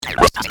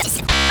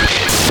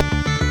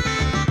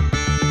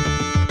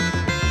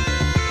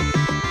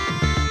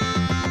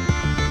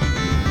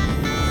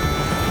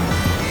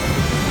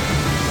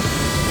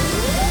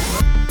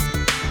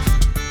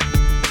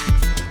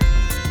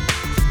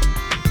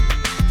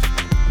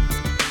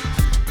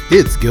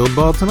It's Guild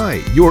Ball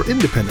Tonight, your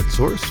independent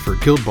source for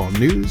Guild Ball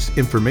news,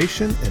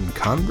 information, and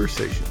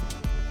conversation.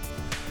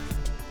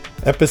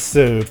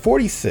 Episode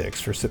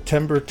 46 for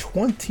September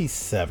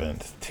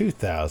 27th,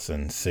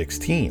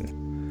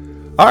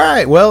 2016. All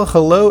right, well,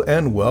 hello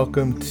and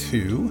welcome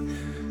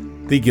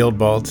to the Guild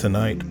Ball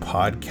Tonight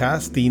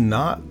podcast, the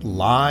not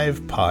live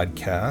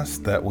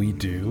podcast that we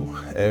do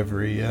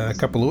every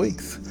couple of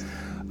weeks.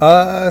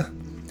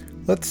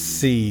 Let's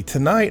see.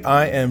 Tonight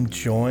I am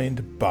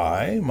joined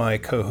by my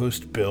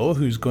co-host Bill,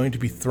 who's going to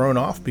be thrown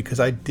off because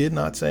I did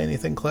not say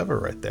anything clever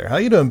right there. How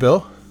you doing,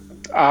 Bill?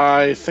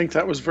 I think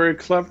that was very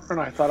clever, and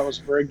I thought it was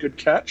a very good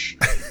catch.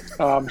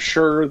 I'm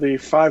sure the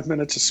 5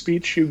 minutes of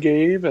speech you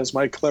gave as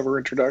my clever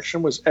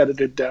introduction was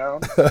edited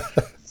down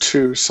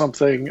to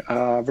something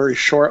very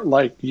short,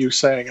 like you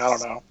saying, I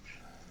don't know,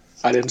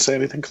 I didn't say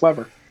anything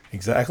clever.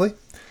 Exactly.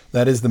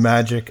 That is the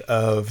magic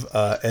of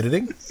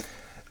editing.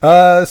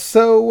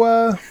 So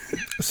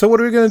what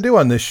are we going to do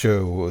on this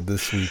show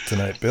this week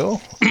tonight,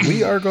 Bill?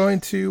 We are going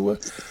to,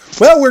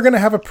 we're going to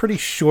have a pretty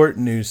short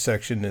news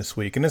section this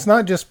week. And it's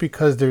not just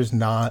because there's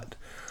not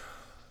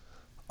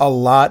a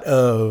lot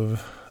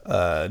of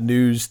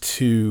news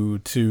to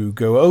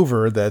go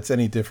over that's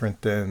any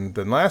different than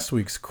last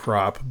week's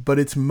crop, but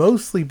it's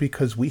mostly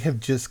because we have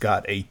just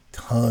got a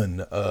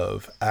ton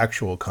of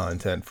actual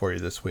content for you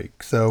this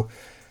week. So,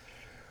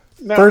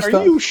 now,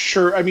 are you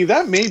sure? I mean,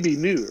 that may be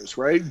news,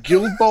 right?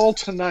 Guild Ball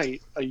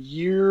Tonight, a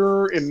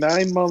year and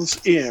 9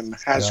 months in,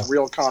 has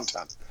real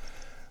content.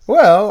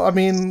 Well, I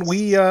mean,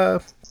 we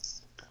are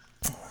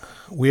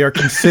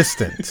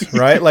consistent,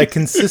 right? Like,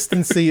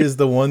 consistency is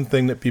the one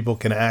thing that people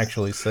can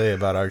actually say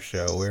about our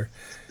show.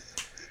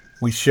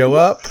 We show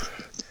up,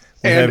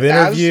 we have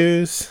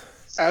interviews.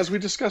 As we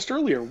discussed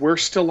earlier, we're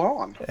still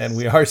on. And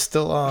we are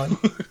still on.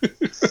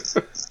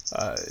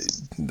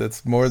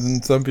 That's more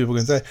than some people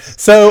can say.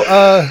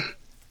 So,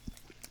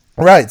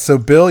 right. So,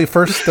 Bill,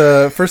 first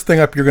thing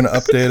up, you're going to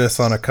update us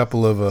on a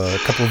couple of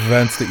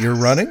events that you're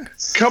running.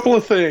 Couple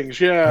of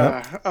things,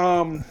 yeah.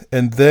 Yep.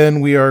 And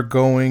then we are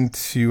going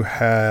to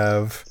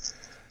have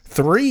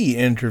 3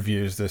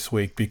 interviews this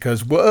week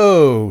because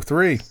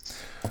 3.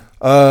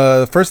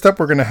 First up,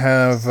 we're going to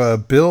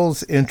have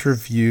Bill's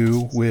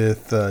interview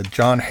with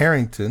John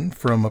Harrington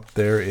from up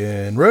there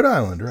in Rhode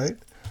Island, right?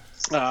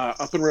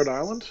 Up in Rhode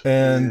Island.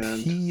 And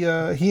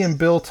he and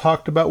Bill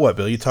talked about what,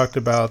 Bill? You talked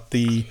about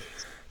the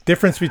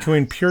difference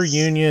between pure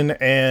union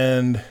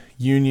and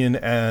union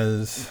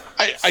as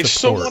I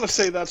still want to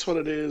say that's what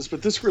it is,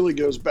 but this really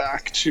goes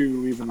back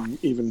to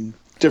even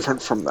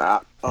different from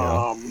that.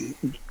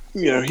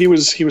 Yeah. He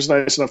was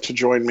nice enough to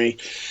join me.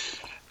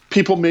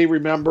 People may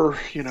remember,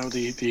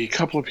 the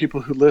couple of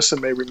people who listen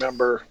may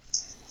remember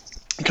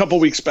a couple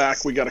of weeks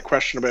back we got a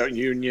question about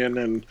union,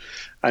 and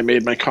I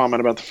made my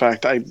comment about the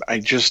fact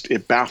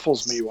it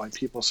baffles me why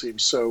people seem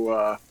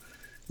so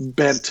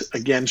bent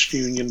against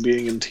union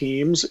being in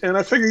teams, and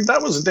I figured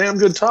that was a damn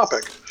good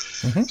topic.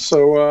 Mm-hmm.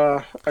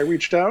 So I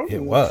reached out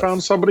and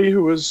found somebody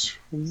who was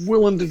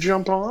willing to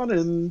jump on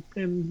and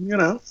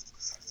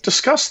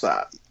discuss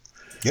that.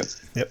 Yep.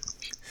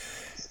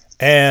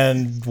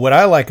 And what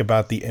I like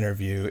about the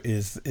interview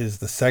is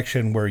the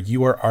section where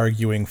you are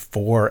arguing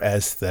for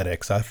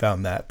aesthetics. I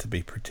found that to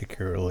be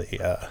particularly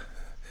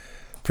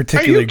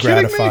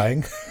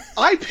gratifying.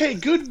 I pay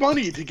good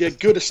money to get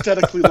good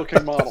aesthetically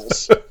looking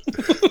models.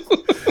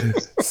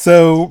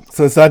 So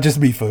it's not just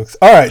me, folks.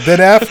 All right,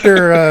 then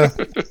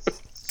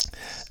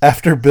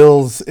after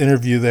Bill's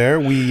interview there,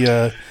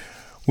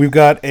 we've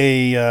got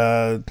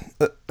a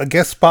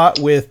guest spot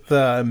with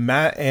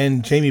Matt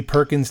and Jamie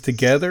Perkins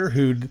together,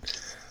 who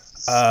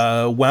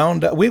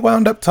wound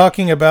up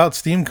talking about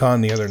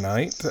SteamCon the other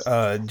night,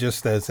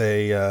 just as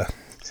a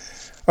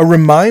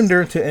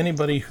reminder to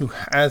anybody who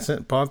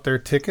hasn't bought their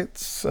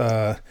tickets.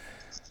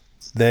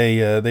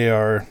 They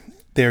are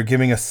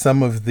giving us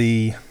some of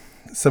the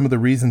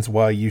reasons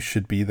why you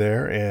should be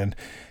there, and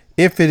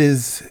if it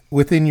is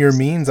within your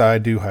means, I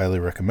do highly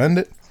recommend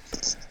it.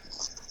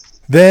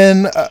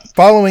 Then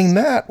following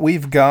that,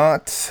 we've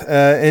got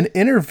an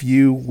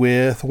interview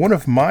with one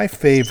of my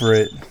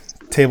favorite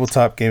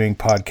tabletop gaming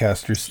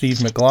podcaster,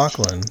 Steve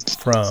McLaughlin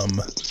from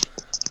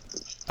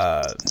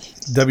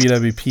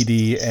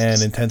WWPD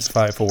and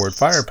Intensify Forward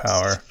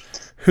Firepower,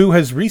 who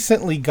has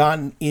recently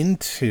gotten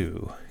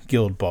into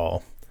Guild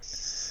Ball.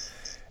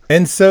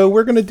 And so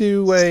we're going to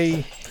do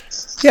a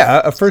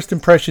first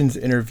impressions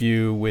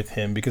interview with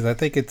him, because I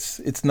think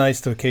it's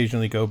nice to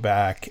occasionally go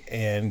back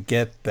and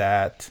get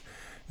that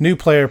new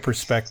player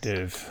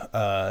perspective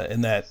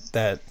and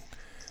that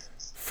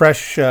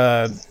fresh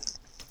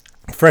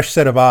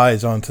set of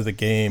eyes onto the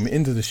game,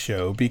 into the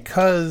show,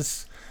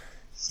 because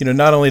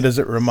not only does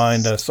it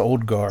remind us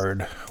old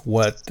guard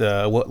what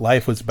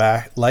life was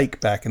back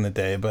in the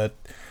day, but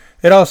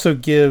it also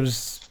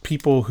gives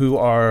people who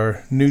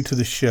are new to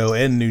the show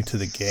and new to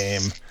the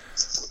game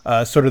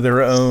sort of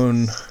their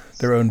own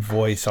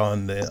voice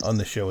on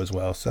the show as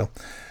well. So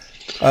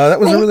that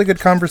was a really good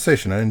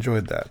conversation. I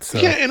enjoyed that. So.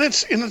 Yeah, and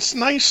it's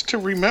nice to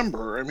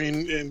remember. I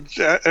mean,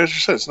 as you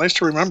said, it's nice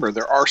to remember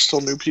there are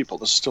still new people.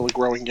 This is still a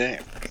growing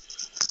game.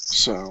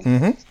 So.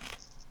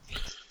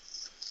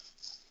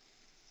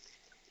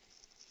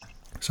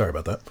 Sorry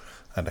about that.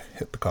 I had to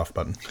hit the cough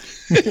button.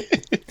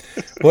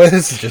 Boy,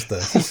 this is just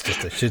a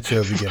shit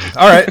show beginning.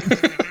 All right.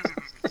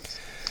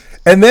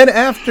 And then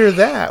after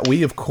that,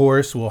 we, of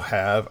course, will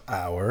have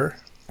our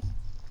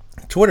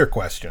Twitter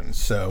questions.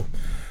 So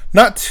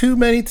not too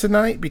many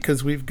tonight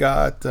because we've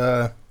got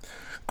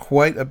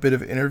quite a bit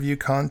of interview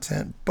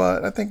content,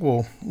 but I think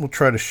we'll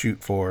try to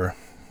shoot for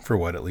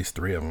what, at least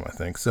 3 of them, I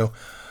think. So,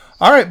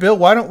 all right, Bill,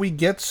 why don't we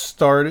get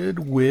started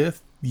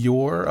with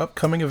your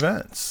upcoming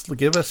events?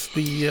 Give us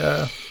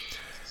the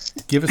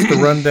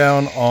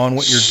rundown on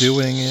what you're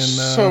doing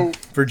in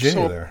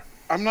Virginia there.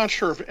 I'm not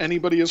sure if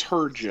anybody has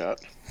heard yet.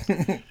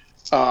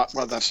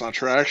 Well, that's not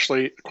true.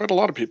 Actually, quite a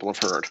lot of people have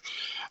heard.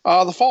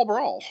 The Fall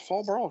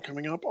Brawl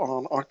coming up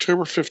on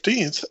October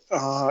 15th.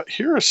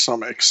 Here is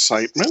some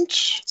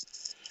excitement.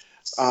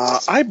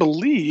 I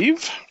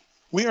believe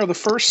we are the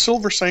first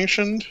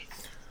silver-sanctioned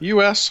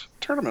U.S.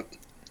 tournament.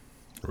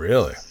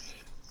 Really?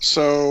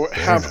 So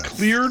have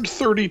cleared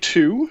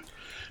 32.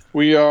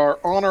 We are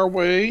on our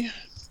way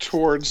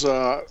towards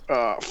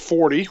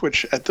 40,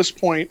 which at this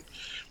point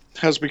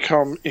has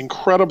become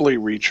incredibly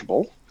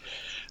reachable.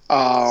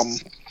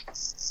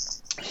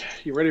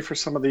 You ready for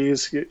some of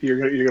these? You're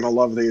going to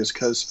love these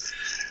because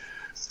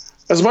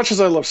as much as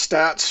I love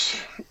stats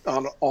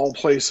on all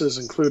places,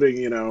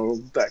 including,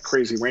 that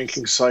crazy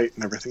ranking site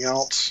and everything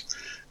else,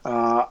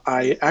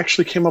 I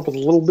actually came up with a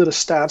little bit of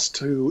stats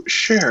to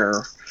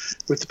share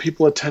with the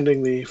people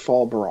attending the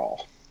Fall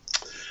Brawl.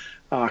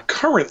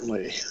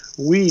 Currently,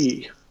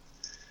 we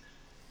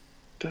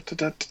have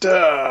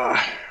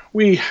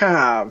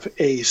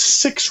a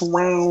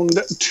 6-round,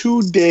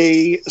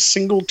 2-day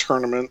single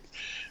tournament,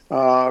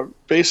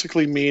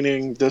 basically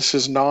meaning this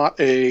is not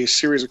a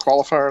series of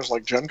qualifiers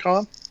like Gen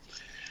Con.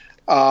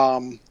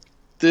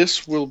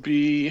 This will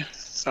be,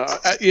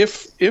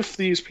 if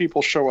these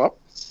people show up,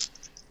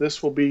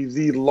 this will be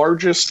the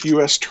largest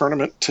U.S.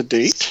 tournament to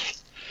date.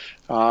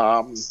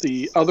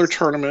 The other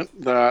tournament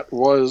that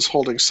was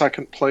holding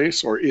second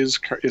place, or is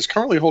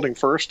currently holding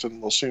first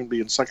and will soon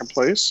be in second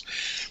place,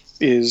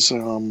 is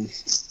the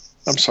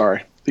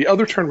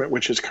other tournament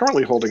which is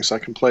currently holding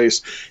second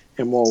place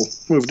and will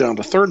move down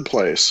to third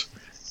place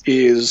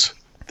is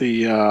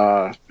the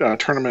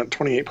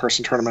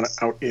 28-person tournament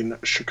out in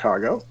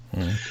Chicago.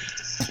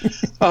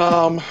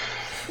 Well,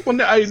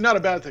 not a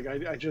bad thing.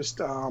 I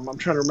just I'm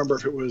trying to remember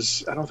if it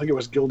was. I don't think it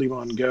was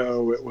Guildemon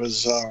Go. It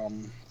was.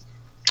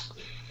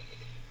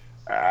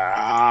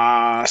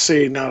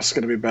 See, now it's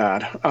going to be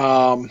bad.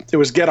 It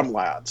was Get 'em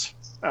Lads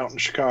out in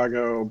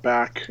Chicago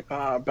back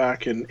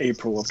in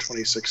April of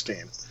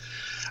 2016.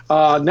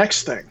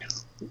 Next thing,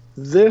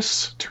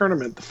 this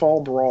tournament, the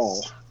Fall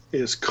Brawl,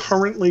 is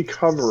currently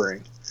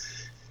covering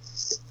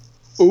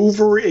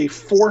over a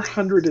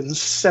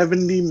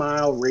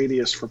 470-mile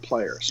radius for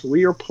players.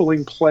 We are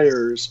pulling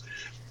players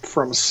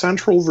from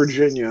Central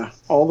Virginia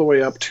all the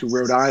way up to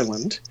Rhode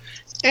Island,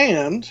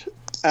 and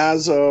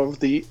as of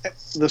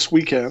this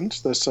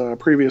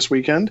previous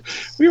weekend,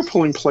 we are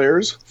pulling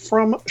players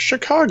from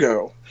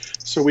Chicago.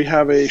 So we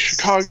have a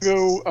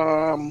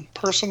Chicago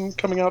person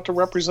coming out to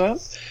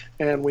represent,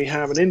 and we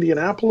have an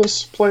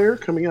Indianapolis player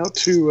coming out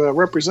to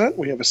represent.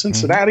 We have a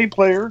Cincinnati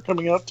player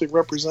coming out to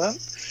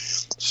represent.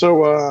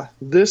 So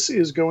this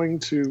is going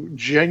to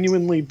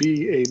genuinely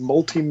be a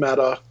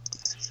multi-meta,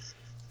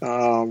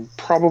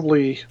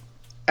 probably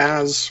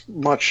as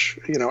much,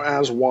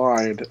 as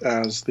wide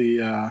as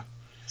the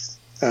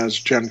as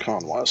Gen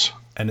Con was.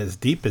 And as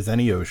deep as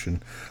any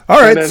ocean. All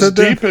right, and as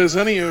deep as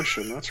any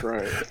ocean. That's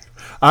right.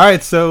 All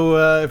right,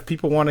 so if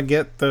people want to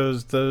get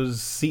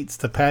those seats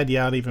to pad you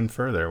out even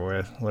further,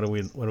 what are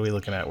we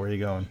looking at? Where are you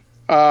going?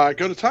 Go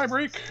to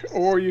Tiebreak,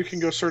 or you can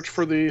go search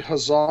for the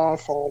Huzzah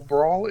Fall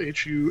Brawl,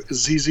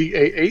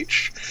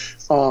 HUZZAH,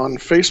 on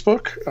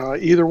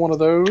Facebook. Either one of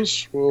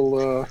those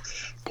will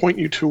point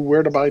you to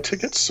where to buy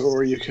tickets,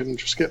 or you can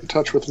just get in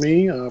touch with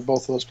me.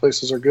 Both of those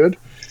places are good.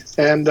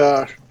 And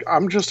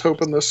I'm just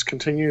hoping this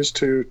continues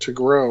to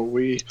grow.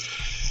 We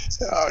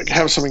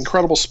have some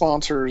incredible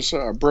sponsors.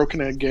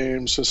 Broken Egg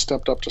Games has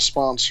stepped up to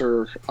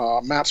sponsor.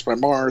 Mats by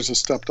Mars has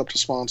stepped up to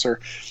sponsor.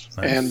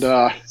 Nice.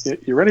 And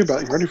you ready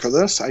for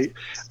this?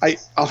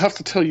 I'll have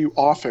to tell you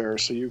off air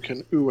so you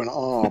can ooh and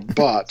ah.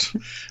 But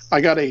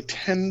I got a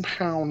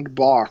 10-pound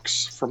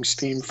box from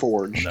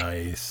Steamforged.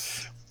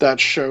 Nice. That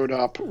showed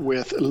up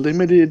with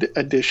limited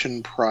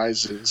edition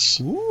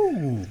prizes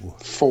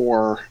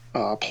for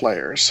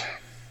players.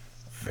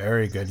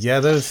 Very good. Yeah,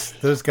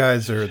 those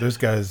guys are. Those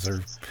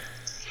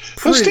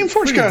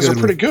Steamforged guys are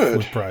pretty good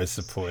with prize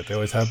support. They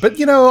always have. But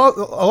a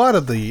lot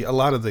of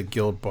the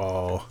Guild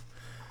Ball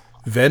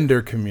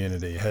vendor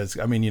community has.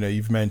 I mean,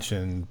 you've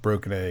mentioned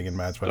Broken Egg and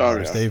Mats by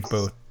Mars. Yeah.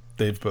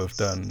 They've both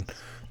done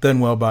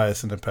well by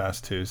us in the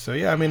past too. So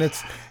yeah, I mean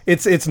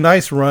it's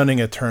nice running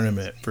a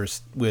tournament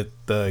with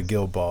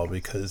Guild Ball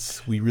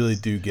because we really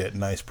do get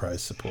nice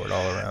prize support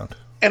all around.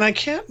 And I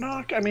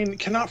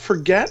cannot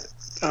forget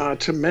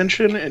to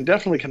mention, and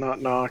definitely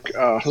cannot knock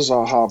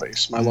Huzzah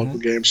Hobbies, my local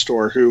game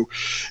store, who,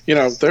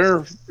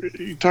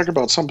 you talk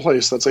about some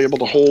place that's able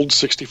to hold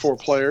 64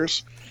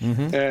 players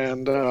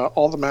and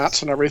all the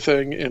mats and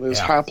everything, and is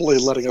happily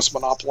letting us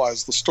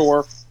monopolize the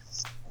store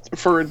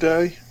for a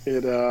day.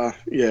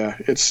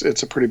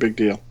 It's a pretty big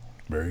deal.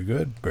 Very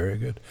good, very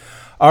good.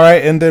 All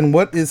right, and then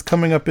what is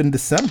coming up in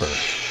December?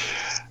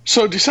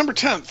 So December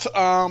 10th,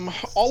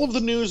 all of the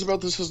news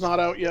about this is not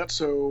out yet,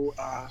 so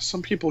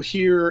some people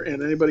here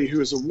and anybody who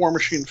is a War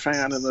Machine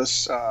fan in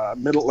this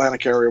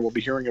Mid-Atlantic area will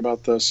be hearing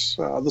about this.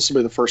 This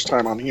will be the first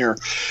time on here.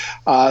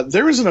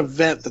 There is an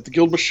event that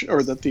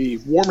the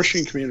War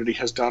Machine community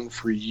has done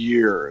for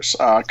years.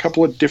 A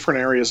couple of different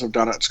areas have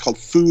done it. It's called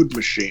Food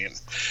Machine.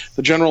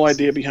 The general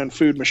idea behind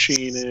Food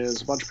Machine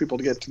is a bunch of people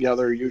to get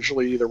together,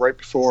 usually either right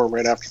before or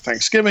right after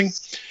Thanksgiving.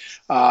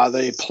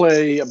 They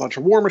play a bunch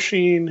of War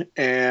Machine,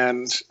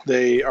 and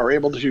they are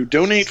able to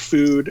donate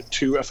food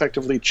to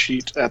effectively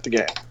cheat at the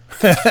game.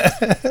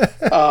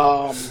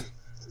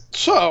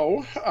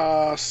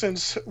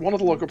 Since one of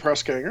the local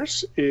press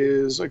gangers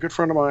is a good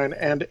friend of mine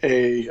and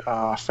a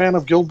fan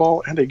of Guild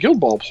Ball and a Guild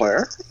Ball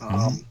player,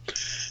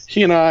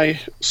 he and I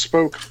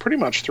spoke pretty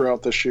much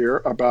throughout this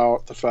year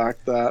about the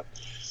fact that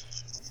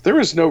there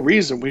is no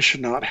reason we should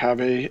not have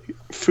a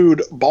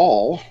food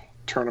ball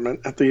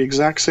tournament at the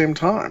exact same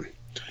time.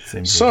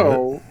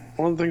 So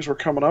one of the things we're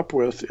coming up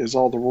with is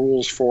all the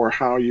rules for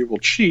how you will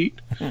cheat.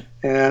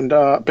 And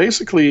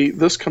basically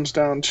this comes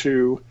down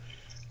to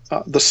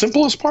the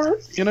simplest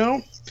part,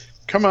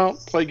 come out,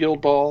 play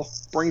Guild Ball,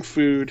 bring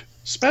food,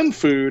 spend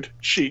food,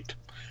 cheat.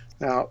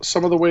 Now,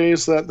 some of the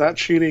ways that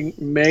cheating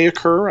may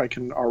occur, I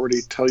can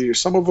already tell you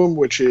some of them,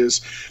 which is,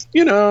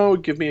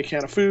 give me a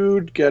can of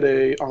food, get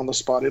a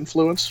on-the-spot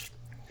influence.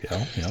 Get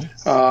a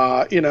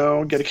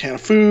can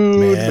of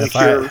food. Man, if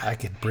I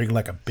could bring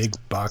like a big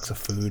box of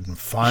food and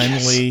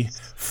finally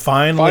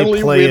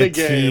play a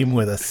team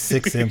with a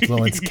 6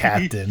 influence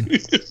captain.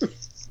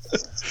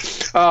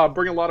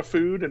 Bring a lot of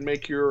food and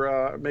make your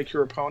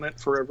opponent,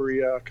 for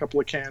every couple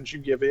of cans you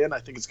give in, I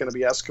think it's going to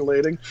be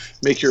escalating,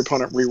 make your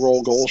opponent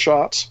re-roll goal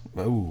shots.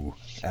 Oh,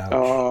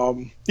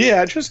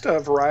 ouch. Just a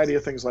variety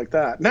of things like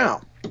that.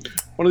 Now,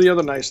 one of the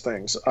other nice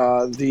things,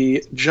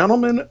 the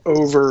gentleman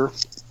over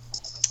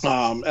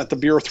at the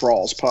Beer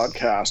Thralls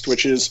podcast,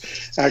 which is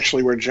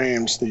actually where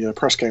James, the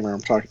press ganger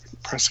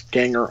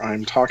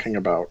I'm talking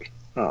about,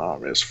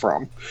 is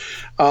from.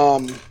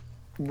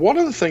 One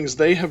of the things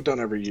they have done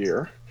every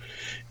year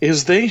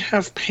is they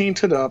have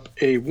painted up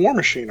a War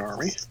Machine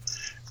army,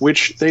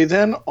 which they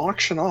then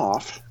auction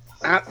off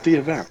at the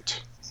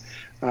event.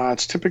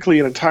 It's typically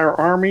an entire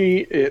army.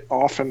 It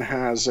often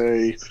has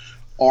a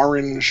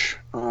orange,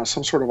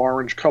 some sort of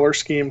orange color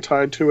scheme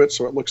tied to it,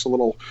 so it looks a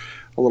little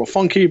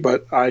funky,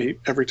 but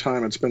every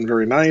time it's been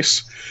very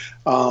nice.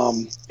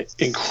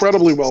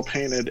 Incredibly well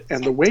painted,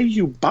 and the way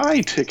you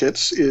buy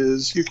tickets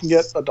is you can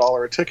get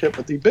 $1 a ticket,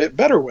 but the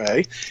better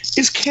way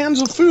is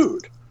cans of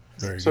food.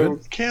 Very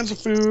good. Cans of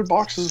food,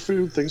 boxes of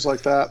food, things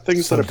like that.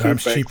 Things Sometimes that a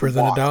food bank cheaper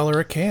than $1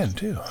 a can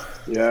too.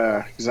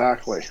 Yeah,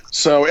 exactly.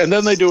 So, and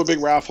then they do a big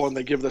raffle and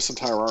they give this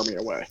entire army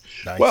away.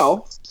 Nice.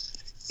 Well,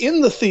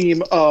 in the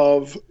theme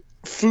of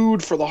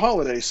food for the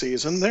holiday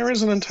season, there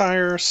is an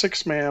entire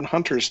 6-man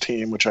hunters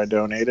team which I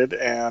donated,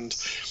 and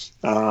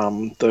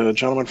the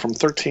gentleman from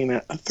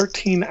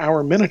 13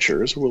 Hour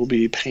Miniatures will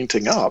be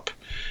painting up,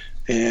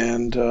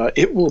 and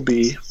it will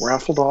be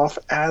raffled off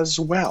as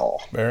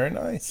well. Very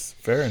nice.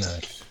 Very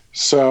nice.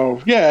 So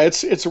yeah,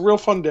 it's a real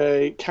fun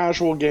day.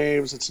 Casual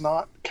games. It's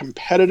not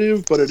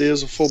competitive, but it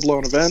is a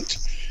full-blown event,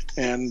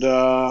 and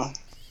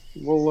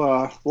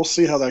we'll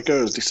see how that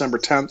goes. December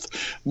 10th.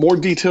 More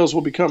details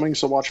will be coming,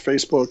 so watch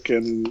Facebook,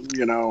 and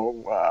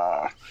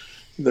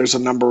there's a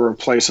number of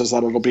places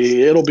that it'll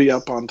be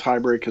up on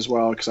Tiebreak as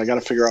well, because I got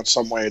to figure out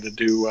some way to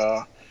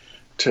do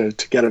to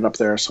get it up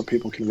there so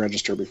people can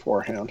register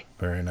beforehand.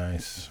 Very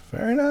nice.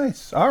 Very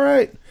nice. All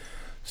right.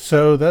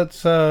 So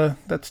that's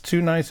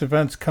 2 nice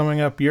events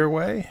coming up your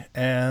way,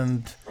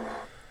 and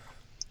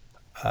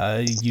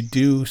you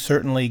do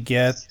certainly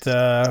get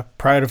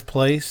pride of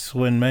place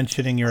when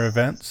mentioning your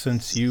events,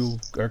 since you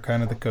are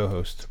kind of the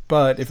co-host.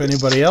 But if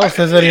anybody else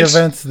has any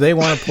events they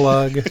want to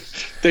plug,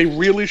 they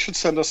really should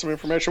send us some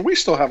information. We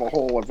still have a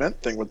whole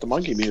event thing with the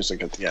monkey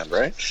music at the end,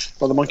 right?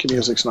 Well, the monkey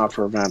music's not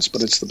for events,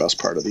 but it's the best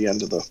part of the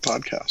end of the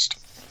podcast.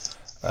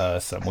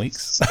 Some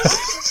weeks.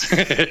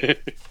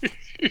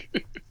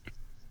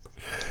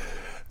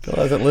 Bill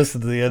hasn't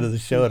listened to the end of the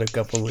show in a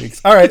couple of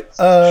weeks. All right.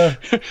 Well,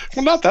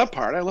 not that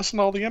part. I listen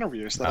to all the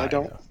interviews that I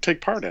don't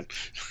take part in.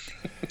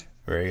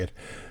 Very good.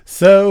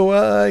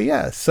 So,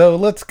 so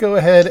let's go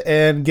ahead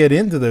and get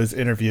into those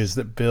interviews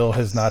that Bill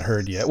has not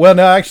heard yet. Well,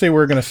 no, actually,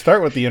 we're going to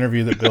start with the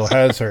interview that Bill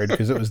has heard,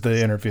 because it was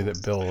the interview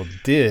that Bill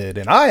did,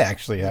 and I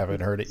actually haven't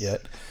heard it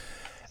yet.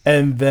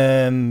 And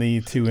then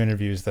the 2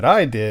 interviews that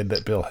I did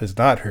that Bill has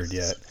not heard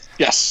yet.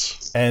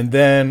 Yes. And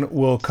then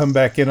we'll come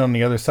back in on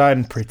the other side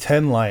and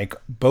pretend like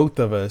both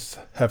of us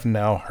have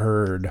now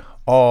heard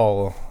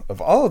all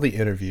of the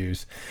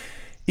interviews.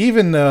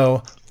 Even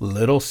though,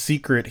 little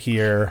secret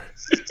here,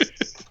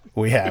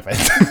 we haven't.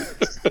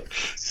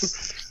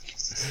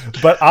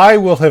 But I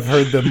will have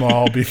heard them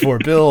all before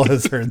Bill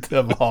has heard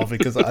them all,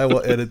 because I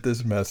will edit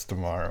this mess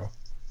tomorrow.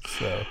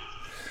 So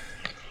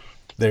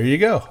there you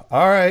go.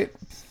 All right.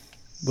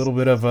 A little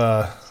bit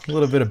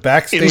of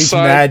backstage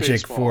Inside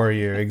magic baseball. for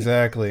you.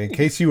 Exactly. In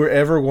case you were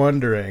ever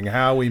wondering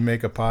how we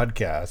make a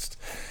podcast,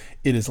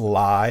 it is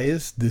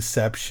lies,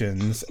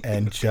 deceptions,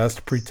 and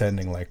just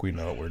pretending like we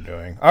know what we're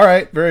doing. All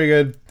right. Very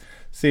good.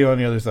 See you on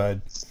the other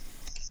side.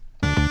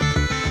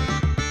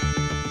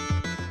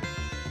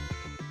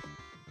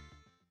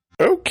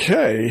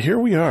 Okay, here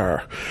we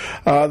are.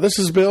 This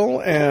is Bill,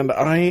 and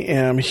I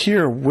am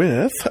here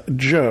with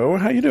Joe.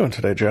 How you doing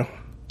today, Joe?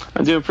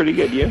 I'm doing pretty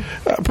good, you?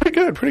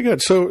 Pretty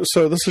good. So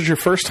this is your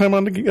first time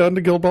on to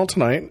Guild Ball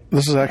tonight.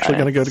 This is actually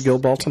going to go to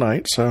Guild Ball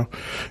tonight. So,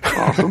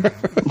 Awesome.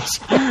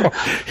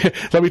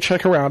 let me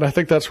check around. I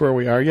think that's where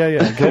we are.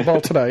 Yeah, Guild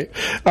Ball tonight.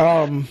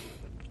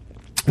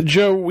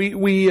 Joe,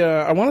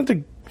 I wanted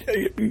to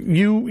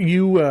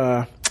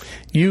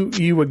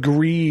you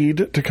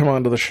agreed to come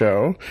onto the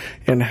show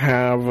and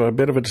have a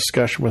bit of a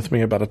discussion with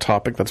me about a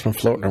topic that's been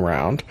floating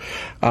around.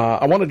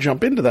 I want to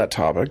jump into that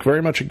topic,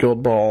 very much a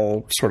Guild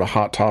Ball sort of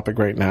hot topic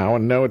right now.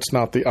 And no, it's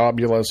not the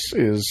Obulus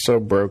is so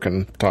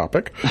broken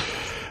topic.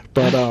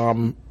 But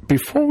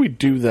before we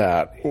do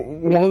that,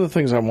 one of the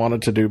things I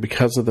wanted to do,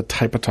 because of the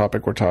type of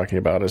topic we're talking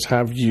about, is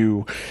have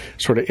you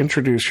sort of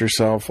introduce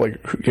yourself.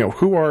 Like,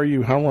 who are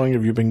you? How long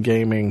have you been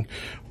gaming?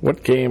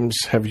 What games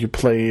have you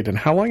played? And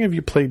how long have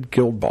you played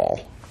Guild Ball?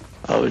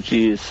 Oh,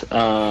 geez.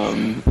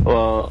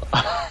 Well,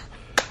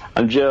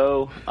 I'm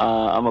Joe.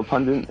 I'm a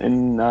pundit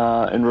in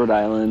Rhode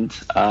Island.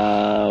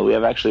 We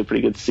have actually a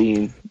pretty good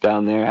scene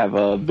down there. Have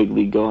a big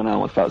league going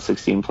on with about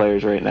 16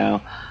 players right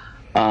now.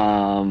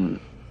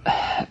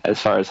 As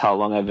far as how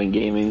long I've been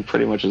gaming,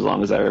 pretty much as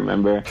long as I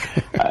remember.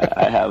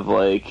 I have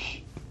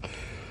like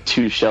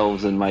 2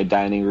 shelves in my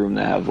dining room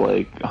that have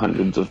like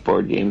hundreds of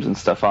board games and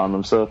stuff on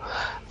them. So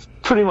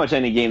pretty much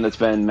any game that's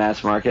been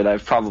mass market,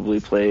 I've probably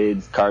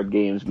played. Card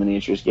games,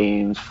 miniatures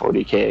games,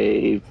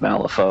 40K,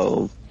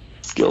 Malifaux,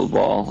 Guild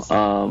Ball.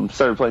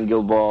 Started playing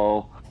Guild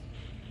Ball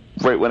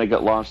right when it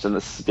got launched in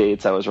the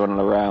States. I was running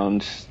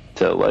around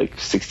to like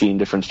 16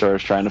 different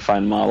stores trying to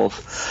find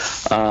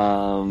models.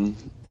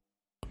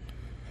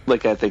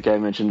 Like I think I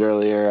mentioned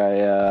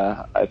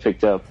earlier, I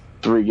picked up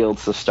 3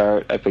 guilds to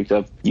start. I picked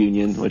up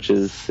Union, which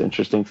is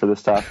interesting for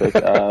this topic,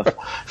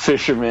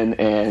 Fishermen,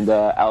 and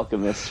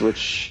Alchemists,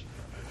 which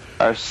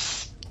are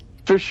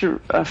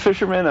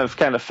Fishermen I've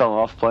kind of fell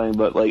off playing,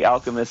 but like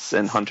Alchemists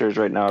and Hunters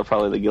right now are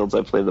probably the guilds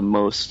I play the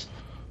most,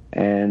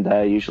 and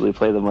I usually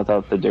play them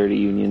without the dirty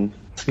Union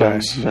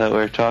Nice. that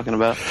we're talking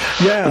about.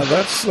 Yeah,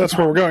 that's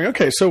where we're going.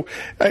 Okay, so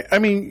I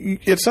mean,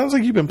 it sounds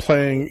like you've been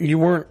playing. You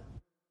weren't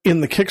in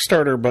the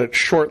Kickstarter, but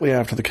shortly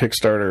after the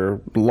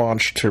Kickstarter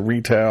launched to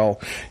retail,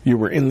 you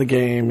were in the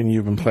game and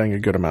you've been playing a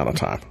good amount of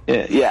time.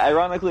 Yeah,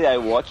 ironically, I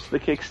watched the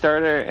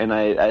Kickstarter and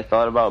I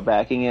thought about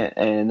backing it,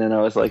 and then I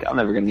was like, I'm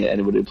never going to get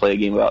anybody to play a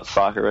game about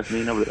soccer with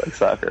me. Nobody likes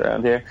soccer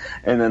around here.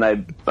 And then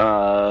I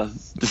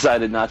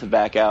decided not to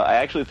back out. I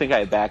actually think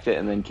I backed it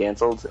and then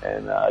canceled,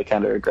 and I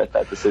kind of regret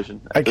that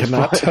decision. I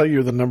cannot tell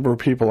you the number of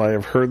people I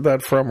have heard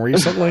that from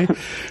recently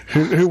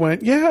who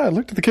went, yeah, I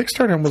looked at the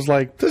Kickstarter and was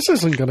like, this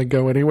isn't going to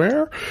go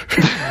anywhere.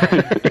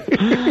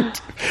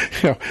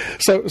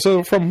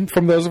 So from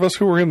those of us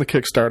who were in the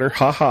Kickstarter,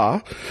 haha.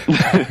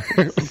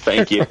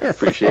 Thank you,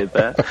 appreciate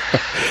that.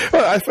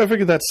 Well, I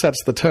figured that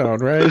sets the tone,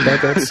 right?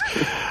 That's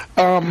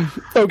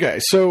okay.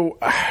 So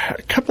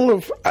a couple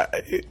of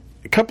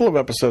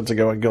episodes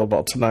ago in Guild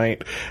Ball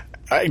Tonight,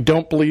 I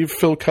don't believe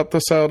Phil cut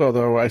this out,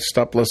 although I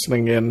stopped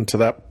listening in to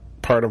that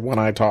part of when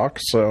I talk.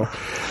 So,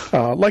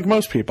 like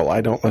most people, I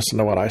don't listen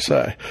to what I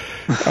say.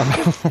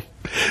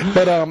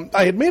 But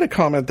I had made a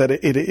comment that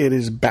it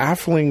is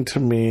baffling to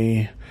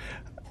me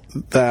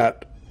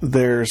that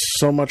there's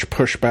so much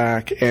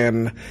pushback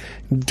and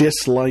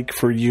dislike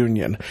for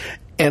Union,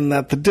 and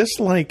that the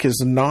dislike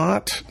is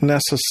not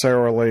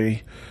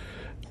necessarily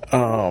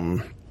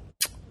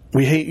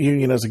we hate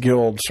Union as a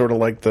guild, sort of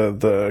like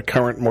the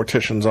current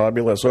Mortician's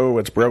Obulus, oh,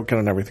 it's broken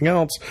and everything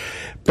else.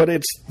 But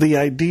it's the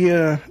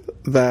idea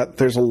that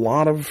there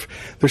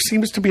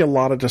seems to be a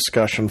lot of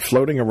discussion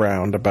floating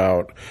around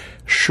about,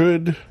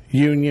 should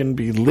Union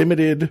be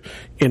limited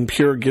in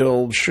Pure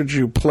Guild? Should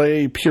you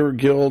play Pure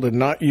Guild and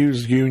not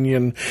use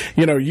Union?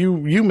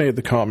 You made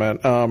the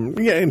comment.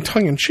 In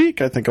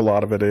tongue-in-cheek, I think a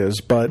lot of it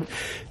is, but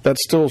that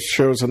still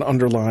shows an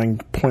underlying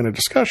point of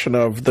discussion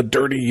of the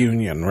dirty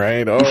Union,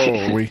 right?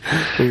 Oh,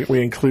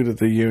 we included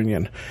the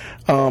Union.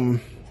 I'll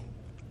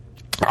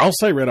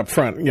say right up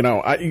front,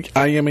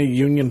 I am a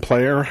Union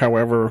player.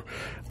 However,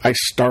 I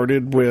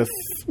started with,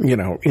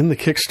 in the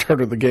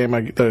Kickstarter of the game,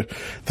 the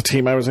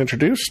team I was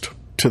introduced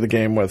to the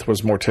game with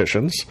was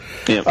Morticians.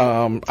 Yep.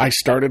 I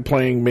started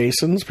playing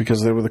Masons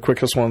because they were the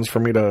quickest ones for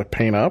me to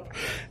paint up,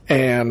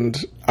 and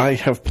I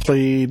have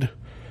played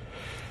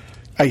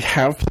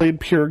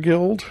Pure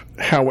Guild.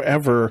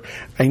 However,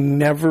 I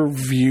never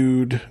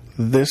viewed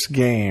this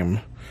game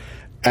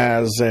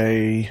as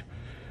a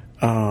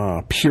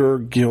pure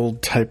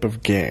guild type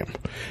of game.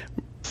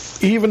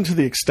 Even to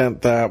the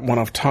extent that when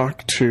I've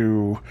talked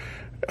to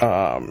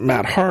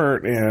Matt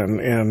Hart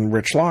and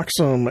Rich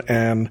Loxam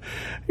and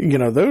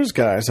those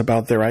guys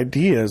about their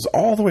ideas,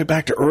 all the way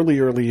back to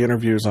early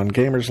interviews on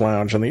Gamers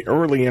Lounge and the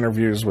early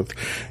interviews with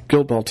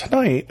Guild Ball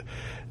Tonight,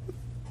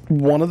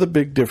 one of the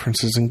big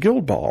differences in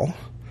Guild Ball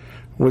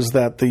was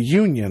that the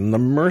Union, the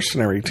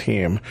mercenary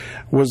team,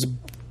 was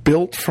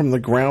built from the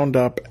ground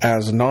up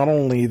as not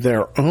only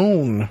their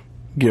own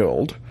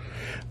guild,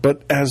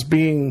 but as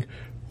being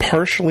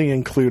partially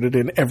included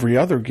in every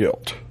other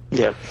guild.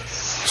 Yeah.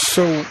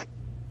 So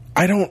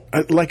I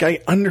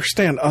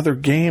understand other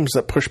games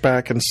that push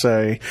back and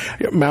say,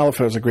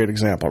 Malifaux is a great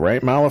example,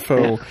 right?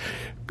 Malifaux,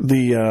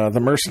 the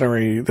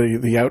mercenary,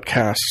 the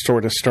outcast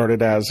sort of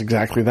started as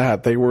exactly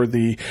that. They were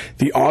the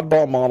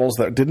oddball models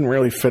that didn't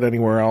really fit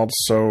anywhere else,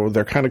 so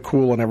they're kind of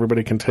cool and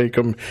everybody can take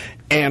them,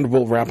 and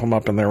we'll wrap them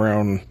up in their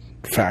own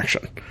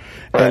faction.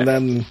 Right. And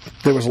then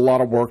there was a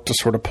lot of work to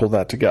sort of pull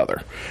that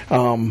together.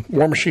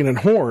 War Machine and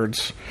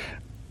Hordes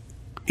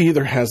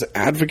either has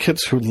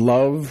advocates who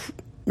love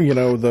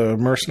the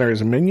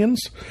mercenaries and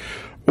minions,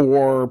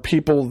 or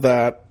people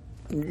that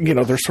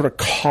they're sort of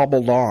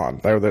cobbled on.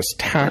 They're this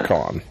tack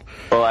on.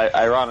 Well,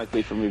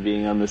 ironically, for me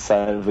being on this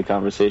side of the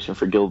conversation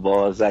for Guild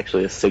Ball, I was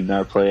actually a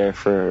Signar player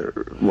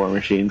for War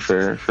Machine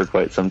for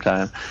quite some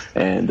time,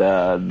 and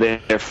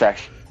their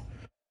faction's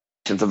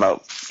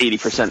about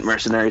 80%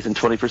 mercenaries and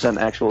 20%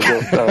 actual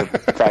guild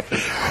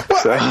factions.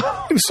 So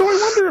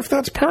I wonder if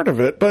that's part of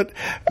it, but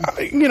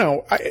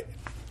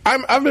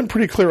I've been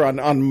pretty clear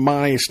on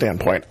my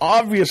standpoint.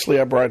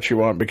 Obviously, I brought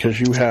you on because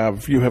you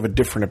have a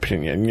different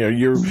opinion.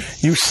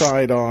 You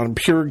side on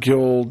pure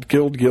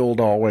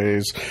guild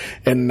always,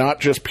 and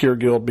not just pure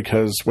guild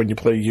because when you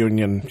play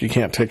Union, you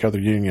can't take other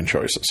Union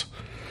choices.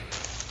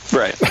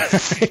 Right.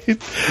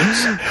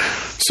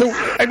 So,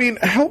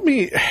 help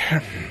me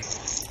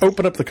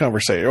open up the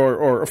conversation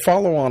or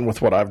follow on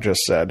with what I've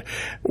just said.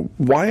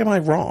 Why am I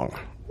wrong?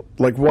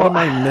 What am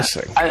I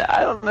missing?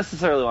 I don't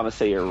necessarily want to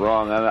say you're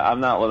wrong.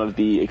 I'm not one of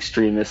the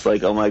extremists,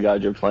 oh my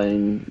God, you're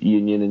playing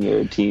Union and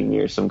you're a team,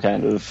 you're some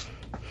kind of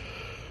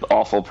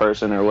awful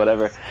person or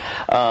whatever.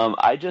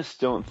 I just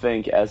don't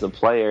think as a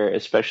player,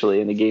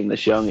 especially in a game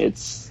this young,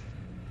 it's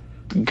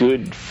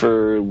good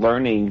for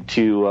learning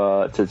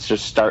to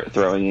just start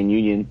throwing in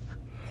Union.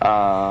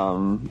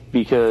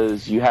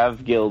 Because you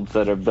have guilds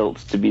that are built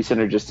to be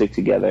synergistic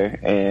together,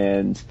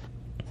 and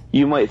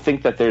you might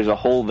think that there's a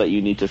hole that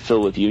you need to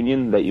fill with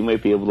Union that you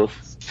might be able to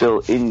fill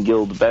in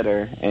Guild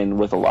better, and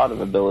with a lot of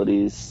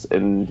abilities,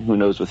 and who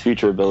knows with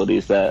future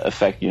abilities that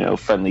affect,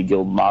 friendly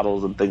Guild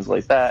models and things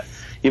like that,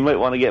 you might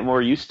want to get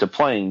more used to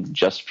playing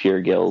just pure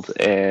Guild.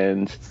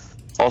 And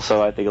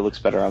also, I think it looks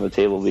better on the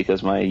table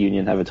because my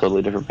Union have a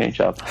totally different paint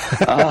job.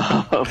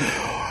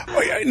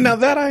 Now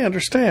that I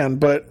understand,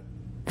 but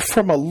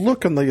from a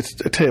look on the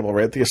table,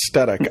 right, the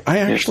aesthetic, I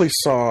actually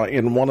saw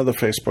in one of the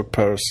Facebook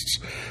posts,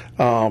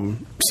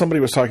 somebody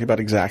was talking about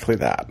exactly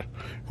that,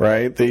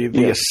 right?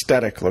 The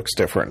aesthetic looks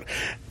different.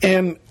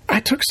 And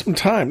I took some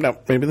time, now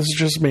maybe this is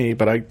just me,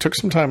 but I took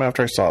some time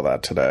after I saw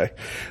that today,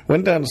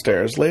 went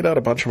downstairs, laid out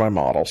a bunch of my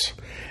models,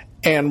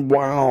 and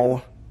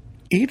while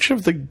each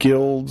of the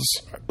guilds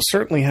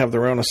certainly have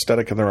their own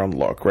aesthetic and their own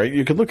look, right?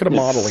 You could look at a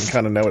model and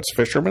kind of know it's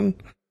Fisherman.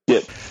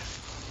 Yep.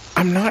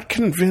 I'm not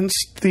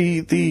convinced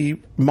the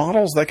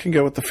models that can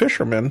go with the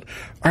Fisherman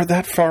are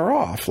that far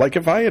off.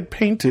 If I had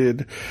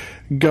painted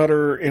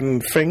Gutter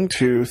and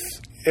Fangtooth,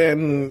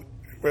 and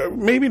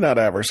maybe not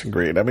Avarice and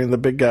Greed. The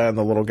big guy and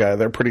the little guy,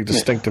 they're pretty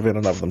distinctive in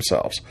and of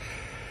themselves.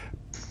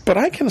 But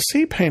I can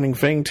see painting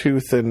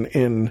Fangtooth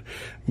in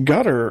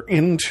Gutter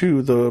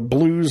into the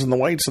blues and the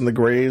whites and the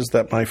grays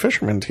that my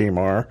Fisherman team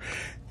are,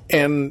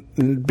 and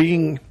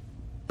being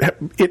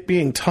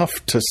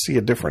tough to see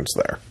a difference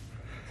there.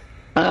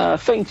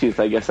 Fangtooth,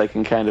 I guess I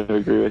can kind of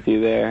agree with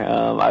you there.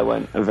 I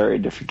went a very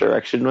different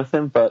direction with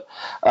him, but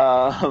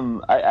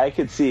I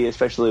could see,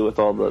 especially with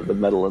all the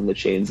metal and the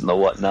chains and the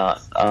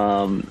whatnot.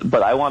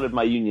 But I wanted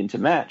my Union to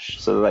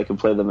match so that I could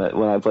play them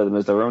when I play them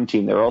as their own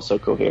team. They're also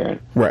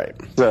coherent. Right.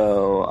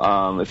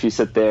 So if you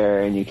sit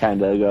there and you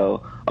kind of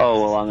go,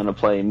 oh, well, I'm going to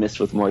play Mist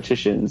with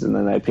Morticians, and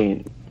then I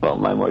paint. Well,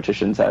 my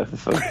Morticians have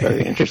a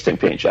very interesting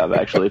paint job,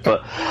 actually.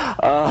 But if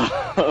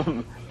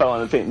I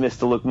want to paint Mist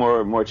to look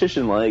more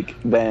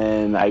Mortician-like,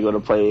 then I go to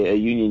play a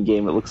Union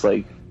game that looks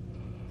like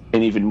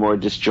an even more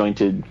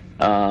disjointed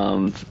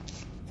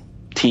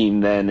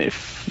team than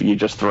if you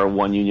just throw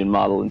one Union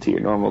model into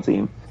your normal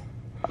team.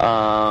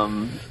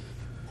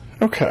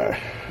 Okay.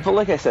 But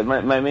like I said,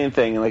 my main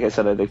thing, and like I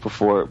said, I think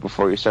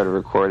before you started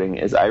recording,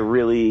 is I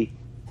really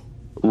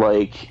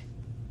like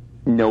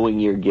knowing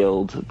your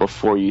guild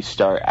before you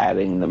start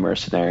adding the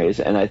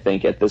mercenaries. And I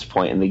think at this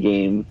point in the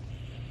game,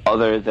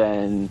 other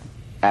than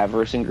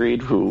Avarice and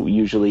Greed, who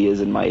usually is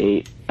in my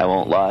 8, I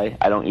won't lie,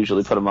 I don't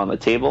usually put them on the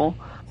table,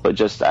 but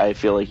just I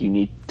feel like you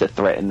need to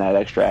threaten that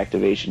extra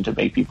activation to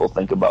make people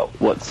think about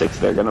what 6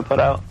 they're going to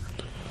put out,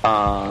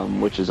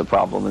 which is a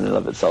problem in and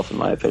of itself, in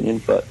my opinion.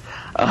 But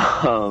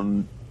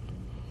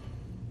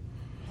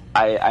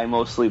I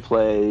mostly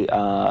play.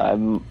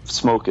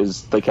 Smoke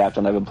is the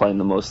captain I've been playing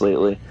the most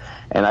lately,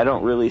 and I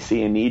don't really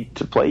see a need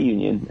to play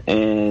Union,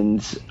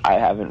 and I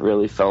haven't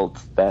really felt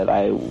that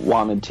I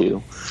wanted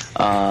to.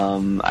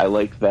 I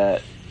like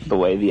that the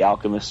way the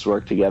alchemists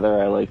work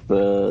together. I like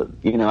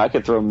I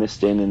could throw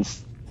Mist in and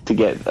to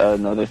get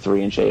another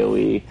 3-inch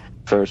AOE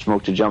for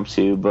Smoke to jump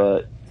to,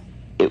 but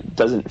it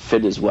doesn't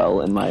fit as well,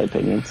 in my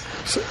opinion.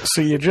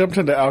 So you jumped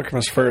into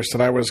Alchemist first,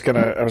 and I was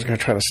gonna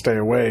try to stay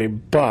away,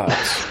 but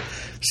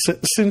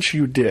since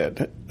you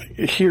did,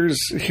 here's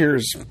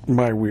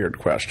my weird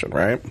question,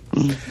 right?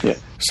 Yeah.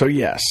 So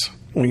yes,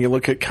 when you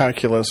look at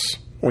Calculus,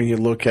 when you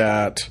look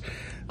at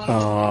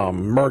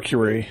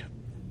Mercury,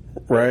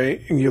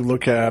 right? You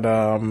look at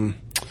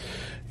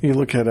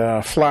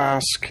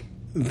Flask.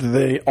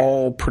 They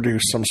all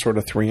produce some sort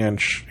of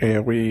 3-inch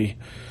AOE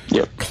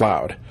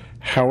cloud.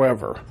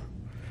 However,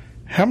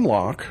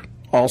 Hemlock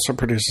also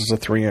produces a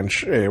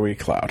 3-inch AoE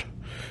cloud.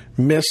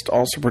 Mist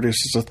also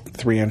produces a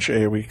 3-inch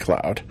AoE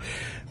cloud.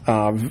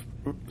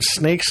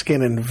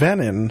 Snakeskin and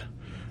Venom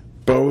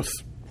both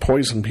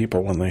poison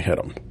people when they hit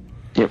them.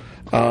 Yep.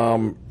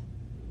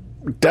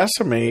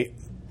 Decimate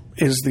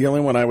is the only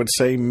one I would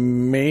say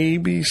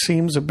maybe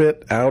seems a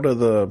bit out of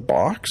the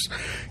box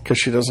because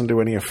she doesn't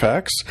do any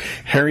effects.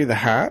 Harry the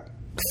Hat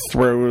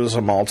throws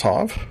a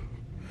Molotov.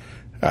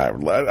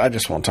 I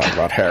just won't talk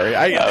about Harry.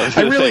 I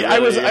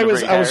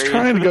was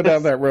trying to go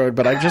down that road,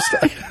 but I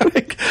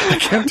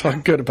can't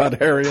talk good about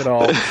Harry at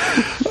all.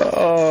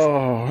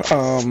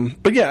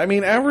 But yeah, I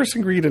mean, Avarice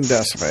and Greed and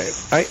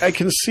Decimate. I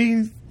can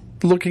see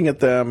looking at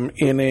them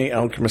in a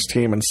Alchemist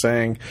team and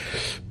saying,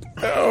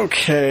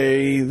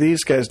 okay,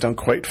 these guys don't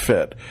quite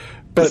fit.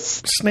 But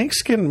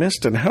Snakeskin,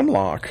 Mist, and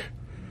Hemlock,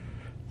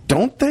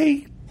 don't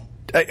they?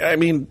 I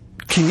mean,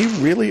 can you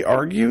really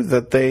argue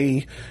that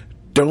they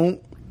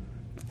don't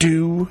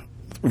do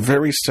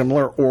very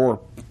similar or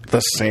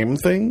the same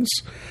things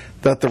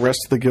that the rest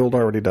of the guild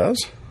already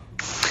does?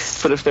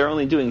 But if they're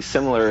only doing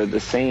similar or the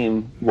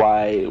same,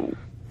 why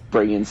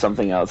bring in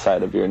something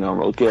outside of your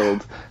normal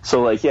guild?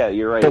 So, like, yeah,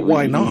 you're right. But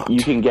why not?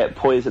 You can get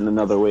poison in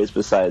other ways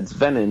besides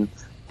Venom,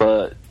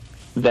 but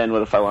then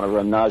what if I want to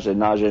run Nausea?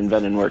 Nausea and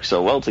Venom work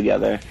so well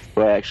together,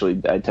 where I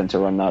tend to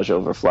run Nausea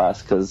over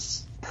Flask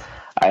because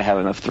I have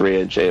enough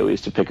 3-inch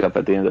AoEs to pick up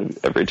at the end of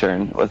every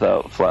turn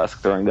without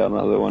Flask throwing down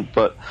another one.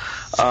 But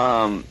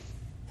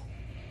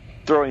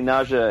throwing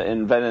Nausea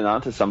and Venom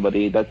onto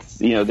somebody, that's,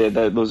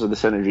 those are the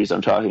synergies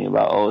I'm talking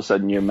about. All of a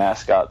sudden your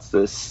mascot's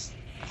this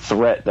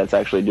threat that's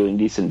actually doing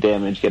decent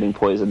damage, getting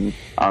poison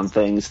on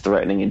things,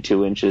 threatening in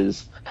 2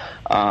 inches.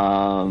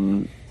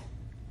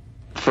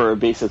 For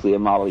basically a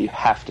model you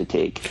have to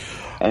take.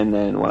 And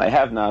then when I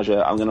have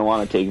Nausea, I'm going to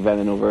want to take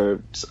Venom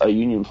over a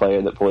Union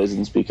player that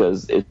poisons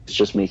because it's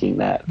just making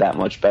that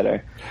much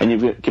better. And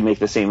you can make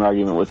the same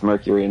argument with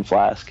Mercury and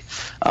Flask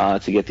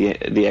to get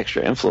the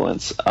extra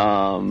influence.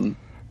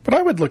 But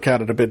I would look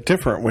at it a bit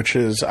different, which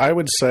is I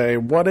would say,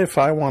 what if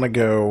I want to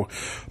go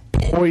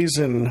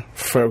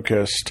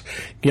poison-focused,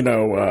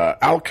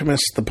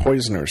 Alchemist the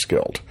Poisoner's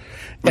Guild?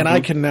 And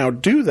I can now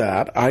do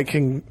that. I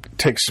can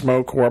take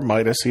Smoke or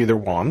Midas, either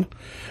one,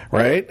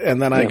 right?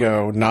 And then I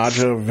go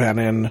Nausea,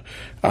 Venom,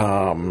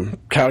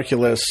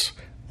 Calculus,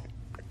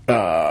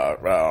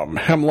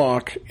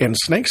 Hemlock, and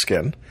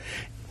Snakeskin.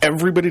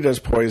 Everybody does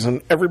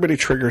poison. Everybody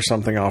triggers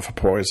something off of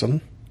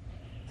poison.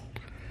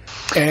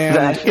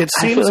 And it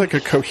seems like a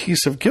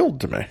cohesive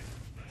guild to me.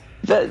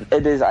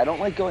 It is. I don't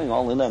like going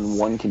all in on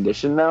one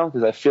condition now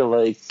because I feel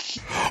like...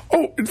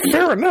 Oh,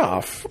 fair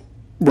enough.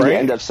 Right. You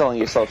end up selling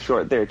yourself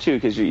short there, too,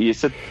 because you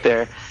sit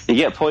there, you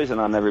get poison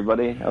on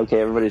everybody.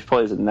 Okay, everybody's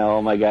poisoned. Now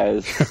all my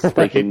guys,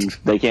 Right.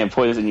 they can't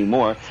poison you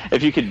more.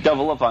 If you could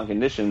double up on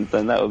conditions,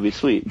 then that would be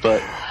sweet.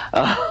 But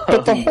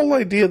the whole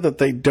idea that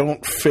they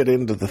don't fit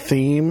into the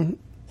theme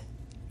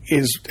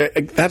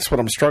that's what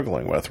I'm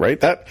struggling with, right?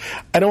 That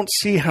I don't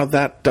see how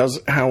that does.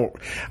 I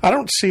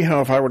don't see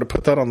how if I were to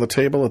put that on the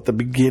table at the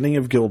beginning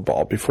of Guild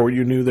Ball before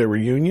you knew they were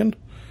Union,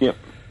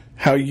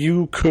 how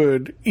you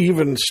could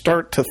even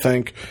start to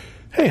think,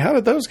 hey, how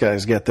did those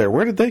guys get there?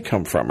 Where did they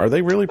come from? Are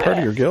they really part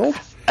of your guild?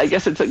 I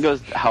guess it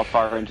goes how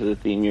far into the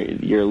theme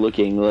you're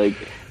looking. Like,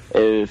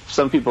 if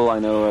some people I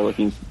know are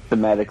looking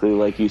thematically,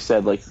 like you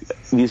said, like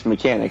these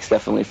mechanics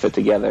definitely fit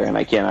together, and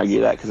I can't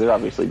argue that because they're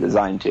obviously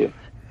designed to.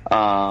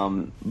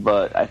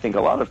 But I think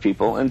a lot of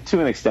people, and to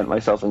an extent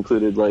myself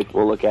included, like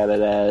will look at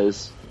it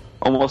as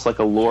almost like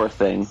a lore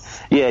thing.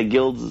 Yeah,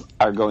 guilds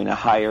are going to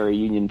hire a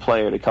Union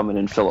player to come in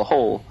and fill a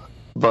hole,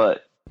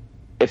 but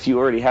if you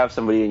already have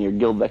somebody in your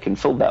guild that can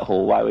fill that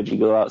hole, why would you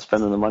go out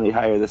spending the money to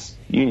hire this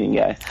Union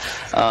guy?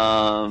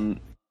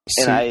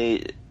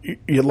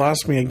 You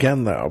lost me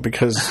again, though,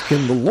 because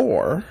in the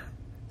lore,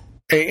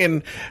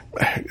 and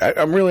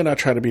I'm really not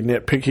trying to be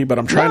nitpicky, but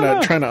I'm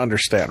trying to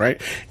understand, right?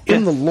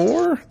 In the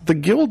lore, the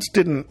guilds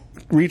didn't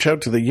reach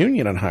out to the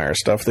Union and hire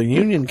stuff. The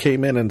Union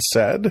came in and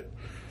said,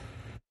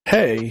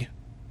 hey,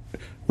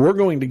 we're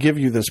going to give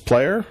you this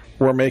player.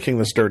 We're making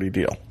this dirty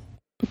deal.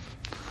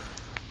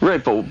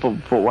 Right, but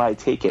why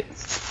take it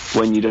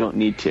when you don't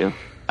need to?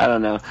 I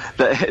don't know.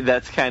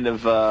 That's kind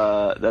of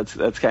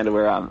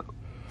where I'm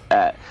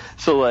at.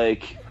 So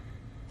like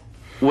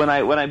when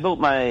I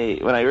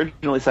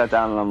originally sat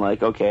down and I'm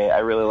like, okay, I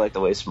really like the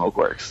way Smoke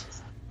works,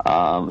 and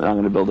I'm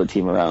going to build a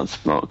team around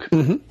Smoke.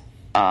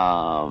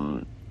 Mm-hmm.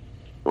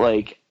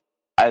 Like,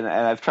 and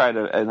I've tried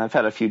and I've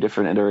had a few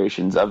different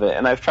iterations of it,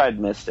 and I've tried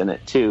Mist in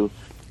it too,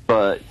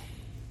 but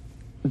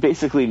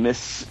basically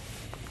Mist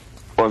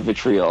or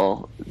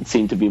Vitriol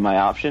seem to be my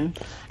option.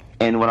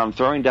 And when I'm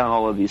throwing down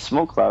all of these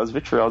smoke clouds,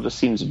 Vitriol just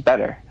seems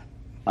better.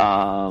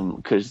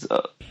 Because,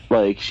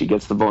 like, she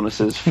gets the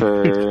bonuses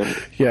for...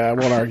 Yeah, I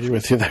won't argue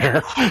with you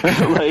there.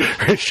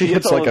 Like, she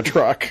hits like a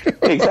truck.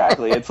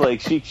 Exactly. It's like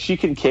she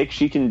can kick,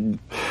 she can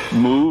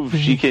move,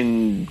 she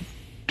can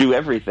do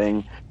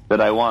everything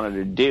that I want her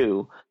to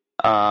do.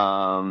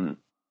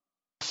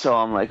 So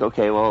I'm like,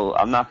 okay, well,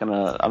 I'm not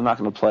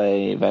gonna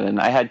play Venom.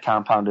 I had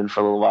Compound in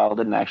for a little while,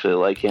 didn't actually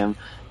like him.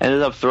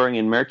 Ended up throwing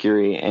in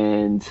Mercury,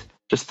 and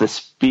just the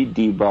speed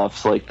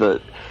debuffs, like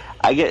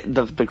I get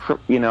the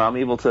I'm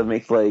able to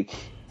make like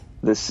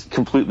this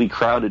completely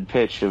crowded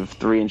pitch of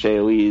 3-inch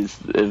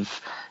AoEs,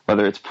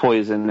 whether it's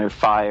poison or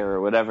fire or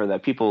whatever,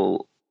 that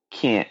people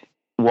can't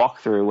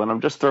walk through. When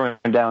I'm just throwing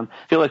down,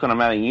 I feel like when I'm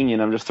at a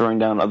Union, I'm just throwing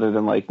down, other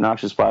than like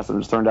Noxious Blast, I'm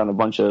just throwing down a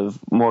bunch of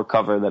more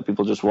cover that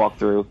people just walk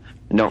through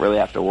and don't really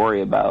have to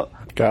worry about.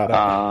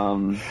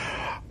 Got it.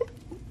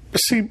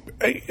 See,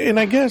 and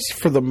I guess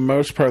for the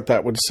most part,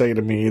 that would say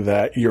to me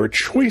that your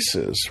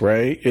choices,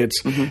 right?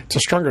 It's a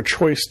stronger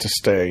choice to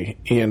stay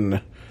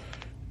in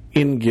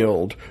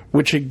guild,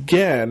 which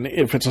again,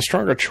 if it's a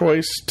stronger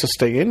choice to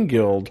stay in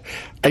guild,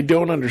 I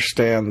don't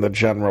understand the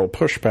general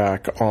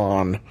pushback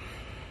on,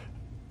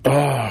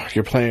 oh,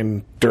 you're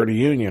playing Dirty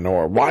Union,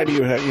 or why do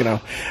you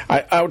have,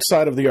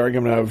 outside of the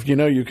argument of,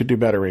 you could do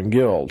better in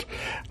guild.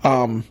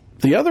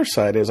 The other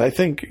side is, I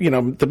think,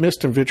 the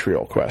Mist and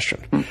Vitriol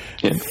question.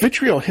 Yeah.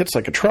 Vitriol hits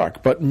like a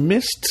truck, but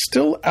Mist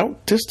still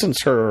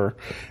outdistances her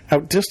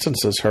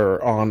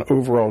on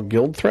overall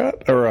guild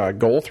threat or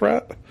goal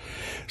threat.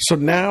 So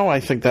now I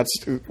think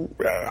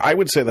I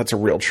would say that's a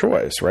real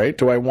choice, right?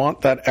 Do I want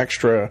that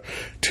extra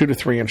 2 to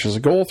 3 inches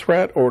of goal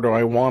threat, or do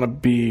I want to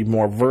be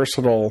more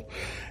versatile?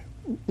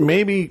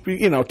 Maybe, 2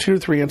 to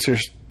 3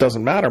 inches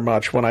doesn't matter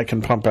much when I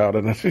can pump out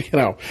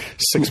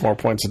 6 more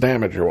points of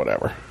damage or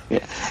whatever.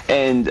 Yeah.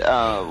 And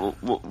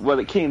what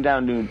it came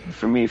down to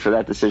for me for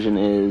that decision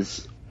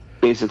is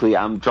basically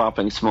I'm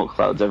dropping smoke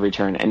clouds every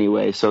turn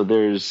anyway. So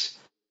there's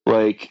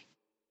like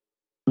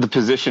the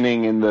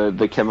positioning and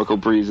the chemical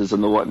breezes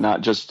and the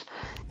whatnot, just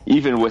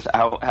even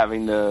without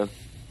having to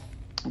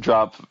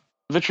drop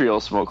Vitriol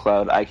smoke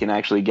cloud, I can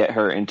actually get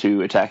her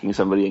into attacking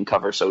somebody in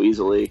cover so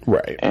easily,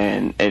 right?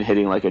 And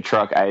hitting like a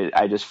truck.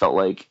 I just felt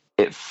like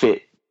it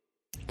fit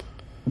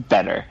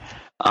better,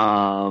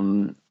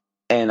 and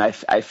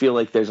I feel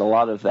like there's a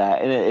lot of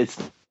that, and it's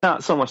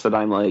not so much that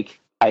I'm like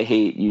I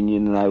hate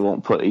Union and I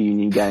won't put a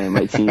Union guy in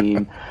my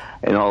team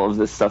and all of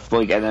this stuff.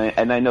 Like,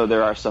 and I know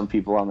there are some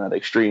people on that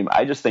extreme.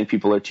 I just think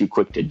people are too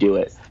quick to do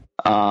it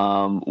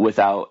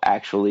without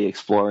actually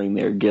exploring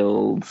their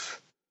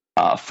guilds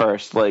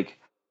first, like.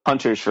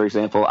 Hunters, for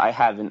example, I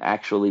haven't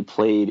actually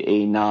played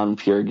a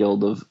non-pure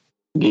guild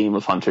game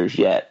of Hunters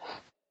yet,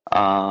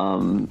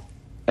 and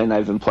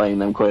I've been playing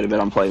them quite a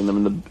bit. I'm playing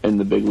them in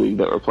the big league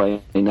that we're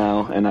playing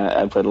now, and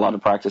I played a lot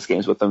of practice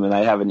games with them, and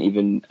I haven't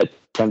even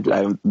attempted. I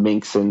have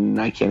Minx, and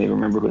I can't even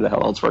remember who the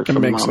hell else works for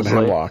Minx and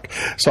Hemlock.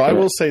 So I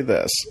will say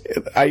this: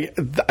 I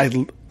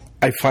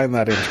find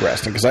that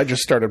interesting because I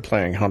just started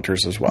playing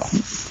Hunters as well.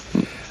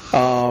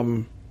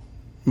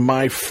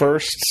 My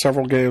first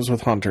several games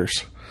with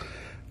Hunters,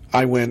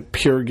 I went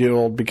pure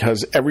guild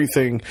because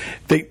everything,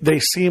 they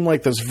seem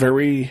like this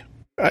very,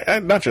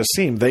 not just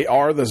seem, they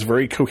are this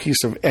very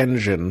cohesive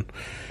engine,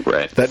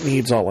 right, that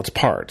needs all its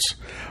parts.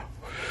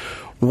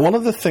 One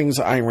of the things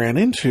I ran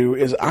into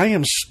is I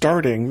am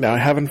starting, now I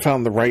haven't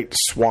found the right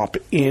swap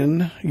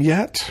in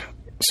yet,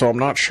 so I'm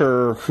not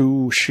sure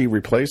who she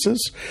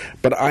replaces,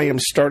 but I am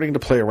starting to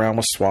play around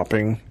with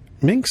swapping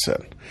Minx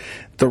in.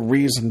 The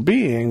reason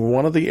being,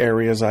 one of the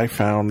areas I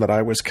found that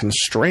I was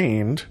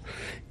constrained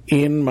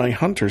in my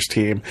Hunters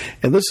team,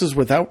 and this is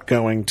without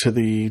going to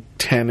the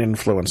 10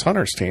 influence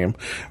Hunters team,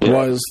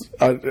 was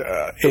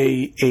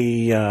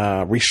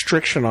a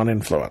restriction on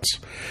influence.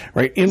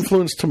 Right,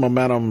 influence to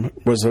momentum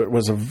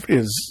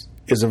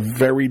is a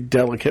very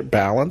delicate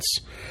balance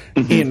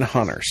in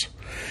Hunters.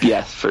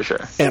 Yes, for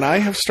sure. And I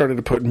have started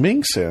to put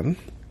Minx in.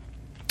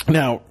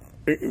 Now,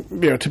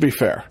 to be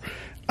fair,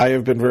 I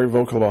have been very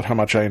vocal about how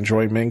much I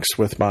enjoy Minx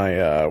with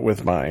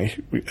my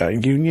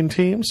Union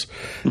teams,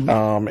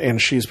 and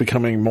she's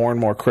becoming more and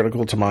more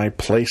critical to my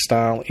play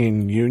style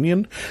in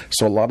Union.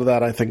 So a lot of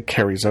that I think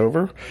carries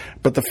over.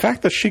 But the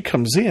fact that she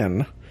comes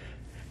in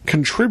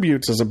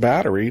contributes as a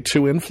battery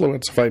to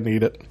influence if I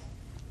need it.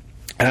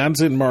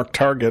 Adds in marked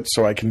targets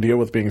so I can deal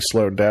with being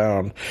slowed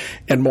down,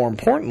 and more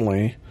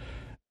importantly,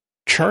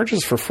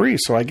 charges for free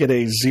so I get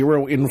a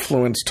 0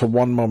 influence to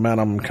 1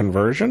 momentum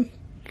conversion.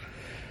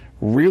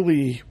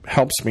 Really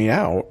helps me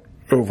out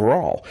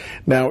overall.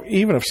 Now,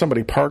 even if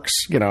somebody parks,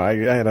 I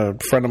had a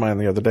friend of mine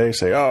the other day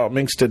say, "Oh,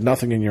 Minx did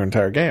nothing in your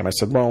entire game." I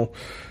said, "Well,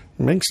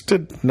 Minx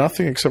did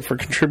nothing except for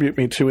contribute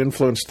me to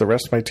influence the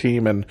rest of my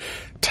team and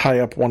tie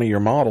up one of your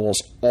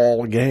models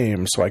all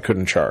game, so I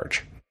couldn't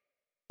charge."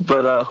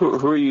 But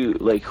who are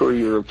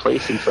you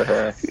replacing for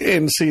her?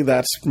 And see,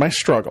 that's my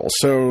struggle.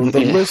 So the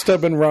list I've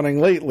been running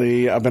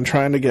lately, I've been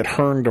trying to get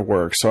Hearn to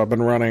work. So I've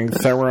been running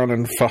Theron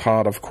and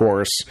Fahad, of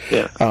course.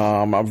 Yeah.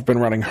 I've been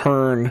running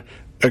Hearn,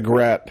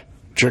 Egret,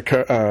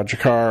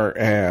 Jakar,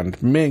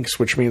 and Minx,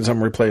 which means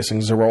I'm replacing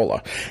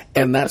Zerola.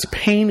 And that's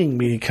paining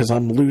me because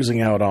I'm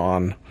losing out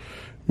on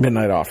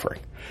Midnight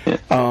Offering. Yeah.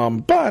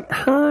 But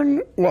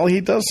Hearn, while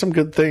he does some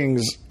good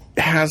things,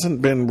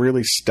 hasn't been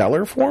really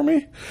stellar for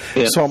me.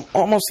 Yeah. So I'm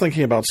almost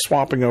thinking about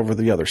swapping over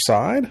the other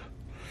side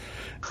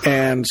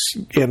and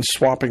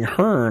swapping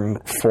Hearn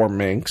for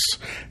Minx.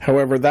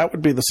 However, that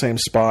would be the same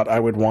spot I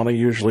would want to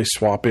usually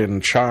swap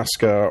in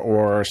Chaska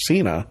or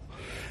Cena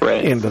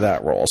into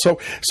that role. So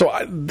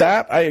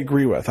that I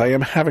agree with. I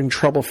am having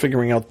trouble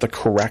figuring out the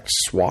correct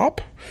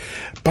swap,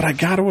 but I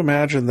got to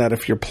imagine that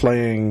if you're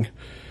playing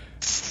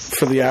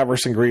for the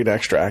Avarice and Greed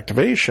extra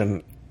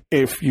activation,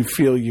 if you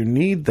feel you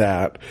need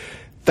that,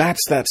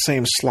 that's that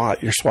same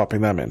slot you're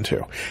swapping them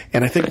into.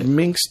 And I think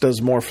Minx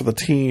does more for the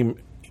team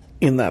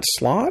in that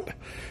slot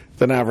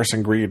than Avarice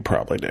and Greed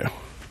probably do.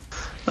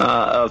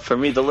 For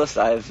me, the list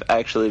I've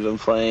actually been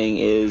playing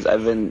is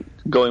I've been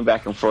going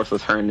back and forth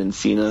with Hearn and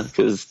Cena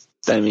because,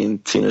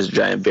 Cena's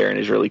giant bear and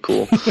is really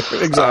cool.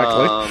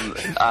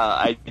 Exactly.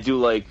 I do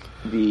like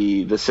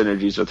the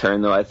synergies with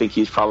Hearn, though. I think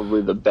he's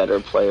probably the better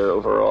player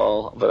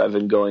overall, but I've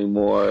been going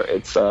more.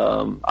 It's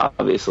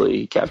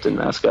obviously Captain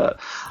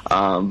Mascot,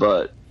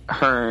 but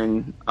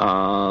Hearn,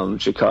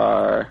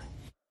 Jakar,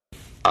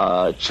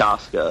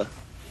 Chaska,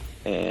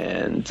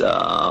 and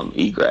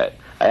Egret.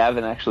 I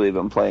haven't actually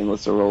been playing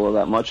with Zerola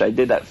that much. I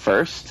did at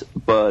first,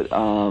 but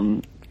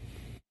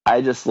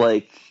I just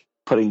like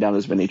putting down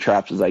as many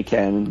traps as I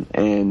can,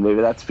 and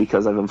maybe that's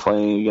because I've been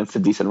playing against a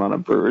decent amount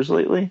of Brewers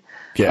lately.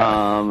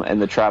 Yeah.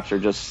 And the traps are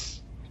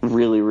just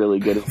really, really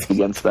good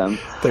against them.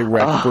 They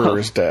wrecked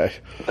Brewers Day.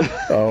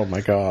 Oh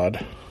my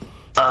god.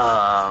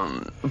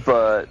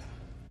 But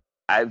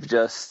I've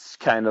just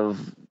kind of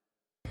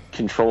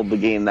controlled the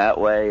game that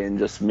way and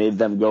just made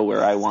them go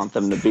where I want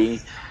them to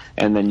be,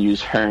 and then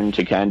use Hearn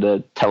to kind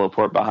of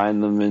teleport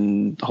behind them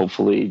and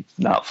hopefully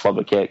not flub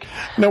a kick.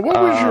 Now,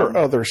 what was your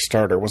other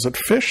starter? Was it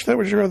Fish that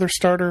was your other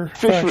starter?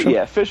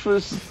 Fish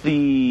was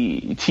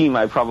the team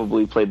I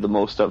probably played the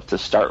most of to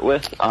start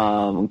with,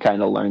 and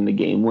kind of learn the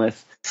game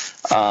with.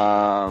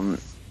 So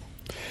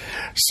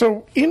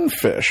in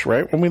Fish,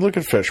 right, when we look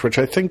at Fish, which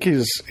I think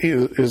is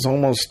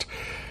almost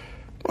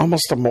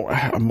a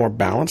more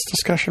balanced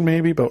discussion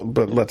maybe,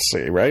 but let's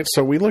see, right?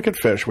 So we look at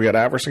Fish, we got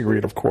Avarice and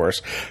Greed, of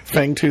course,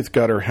 Fangtooth,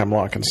 Gutter,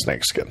 Hemlock, and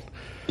Snakeskin.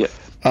 Yeah.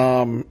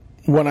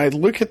 When I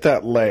look at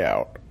that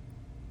layout,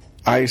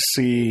 I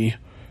see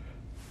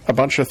a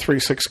bunch of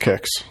 3/6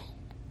 kicks,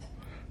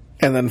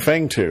 and then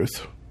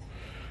Fangtooth,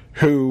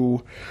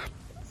 who...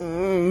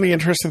 the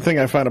interesting thing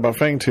I find about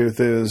Fangtooth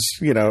is,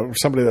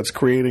 somebody that's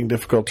creating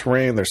difficult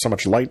terrain. There's so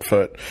much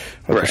Lightfoot.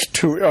 There's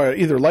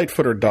either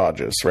Lightfoot or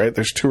dodges, right?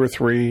 There's 2 or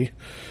 3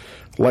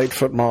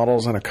 Lightfoot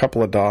models and a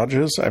couple of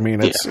dodges. I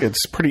mean,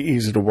 it's pretty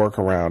easy to work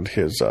around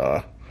his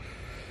aura.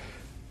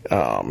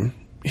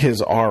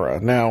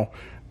 Now,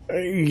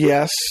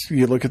 yes,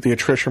 you look at the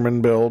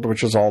Attritionman build,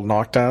 which is all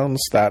knockdowns.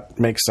 That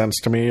makes sense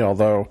to me,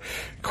 although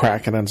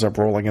Kraken ends up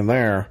rolling in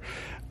there.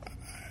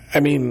 I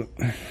mean...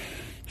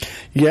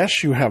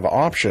 yes, you have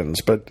options,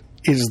 but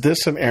is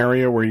this an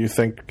area where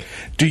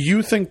do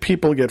you think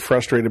people get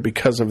frustrated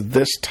because of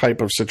this type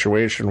of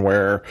situation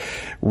where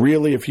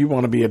really if you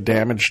want to be a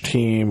damaged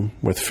team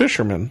with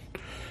Fishermen,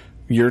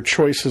 your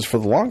choices for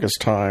the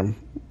longest time,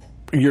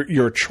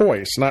 your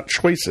choice, not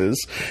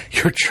choices,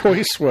 your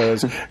choice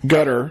was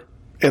Gutter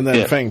and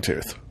then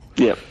Fangtooth.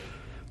 Yep.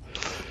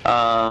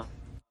 And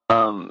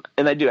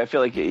I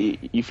feel like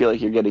you feel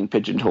like you're getting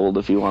pigeonholed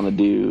if you want to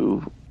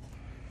do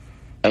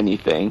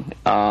anything.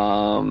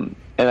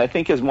 And I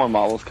think as more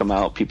models come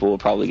out, people will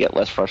probably get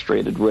less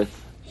frustrated with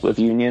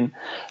Union.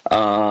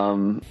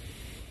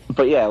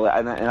 But yeah,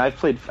 and I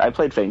played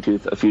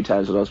Fangtooth a few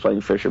times when I was playing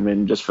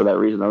Fisherman just for that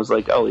reason. I was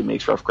like, oh, he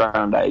makes rough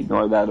ground. I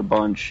ignore that a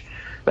bunch.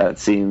 That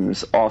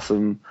seems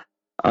awesome.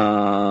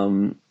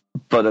 But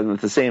then at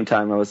the same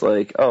time, I was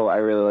like, oh, I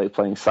really like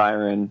playing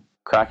Siren.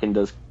 Kraken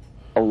does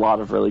a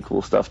lot of really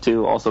cool stuff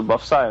too. Also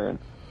buff Siren.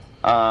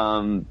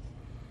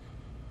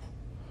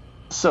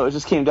 So it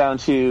just came down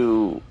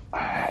to,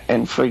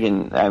 and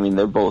friggin', I mean,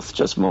 they're both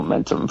just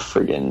momentum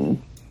friggin'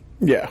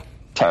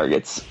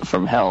 targets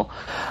from hell.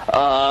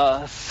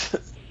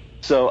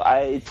 So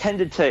I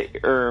tended to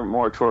err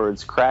more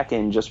towards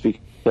Kraken just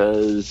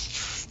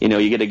because,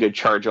 you get a good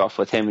charge off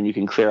with him and you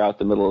can clear out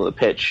the middle of the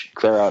pitch,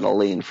 clear out a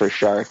lane for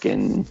Shark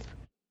and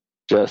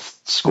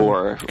just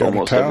score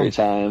almost every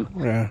time.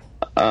 Yeah.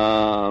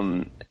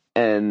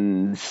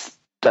 And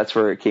that's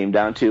where it came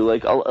down to.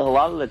 Like, a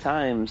lot of the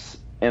times...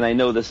 and I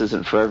know this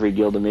isn't for every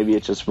guild, and maybe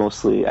it's just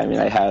mostly... I mean,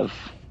 I have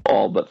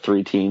all but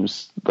 3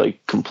 teams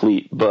like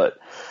complete, but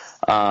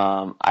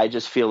I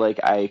just feel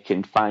like I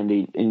can find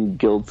a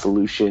in-guild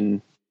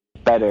solution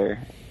better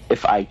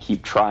if I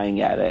keep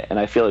trying at it, and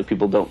I feel like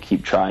people don't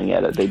keep trying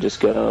at it. They just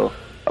go,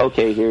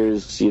 okay,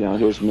 here's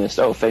Mist.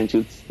 Oh,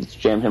 Fangtooth, let's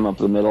jam him up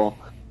the middle.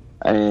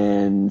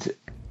 And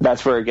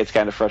that's where it gets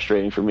kind of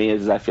frustrating for me,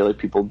 is I feel like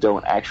people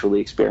don't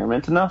actually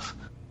experiment enough.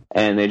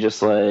 And they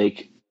just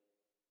like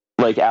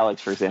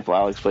Alex, for example.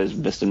 Alex plays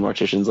Mist and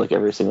Morticians like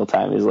every single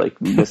time. He's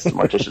like Mist and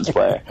Morticians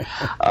player.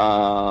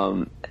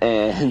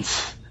 And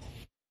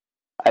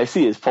I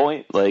see his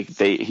point. Like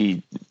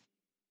he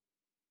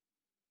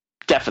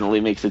definitely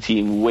makes the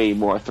team way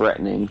more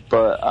threatening,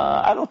 but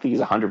I don't think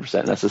he's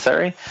 100%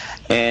 necessary.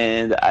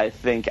 And I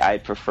think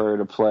I'd prefer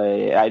to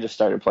play. I just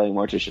started playing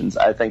Morticians.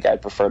 I think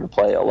I'd prefer to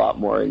play a lot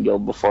more in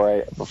Guild before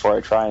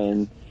I try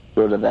and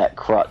go to that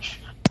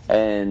crutch.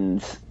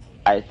 And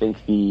I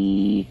think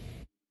the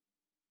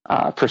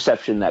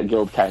perception that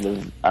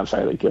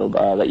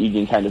that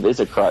Union kind of is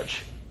a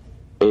crutch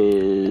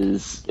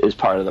is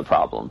part of the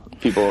problem.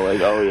 People are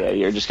like, oh yeah,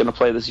 you're just going to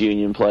play this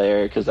Union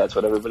player because that's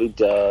what everybody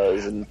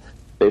does, and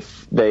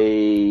if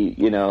they,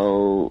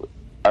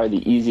 are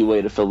the easy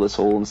way to fill this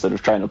hole instead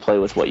of trying to play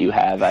with what you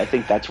have. I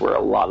think that's where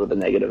a lot of the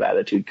negative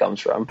attitude comes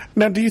from.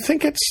 Now, do you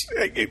think it's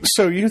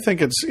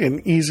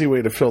an easy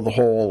way to fill the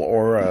hole,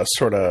 or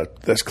sort of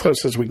as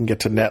close as we can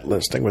get to net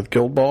listing with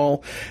Guild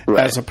Ball,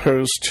 right, as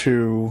opposed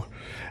to,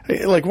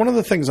 like, one of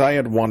the things I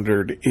had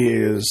wondered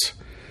is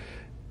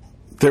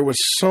there was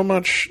so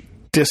much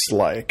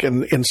dislike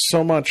and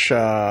so much.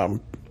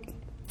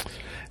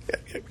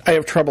 I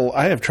have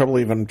trouble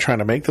even trying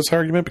to make this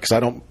argument because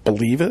I don't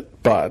believe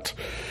it, but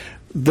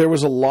there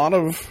was a lot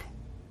of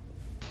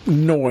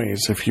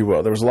noise, if you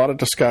will. There was a lot of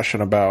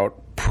discussion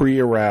about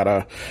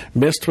pre-errata.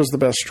 Mist was the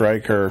best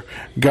striker.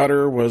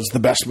 Gutter was the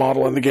best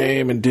model in the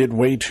game and did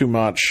way too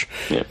much.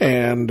 Yep.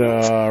 And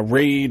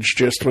Rage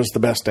just was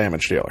the best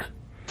damage dealer.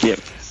 Yep.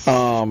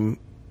 I'm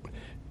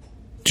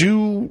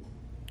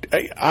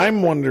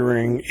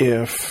wondering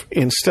if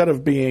instead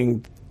of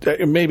being...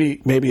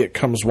 Maybe it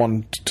comes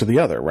one to the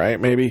other, right?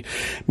 Maybe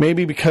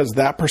because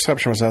that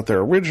perception was out there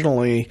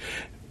originally,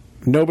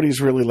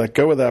 nobody's really let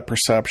go of that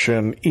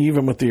perception,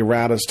 even with the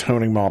erratas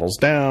toning models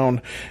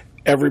down.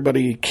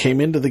 Everybody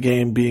came into the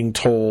game being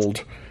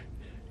told,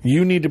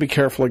 you need to be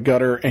careful of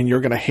Gutter, and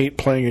you're going to hate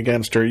playing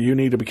against her. You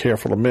need to be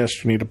careful of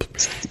Mist. You need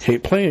to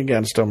hate playing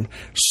against them.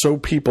 So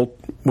people,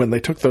 when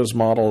they took those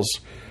models,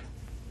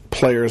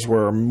 players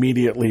were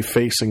immediately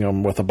facing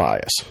them with a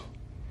bias.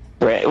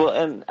 Right. Well,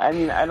 and I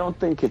mean, I don't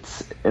think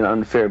it's an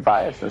unfair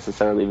bias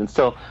necessarily. Even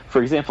still,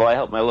 for example, I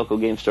helped my local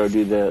game store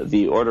do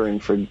the ordering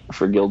for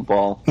Guild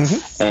Ball,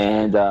 mm-hmm.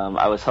 and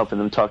I was helping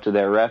them talk to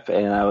their rep,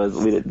 and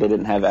they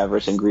didn't have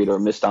Avarice and Greed or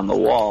Mist on the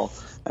wall,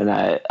 and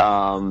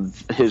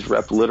his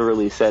rep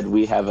literally said,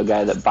 we have a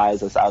guy that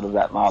buys us out of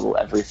that model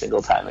every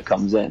single time it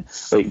comes in.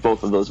 Like,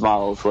 both of those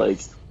models, like,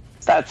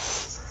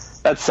 that's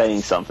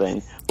saying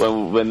something.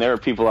 When there are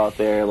people out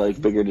there, like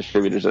bigger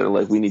distributors, that are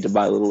like, we need to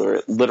buy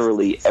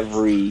literally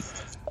every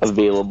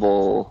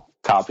available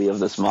copy of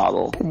this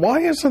model.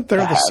 Why isn't there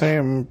the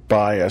same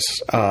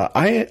bias?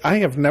 I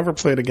have never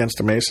played against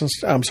a Mason's.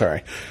 I'm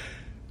sorry.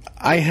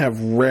 I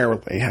have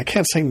rarely, I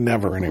can't say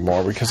never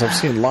anymore because I've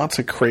seen lots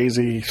of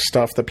crazy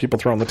stuff that people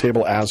throw on the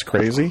table as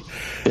crazy,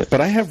 but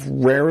I have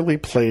rarely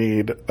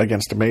played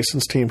against a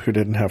Mason's team who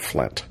didn't have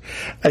Flint.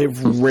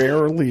 I've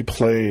rarely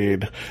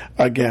played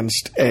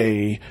against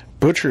a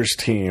Butcher's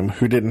team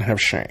who didn't have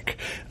Shank.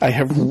 I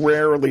have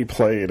rarely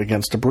played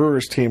against a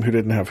Brewer's team who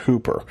didn't have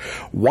Hooper.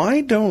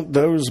 Why don't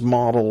those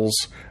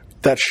models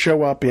that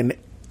show up in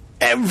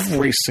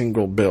every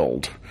single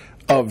build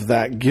of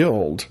that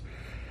guild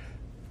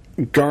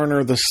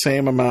garner the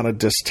same amount of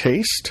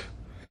distaste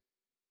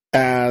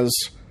as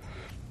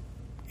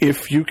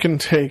if you can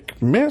take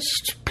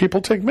Mist,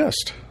 people take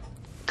Mist?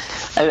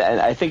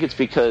 And I think it's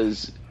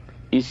because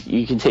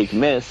you can take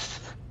Mist,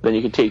 then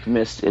you can take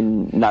Mist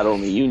in not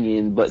only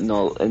Union, but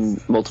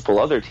in multiple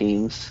other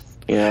teams.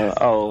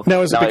 Now,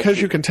 is it because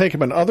you can take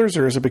him in others,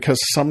 or is it because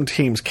some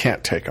teams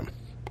can't take him?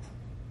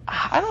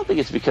 I don't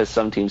think it's because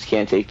some teams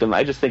can't take them.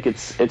 I just think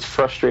it's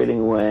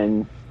frustrating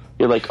when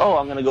you're like, oh,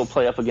 I'm going to go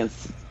play up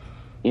against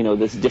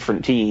this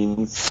different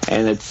team,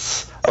 and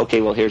it's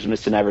okay. Well, here's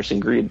Mist and Avarice and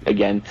Greed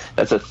again.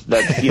 That's a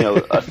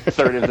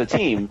third of the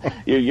team.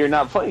 You're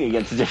not playing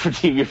against a different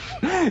team.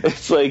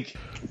 It's like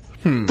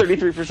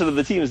 33% of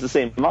the team is the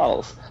same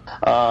models,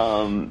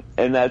 and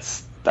I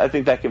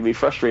think that can be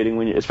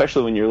frustrating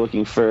especially when you're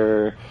looking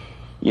for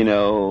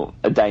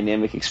a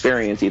dynamic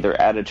experience either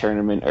at a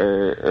tournament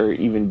or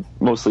even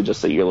mostly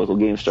just at your local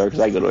game store.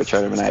 Because I go to a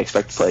tournament, I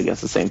expect to play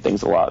against the same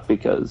things a lot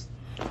because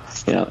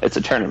it's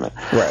a tournament.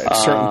 Right.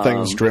 Certain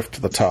things drift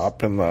to the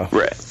top in the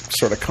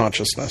sort of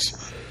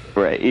consciousness.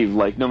 Right.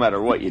 Like, no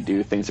matter what you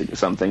do,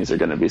 some things are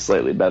going to be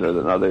slightly better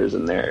than others,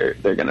 and they're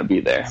going to be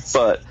there.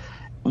 But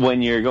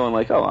when you're going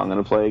like, oh, I'm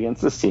going to play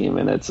against this team,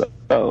 and it's,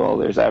 oh, well,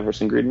 there's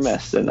Avarice and Greed and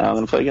Mist, and now I'm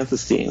going to play against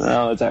this team,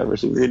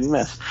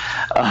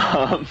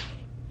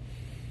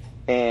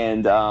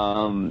 and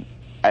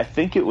I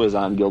think it was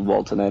on Guild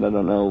Ball tonight. I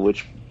don't know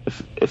if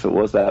it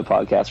was that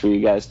podcast where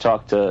you guys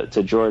talked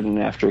to Jordan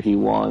after he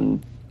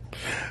won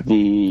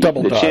the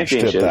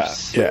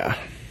championships. Yeah,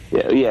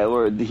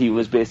 where he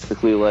was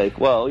basically like,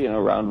 well,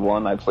 round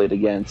one I played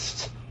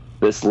against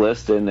this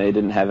list and they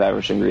didn't have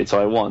Avarice and Greed,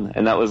 so I won.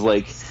 And that was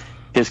like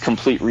his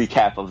complete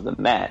recap of the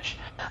match.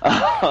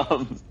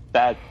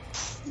 That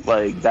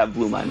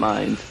blew my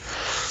mind.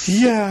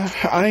 Yeah,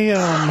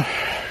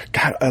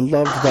 I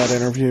loved that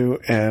interview,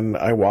 and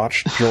I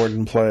watched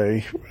Jordan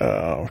play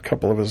a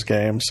couple of his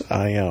games.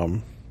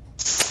 I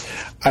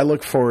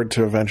look forward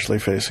to eventually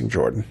facing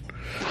Jordan.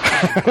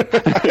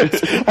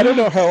 I don't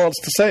know how else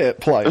to say it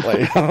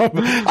politely.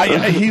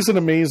 He's an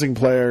amazing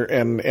player,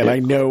 and I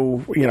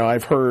know,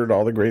 I've heard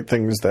all the great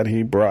things that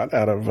he brought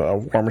out of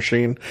War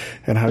Machine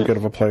and how good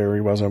of a player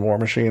he was in War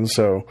Machine.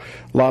 So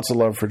lots of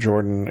love for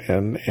Jordan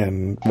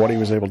and what he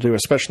was able to do,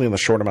 especially in the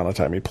short amount of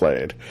time he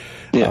played.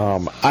 Yeah.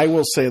 I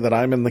will say that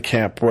I'm in the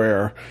camp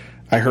where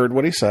I heard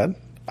what he said.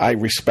 I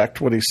respect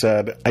what he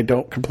said. I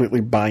don't completely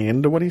buy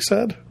into what he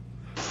said.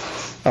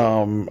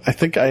 I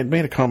think I had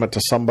made a comment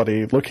to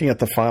somebody looking at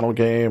the final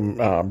game,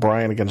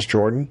 Brian against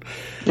Jordan.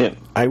 Yeah.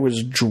 I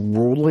was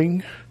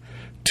drooling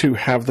to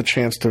have the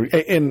chance to,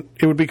 and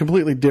it would be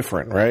completely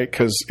different, right?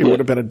 Because it would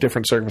have been a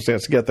different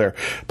circumstance to get there.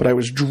 But I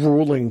was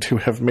drooling to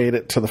have made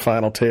it to the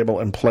final table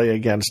and play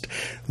against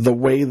the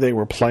way they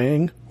were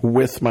playing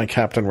with my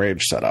Captain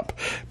Rage setup,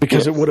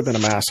 because it would have been a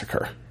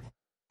massacre.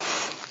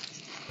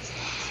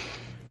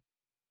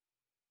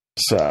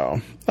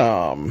 So,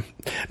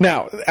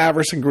 now,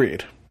 Avarice and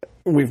Greed.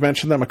 We've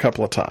mentioned them a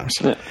couple of times.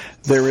 Yeah.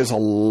 There is a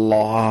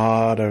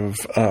lot of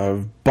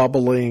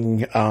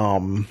bubbling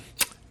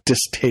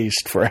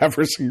distaste for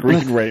Avarice and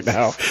Greed right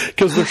now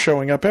because they're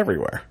showing up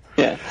everywhere.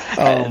 Yeah,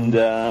 and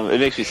it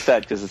makes me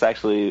sad because it's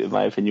actually, in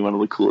my opinion, one of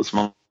the coolest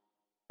moments.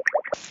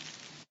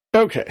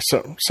 Okay,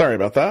 so sorry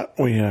about that.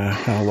 We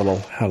had a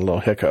little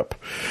hiccup.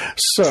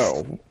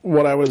 So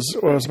what I was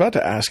about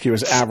to ask you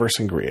is Avarice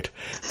and Greed.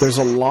 There's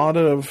a lot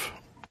of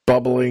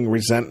bubbling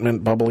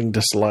resentment, bubbling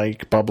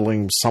dislike,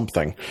 bubbling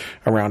something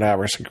around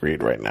Avarice and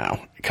Greed right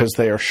now because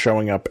they are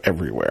showing up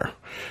everywhere.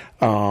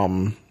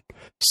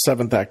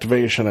 Seventh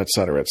activation, et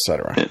cetera, et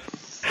cetera.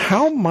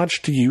 How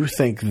much do you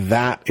think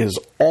that is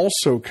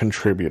also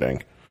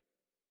contributing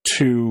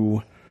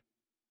to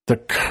the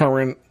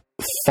current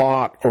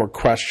thought or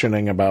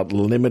questioning about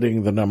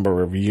limiting the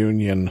number of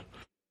union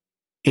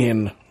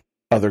in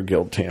other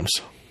guild teams?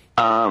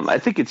 I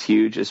think it's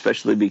huge,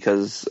 especially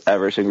because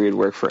Avarice and Greed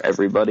work for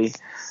everybody.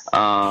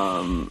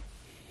 And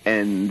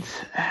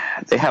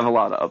they have a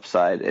lot of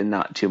upside and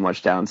not too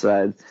much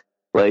downside.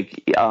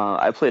 Like,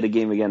 I played a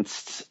game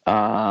against,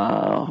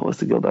 what's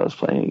the guild I was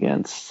playing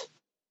against?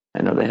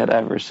 I know they had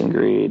Avarice and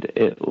Greed.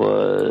 I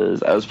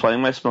was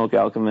playing my Smoke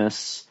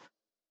Alchemist.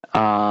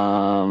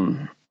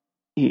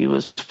 He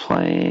was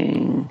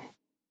playing,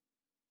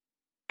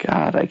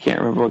 God, I can't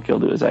remember what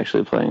guild he was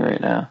actually playing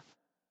right now.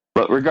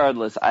 But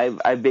regardless,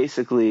 I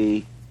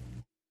basically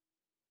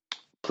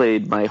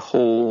played my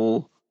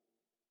whole.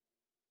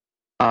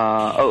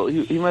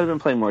 He might have been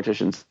playing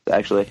Morticians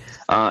actually,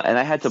 and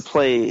I had to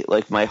play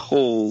like my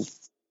whole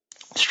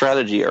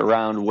strategy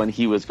around when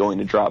he was going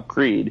to drop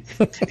Greed,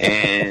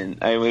 and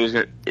I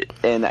did,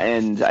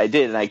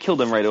 and I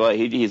killed him right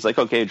away. He's like,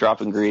 okay,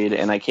 dropping Greed,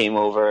 and I came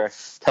over,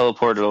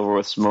 teleported over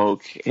with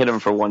Smoke, hit him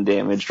for 1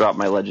 damage, dropped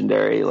my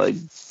legendary, like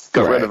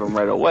got rid of him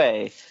right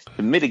away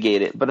to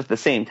mitigate it. But at the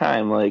same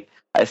time, like,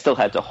 I still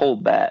had to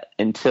hold that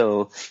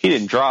until he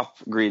didn't drop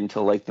Greed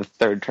until like the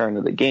 3rd turn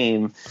of the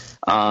game.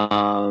 So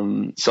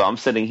I'm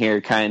sitting here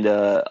kind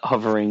of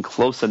hovering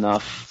close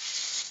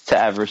enough to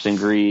Avarice and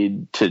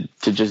Greed to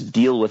just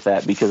deal with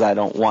that, because I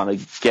don't want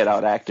to get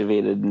out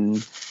activated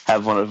and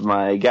have one of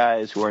my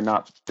guys who are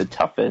not the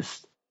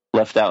toughest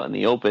left out in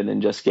the open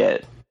and just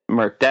get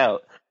murked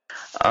out.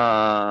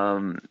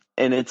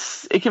 And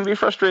it can be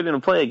frustrating to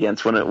play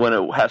against when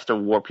it has to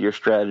warp your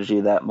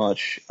strategy that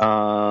much.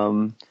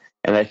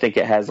 And I think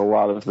it has a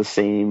lot of the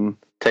same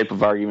type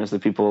of arguments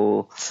that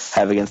people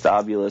have against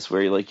Obulus,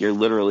 where you're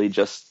literally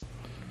just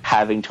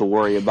having to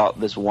worry about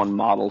this one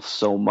model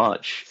so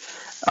much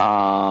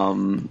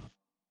that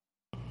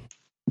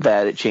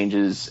it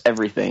changes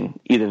everything.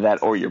 Either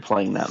that or you're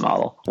playing that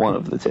model, one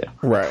of the two.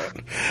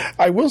 Right.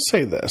 I will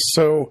say this.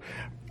 So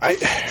I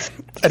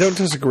don't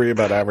disagree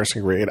about Avarice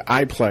and Greed.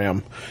 I play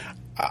them.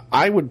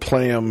 I would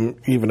play them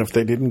even if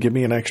they didn't give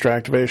me an extra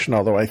activation,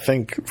 although I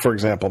think, for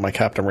example, my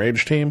Captain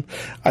Rage team,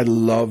 I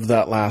love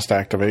that last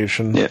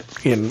activation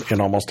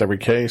in almost every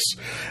case.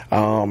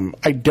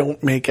 I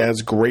don't make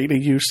as great a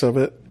use of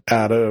it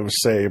out of,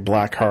 say,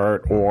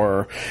 Blackheart,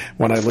 or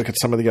when I look at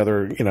some of the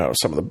other,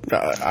 some of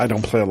the, I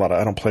don't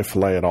play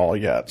Filet at all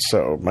yet,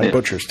 so my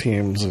Butcher's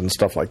teams and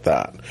stuff like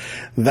that.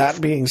 That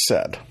being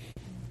said,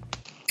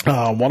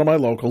 one of my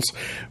locals,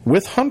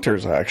 with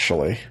Hunters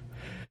actually,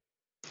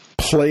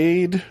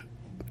 played,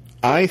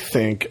 I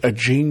think, a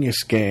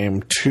genius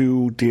game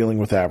to dealing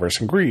with Avarice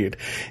and Greed.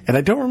 And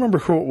I don't remember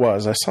who it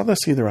was. I saw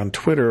this either on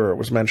Twitter or it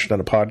was mentioned in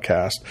a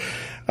podcast.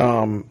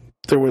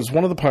 there was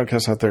one of the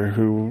podcasts out there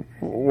who,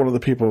 one of the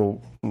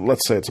people,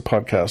 let's say it's a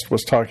podcast,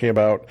 was talking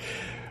about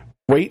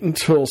wait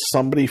until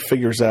somebody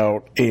figures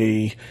out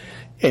a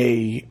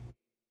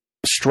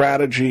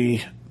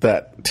strategy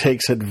that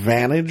takes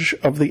advantage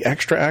of the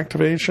extra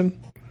activation.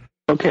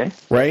 Okay.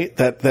 Right?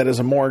 That is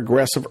a more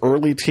aggressive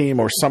early team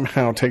or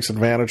somehow takes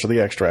advantage of the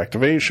extra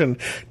activation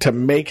to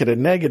make it a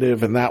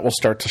negative, and that will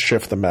start to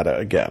shift the meta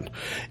again.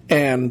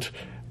 And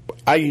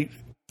I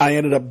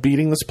ended up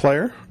beating this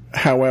player.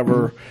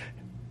 However,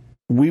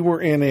 we were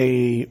in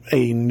a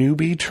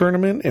newbie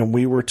tournament, and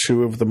we were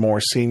two of the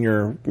more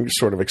senior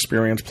sort of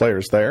experienced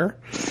players there.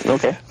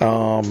 Okay.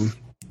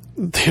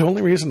 The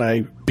only reason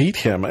I beat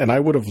him, and I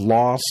would have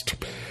lost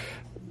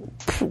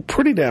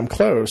pretty damn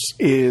close,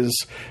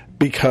 is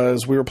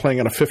because we were playing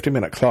on a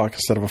 50-minute clock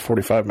instead of a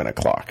 45-minute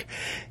clock.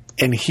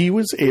 And he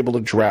was able to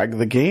drag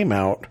the game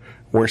out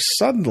where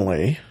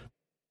suddenly,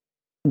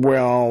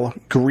 well,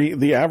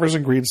 the Avarice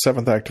and Greed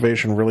 7th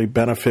activation really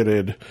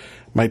benefited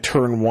my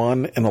turn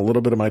 1 and a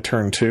little bit of my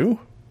turn 2.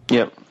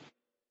 Yep.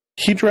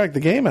 He dragged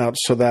the game out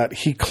so that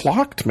he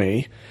clocked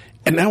me,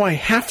 and now I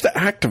have to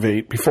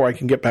activate before I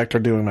can get back to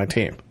doing my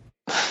team.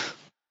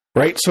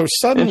 Right? So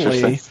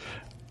suddenly,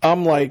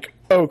 I'm like,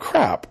 oh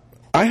crap.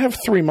 I have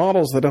 3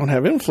 models that don't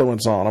have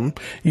influence on them.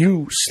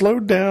 You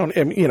slowed down,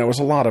 and it was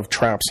a lot of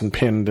traps and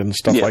pinned and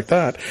stuff like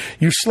that.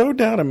 You slowed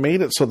down and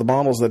made it so the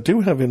models that do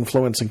have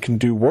influence and can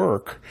do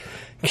work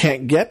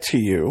can't get to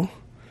you.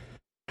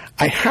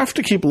 I have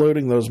to keep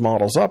loading those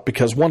models up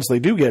because once they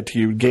do get to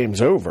you,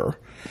 game's over.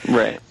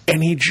 Right.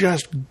 And he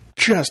just,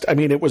 I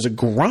mean, it was a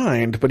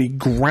grind, but he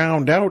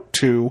ground out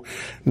to,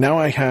 now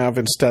I have,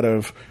 instead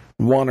of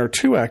 1 or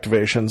 2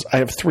 activations, I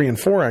have 3 and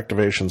 4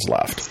 activations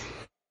left.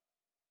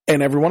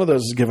 And every one of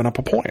those is giving up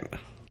a point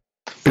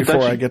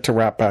before I get to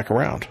wrap back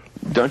around.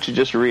 Don't you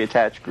just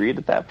reattach Greed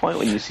at that point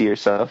when you see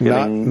yourself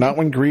getting... Not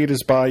when Greed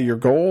is by your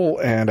goal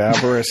and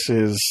Avarice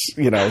is,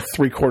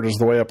 3/4 of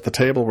the way up the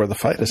table where the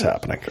fight is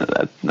happening.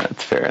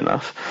 That's fair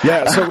enough.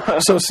 Yeah,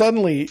 so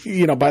suddenly,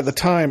 by the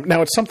time...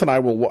 Now, it's something I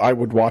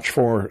would watch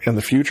for in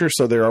the future,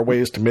 so there are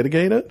ways to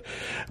mitigate it.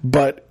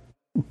 But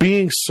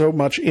being so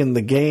much in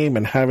the game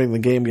and having the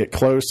game get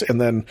close, and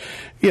then,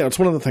 it's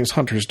one of the things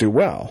hunters do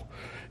well.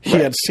 He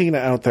had Cena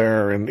out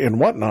there and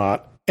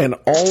whatnot, and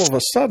all of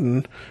a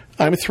sudden,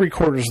 I'm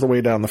 3/4 of the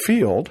way down the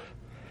field,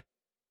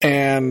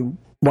 and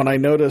when I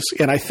notice,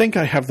 and I think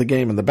I have the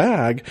game in the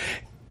bag,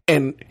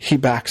 and he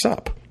backs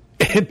up.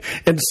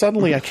 And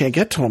suddenly I can't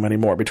get to him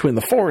anymore between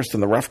the forest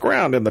and the rough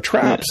ground and the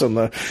traps and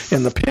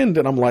the pinned,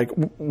 and I'm like,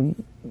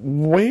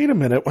 wait a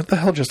minute, what the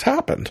hell just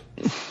happened?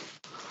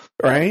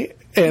 Right?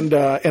 And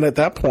at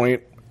that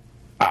point,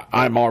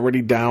 I'm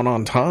already down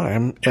on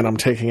time, and I'm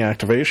taking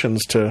activations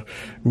to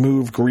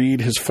move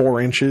Greed his 4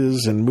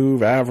 inches and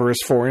move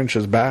Avarice 4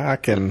 inches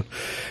back and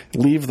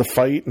leave the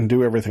fight and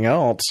do everything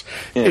else.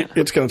 Yeah.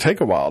 It's going to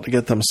take a while to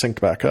get them synced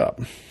back up.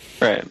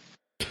 Right.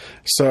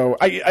 So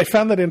I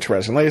found that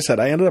interesting. Like I said,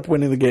 I ended up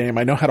winning the game.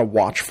 I know how to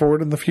watch for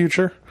it in the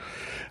future,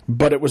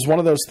 but it was one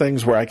of those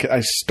things where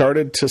I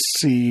started to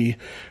see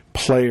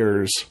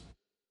players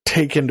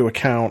take into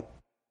account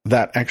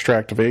that extra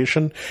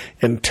activation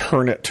and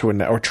turn it to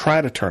or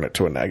try to turn it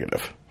to a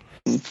negative.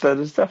 That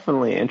is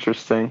definitely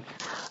interesting.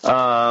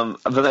 But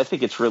I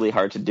think it's really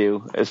hard to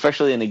do,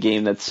 especially in a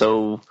game that's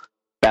so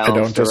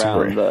balanced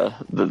around the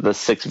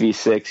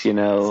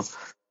 6v6,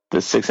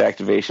 the 6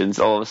 activations.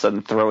 All of a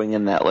sudden throwing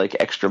in that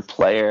extra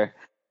player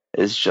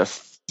is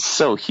just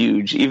so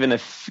huge. Even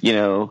if,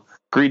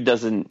 Greed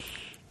doesn't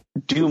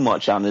do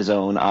much on his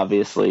own,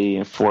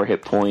 obviously, 4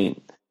 hit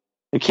point.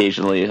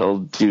 Occasionally he'll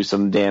do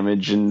some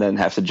damage and then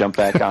have to jump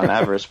back on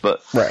Avarice,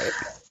 but right.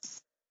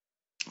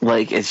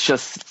 It's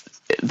just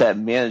that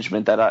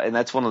management and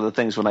that's one of the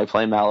things when I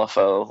play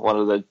Malifaux, one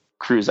of the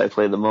crews I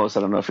play the most,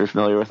 I don't know if you're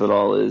familiar with it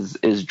all,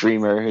 is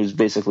Dreamer, who's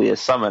basically a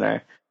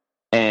summoner.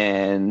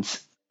 And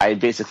I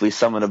basically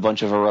summon a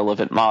bunch of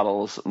irrelevant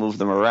models, move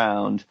them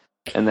around,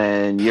 and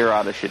then you're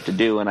out of shit to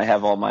do, and I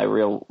have all my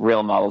real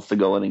models to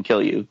go in and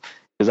kill you.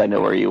 Because I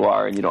know where you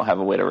are and you don't have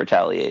a way to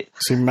retaliate.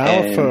 See,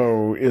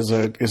 Malifaux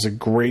is a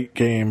great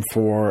game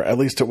for, at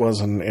least it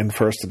was in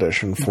first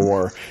edition,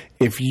 for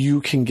if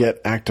you can get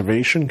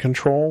activation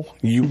control,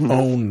 you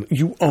own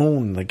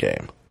the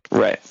game.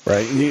 Right.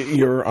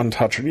 You're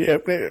untouchable,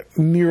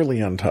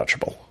 nearly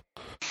untouchable.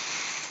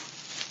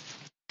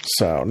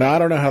 So now I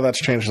don't know how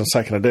that's changed in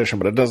second edition,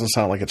 but it doesn't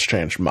sound like it's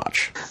changed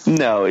much.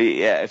 No,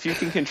 yeah. If you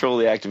can control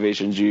the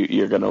activations,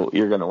 you're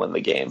gonna win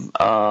the game.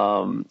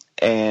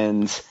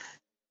 And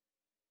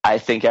I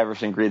think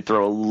Avarice and Greed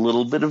throw a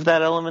little bit of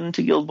that element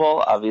into Guild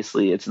Ball.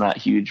 Obviously, it's not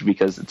huge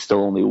because it's still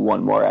only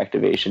 1 more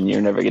activation.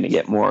 You're never going to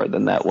get more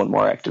than that 1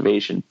 more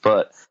activation,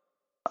 but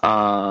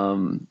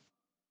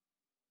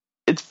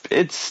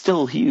it's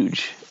still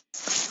huge,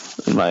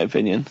 in my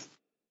opinion.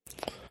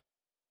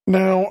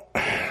 Now,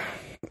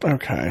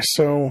 okay,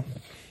 so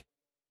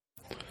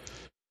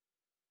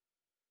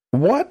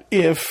what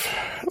if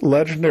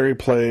legendary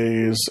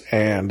plays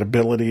and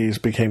abilities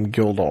became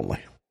guild only?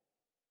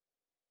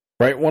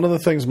 right? One of the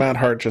things Matt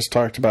Hart just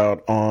talked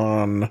about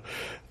on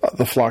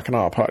the Flock and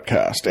Awe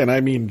podcast, and I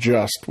mean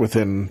just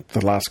within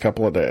the last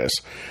couple of days,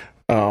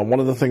 one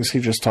of the things he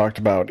just talked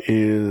about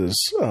is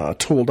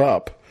Tooled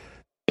Up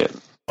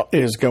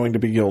is going to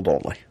be guild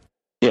only.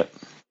 Yep.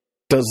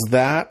 Does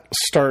that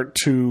start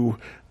to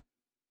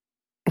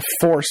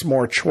force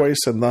more choice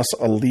and thus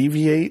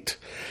alleviate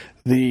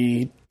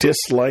the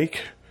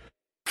dislike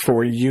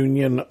for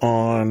Union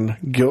on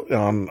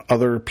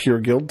other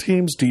pure guild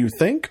teams, do you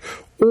think?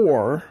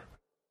 Or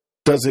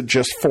does it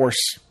just force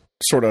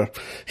sort of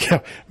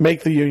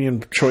make the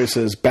Union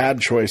choices bad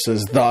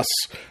choices, thus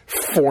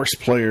force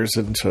players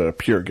into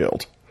pure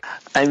guild?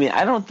 I mean,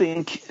 I don't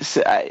think,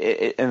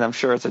 and I'm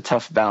sure it's a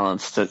tough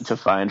balance to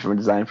find from a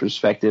design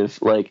perspective.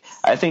 Like,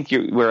 I think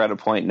we're at a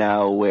point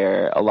now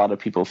where a lot of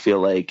people feel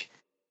like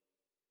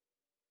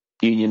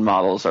Union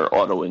models are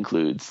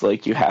auto-includes.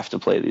 Like, you have to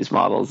play these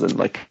models. And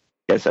like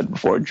I said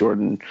before,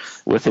 Jordan,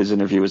 with his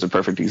interview, was a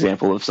perfect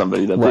example of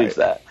somebody that believes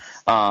that.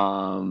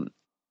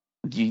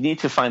 You need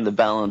to find the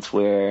balance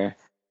where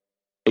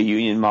a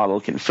Union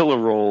model can fill a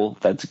role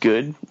that's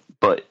good,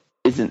 but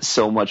isn't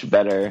so much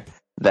better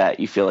that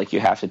you feel like you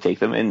have to take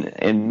them.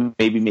 And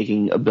maybe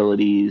making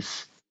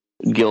abilities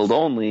guild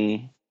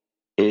only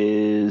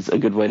is a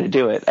good way to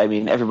do it. I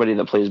mean, everybody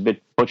that plays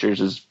Butchers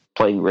is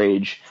playing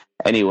Rage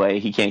anyway.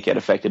 He can't get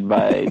affected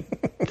by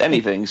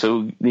anything,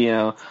 so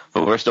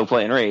but we're still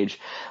playing Rage.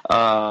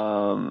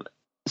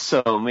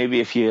 So maybe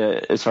if you,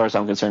 as far as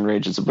I'm concerned,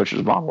 Rage is a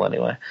Butcher's model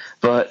anyway.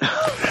 But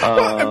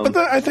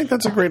I think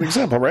that's a great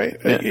example, right?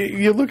 Yeah.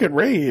 You look at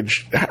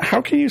Rage.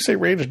 How can you say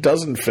Rage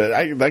doesn't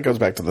fit? That goes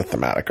back to the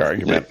thematic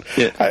argument.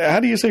 Yeah. How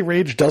do you say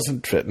Rage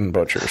doesn't fit in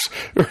Butchers?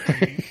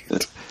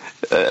 Right?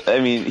 I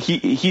mean,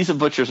 he's a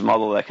Butcher's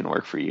model that can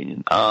work for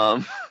Union.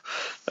 I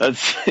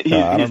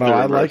don't know.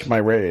 I like my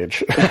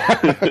Rage.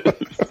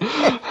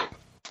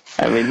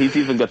 I mean, he's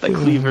even got the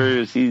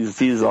cleavers. He's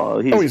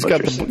got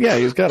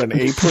he's got an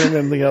apron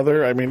in the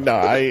other. I mean,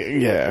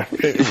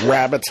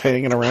 rabbits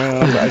hanging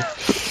around.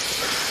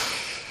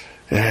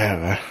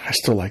 I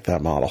still like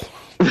that model.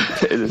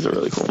 It is a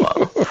really cool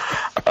model.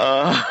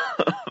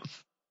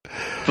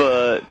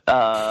 But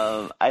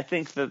I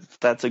think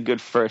that's a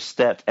good first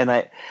step, and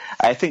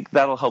I think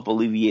that'll help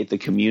alleviate the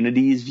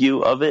community's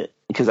view of it,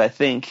 because I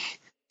think,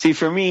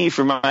 for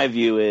my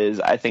view is,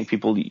 I think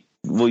people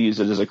will use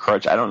it as a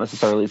crutch. I don't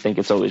necessarily think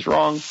it's always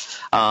wrong.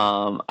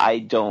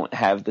 I don't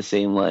have the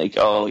same, like,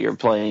 oh, you're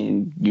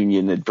playing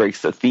Union, it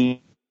breaks the theme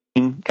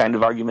kind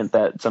of argument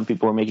that some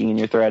people are making in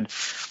your thread.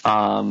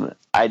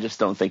 I just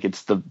don't think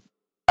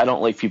I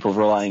don't like people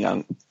rely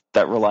on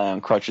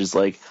crutches,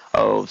 like,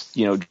 oh,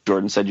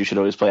 Jordan said you should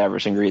always play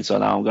Avarice and Greed, so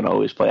now I'm going to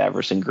always play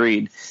Avarice and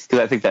Greed, because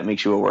I think that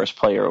makes you a worse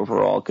player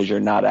overall, because you're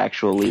not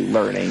actually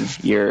learning,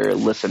 you're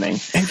listening.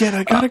 And yet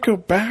I got to go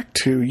back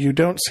to, you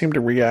don't seem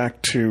to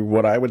react to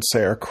what I would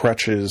say are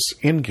crutches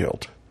in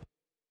Guild.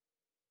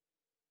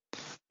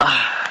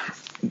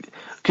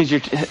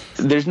 Because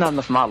there's not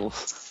enough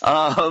models.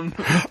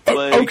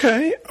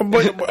 Okay,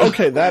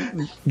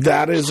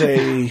 that is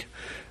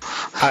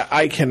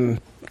I can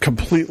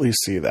completely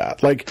see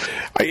that. Like,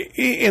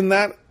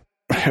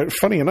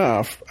 funny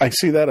enough, I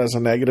see that as a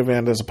negative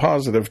and as a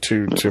positive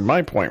to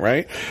my point,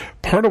 right?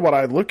 Part of what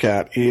I look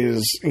at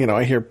is,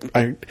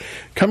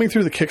 coming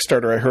through the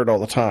Kickstarter, I heard all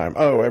the time,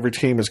 oh, every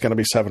team is going to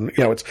be 7,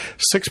 it's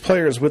 6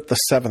 players with the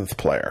 7th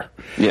player.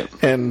 Yeah.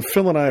 And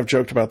Phil and I have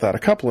joked about that a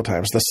couple of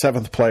times, the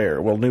 7th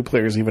player. Will new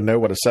players even know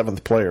what a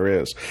 7th player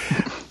is?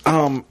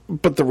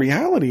 But the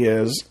reality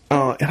is,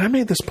 and I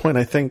made this point,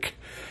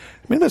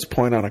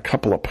 on a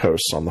couple of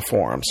posts on the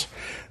forums.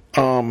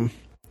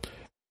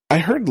 I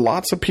heard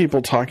lots of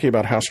people talking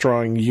about how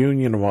strong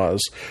Union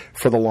was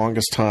for the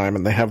longest time,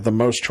 and they have the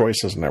most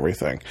choices and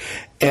everything.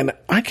 And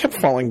I kept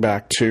falling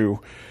back to,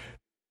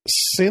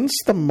 since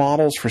the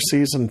models for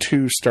Season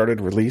 2 started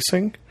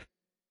releasing,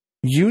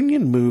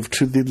 Union moved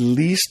to the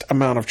least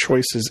amount of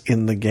choices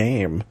in the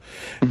game,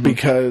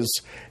 because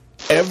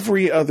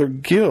every other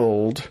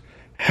guild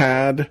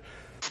had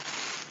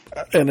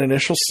an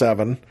initial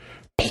 7,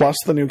 plus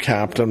the new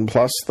captain,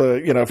 plus the,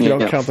 if you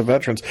don't count the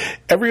veterans,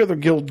 every other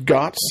guild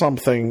got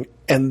something,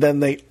 and then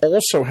they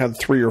also had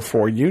 3 or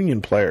 4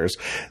 Union players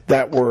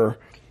that were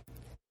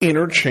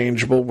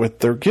interchangeable with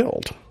their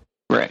guild.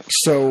 Right.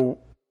 So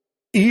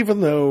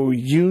even though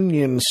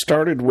Union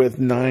started with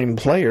 9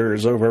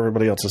 players over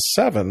everybody else's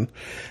 7,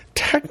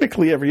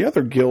 technically every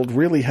other guild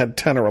really had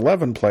 10 or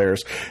 11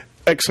 players,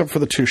 except for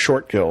the 2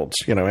 short guilds,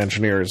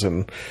 Engineers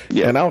and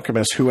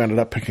Alchemists, who ended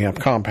up picking up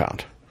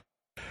Compound.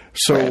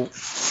 So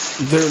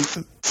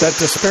that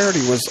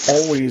disparity was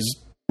always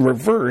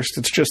reversed.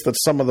 It's just that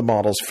some of the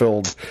models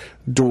filled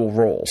dual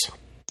roles.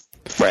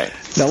 Right.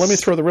 Now let me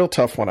throw the real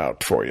tough one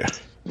out for you.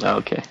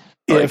 Okay.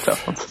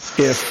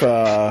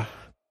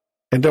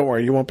 And don't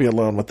worry, you won't be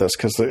alone with this,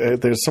 because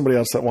there's somebody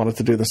else that wanted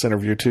to do this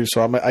interview too,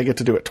 so I get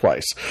to do it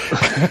twice.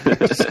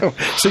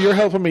 so you're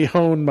helping me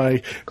hone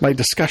my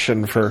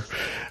discussion for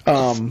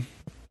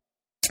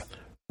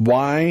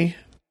why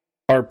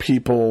are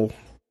people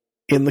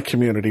in the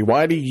community,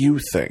 why do you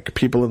think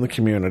people in the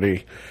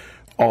community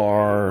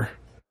are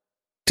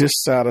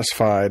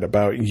dissatisfied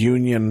about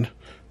Union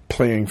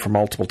playing for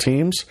multiple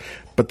teams,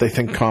 but they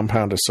think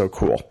Compound is so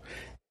cool.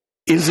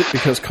 Is it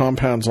because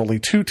Compound's only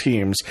 2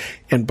 teams,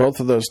 and both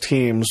of those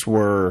teams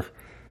were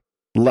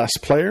less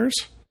players,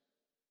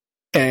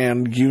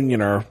 and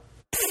Union are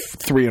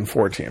 3 and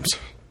 4 teams?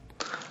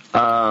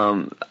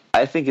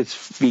 I think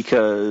it's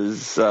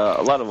because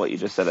a lot of what you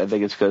just said. I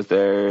think it's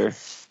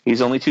because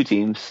he's only 2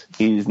 teams.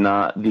 He's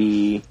not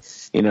the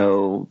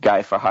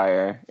guy for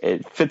hire.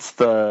 It fits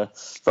the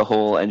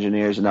whole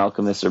engineers and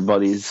alchemists or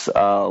buddies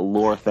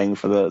lore thing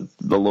for the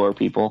lore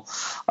people.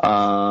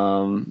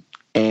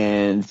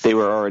 And they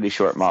were already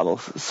short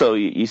models. So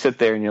you sit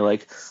there and you're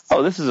like,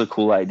 oh, this is a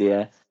cool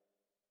idea.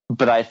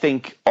 But I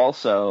think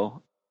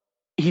also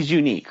he's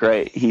unique,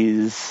 right?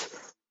 He's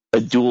a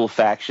dual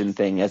faction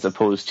thing as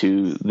opposed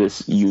to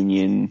this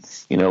Union,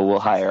 we'll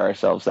hire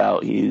ourselves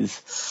out.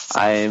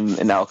 I'm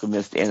an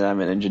alchemist and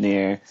I'm an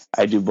engineer.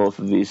 I do both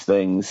of these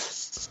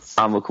things.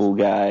 I'm a cool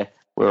guy.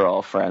 We're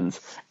all friends.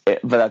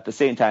 But at the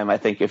same time, I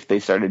think if they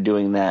started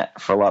doing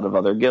that for a lot of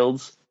other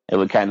guilds, it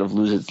would kind of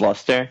lose its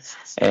luster,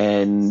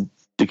 and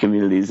the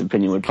community's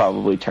opinion would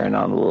probably turn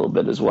on a little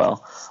bit as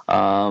well.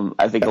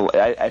 I think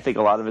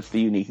a lot of it's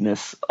the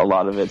uniqueness. A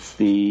lot of it's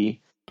the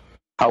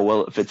how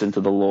well it fits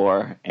into the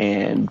lore,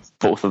 and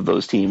both of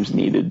those teams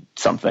needed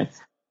something.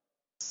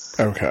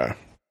 Okay.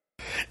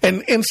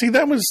 And see,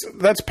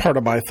 that's part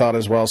of my thought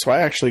as well. So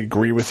I actually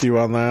agree with you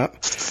on that.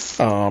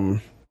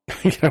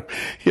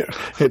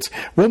 It's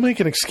we'll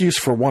make an excuse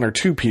for 1 or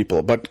 2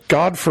 people, but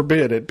God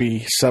forbid it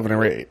be 7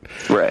 or 8.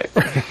 Right.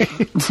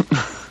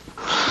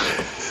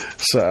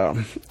 So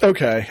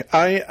okay,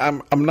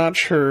 I'm not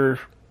sure.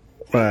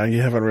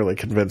 You haven't really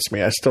convinced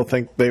me. I still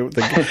think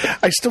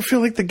I still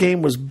feel like the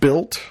game was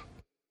built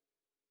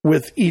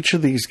with each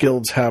of these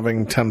guilds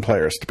having 10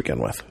 players to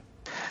begin with.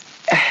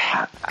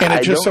 And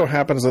it just so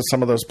happens that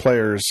some of those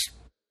players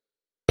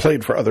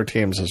played for other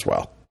teams as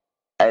well.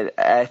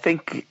 I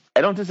think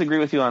I don't disagree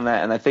with you on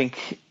that, and I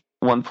think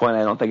one point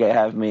I don't think I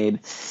have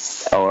made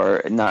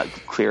or not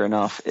clear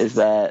enough is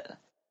that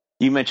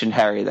you mentioned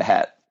Harry the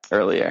Hat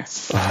earlier.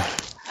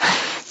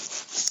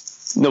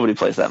 Nobody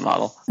plays that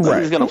model.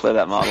 Nobody's going to play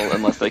that model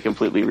unless they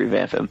completely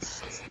revamp him.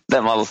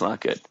 That model's not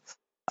good.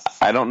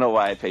 I don't know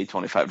why I paid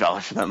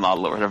 $25 for that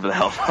model or whatever the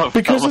hell.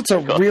 Because it's a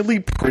really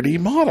pretty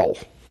model.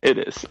 It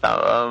is.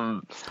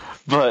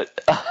 But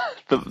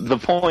the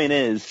point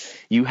is,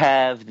 you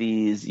have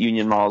these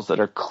Union models that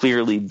are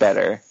clearly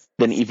better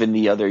than even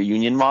the other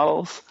Union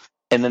models,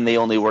 and then they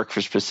only work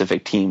for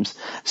specific teams.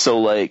 So,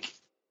 like,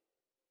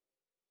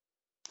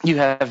 you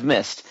have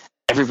Mist.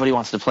 Everybody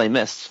wants to play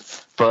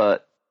Mist,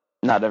 but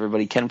not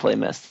everybody can play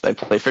Mist. I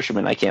play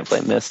Fisherman. I can't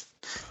play Mist.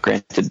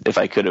 Granted, if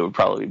I could, it would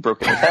probably be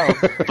broken as hell.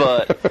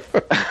 But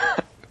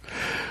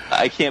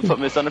I can't put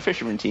Mist on a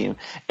Fisherman team.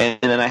 And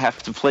then I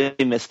have to play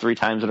Mist 3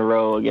 times in a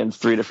row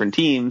against 3 different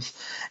teams,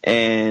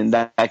 and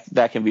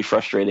that can be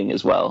frustrating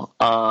as well.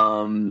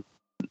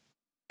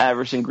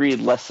 Avarice and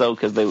Greed, less so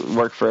because they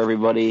work for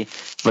everybody,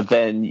 but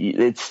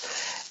then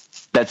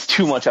that's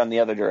too much on the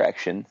other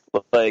direction.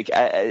 Like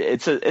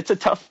it's a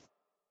tough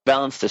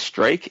balance to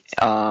strike,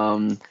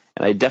 and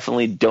I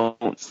definitely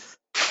don't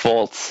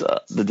fault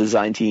the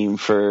design team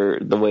for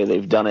the way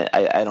they've done it.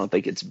 I don't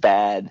think it's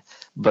bad,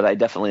 but I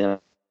definitely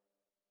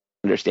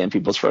understand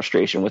people's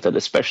frustration with it,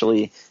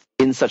 especially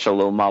in such a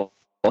low model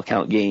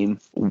count game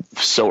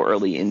so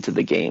early into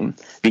the game,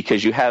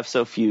 because you have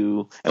so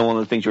few. And one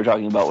of the things you were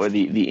talking about were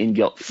the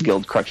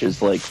in-guild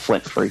crutches, like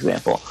Flint, for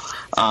example.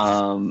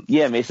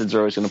 Masons are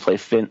always going to play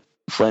Flint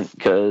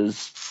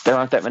because there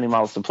aren't that many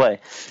models to play.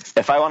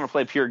 If I want to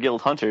play pure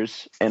guild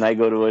hunters and I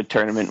go to a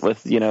tournament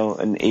with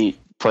an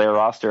 8-player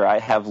roster, I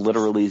have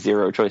literally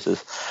 0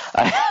 choices.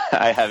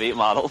 I have 8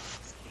 models.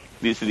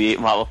 These are the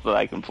 8 models that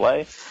I can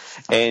play,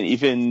 and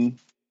even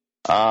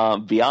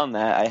beyond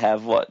that, I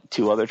have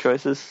 2 other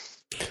choices.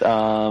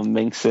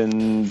 Minx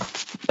and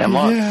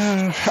Emlock.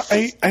 Yeah,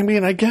 I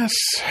mean, I guess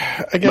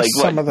like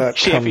some of that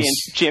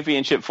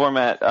championship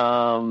format.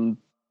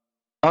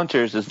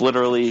 Hunters is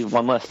literally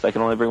 1 list. I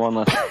can only bring 1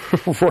 list.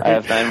 Right. I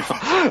have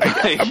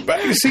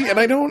 9. See, and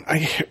I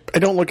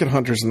don't look at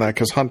Hunters in that,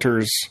 because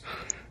Hunters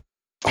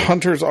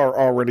are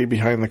already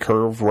behind the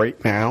curve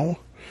right now.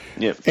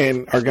 Yep.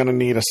 And are going to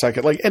need a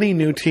second. Like any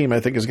new team, I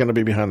think, is going to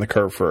be behind the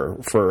curve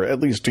for at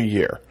least a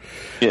year.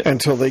 Yep.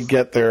 Until they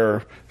get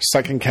their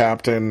second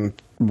captain,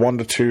 1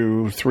 to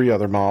 2, 3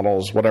 other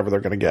models, whatever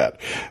they're going to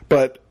get.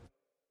 But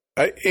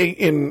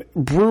in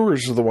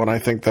Brewers are the one I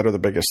think that are the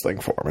biggest thing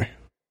for me.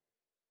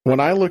 When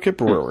I look at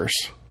Brewers,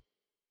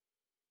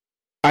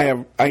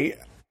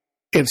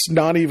 it's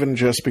not even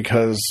just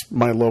because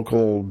my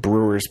local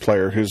Brewers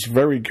player, who's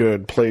very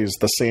good, plays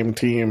the same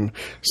team,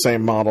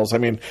 same models. I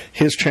mean,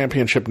 his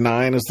championship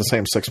 9 is the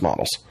same 6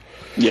 models.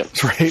 Yeah.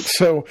 Right?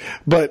 So,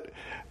 but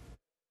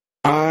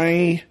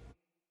I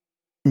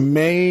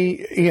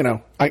may,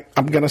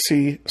 I'm going to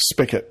see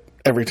Spigot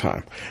every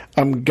time.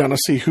 I'm going to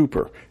see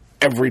Hooper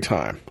every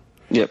time.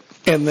 Yep.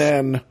 And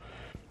then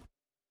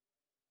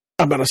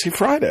I'm going to see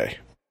Friday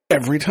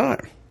every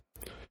time.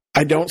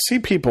 I don't see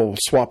people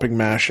swapping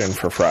Mash in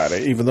for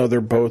Friday, even though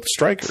they're both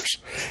strikers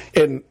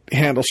and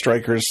handle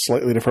strikers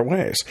slightly different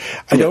ways.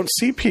 I don't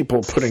see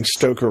people putting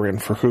Stoker in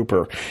for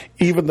Hooper,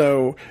 even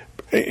though,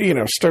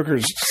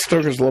 Stoker's a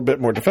little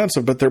bit more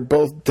defensive, but they're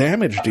both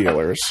damage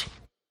dealers.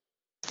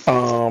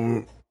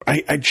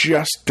 I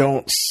just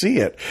don't see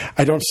it.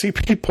 I don't see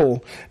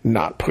people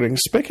not putting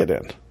Spigot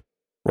in,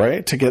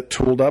 right, to get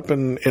tooled up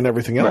and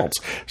everything else.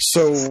 Right.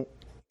 So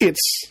it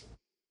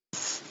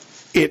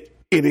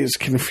is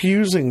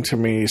confusing to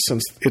me,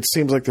 since it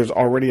seems like there's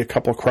already a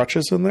couple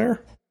crutches in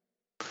there.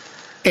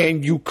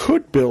 And you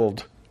could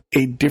build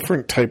a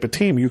different type of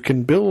team. You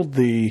can build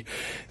the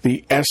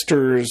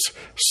Esther's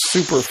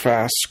super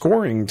fast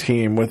scoring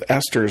team with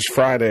Esther's,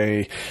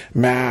 Friday,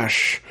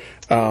 Mash,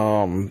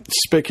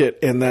 Spigot,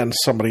 and then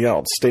somebody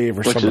else, Stave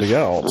or somebody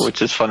else.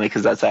 Which is funny,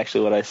 because that's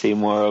actually what I see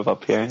more of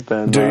up here.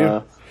 Than, do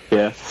you?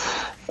 Yeah.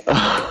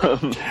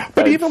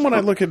 But even when I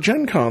look at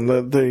Gen Con,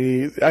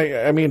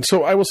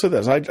 so I will say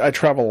this: I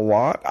travel a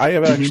lot. I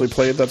have actually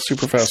played that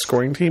super fast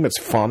scoring team. It's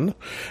fun.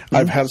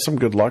 I've had some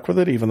good luck with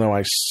it, even though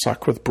I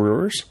suck with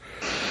Brewers.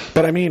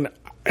 But I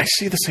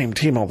see the same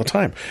team all the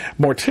time.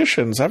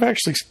 Morticians, I've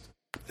actually,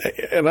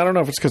 and I don't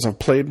know if it's because I've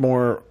played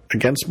more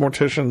against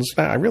Morticians.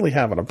 Nah, I really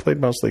haven't. I've played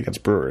mostly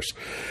against Brewers.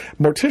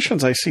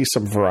 Morticians, I see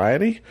some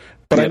variety,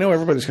 but I know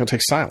everybody's going to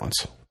take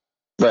Silence.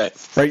 Right.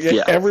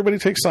 Yeah. Everybody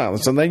takes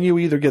Silence. And then you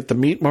either get the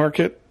meat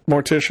market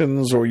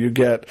Morticians, or you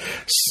get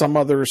some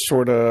other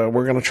sort of,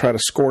 we're going to try to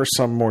score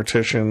some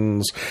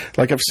Morticians.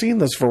 Like, I've seen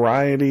this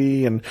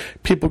variety, and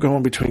people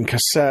going between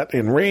cassette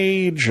and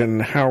rage, and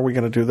how are we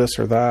going to do this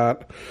or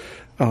that.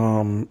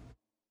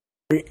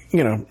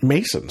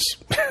 Masons.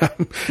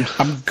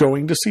 I'm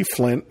going to see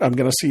Flint. I'm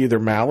going to see either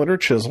Mallet or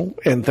Chisel.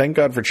 And thank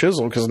God for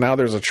Chisel, because now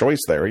there's a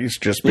choice there. It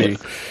used to just be,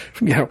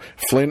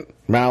 Flint,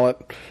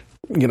 Mallet,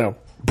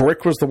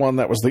 Brick was the one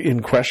that was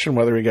in question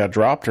whether he got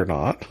dropped or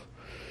not.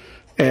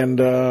 And,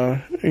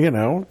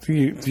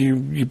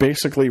 you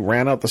basically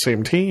ran out the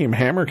same team.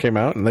 Hammer came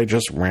out, and they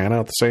just ran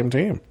out the same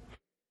team.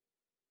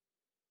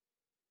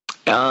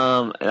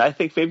 And I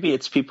think maybe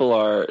it's people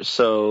are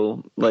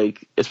so,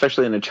 like,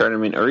 especially in a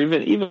tournament, or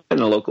even in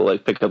a local,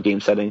 like, pickup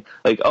game setting,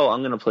 like, oh,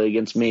 I'm going to play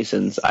against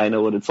Masons. I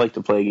know what it's like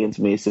to play against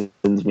Masons.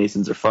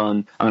 Masons are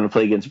fun. I'm going to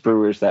play against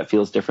Brewers. That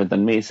feels different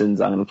than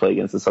Masons. I'm going to play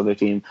against this other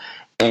team.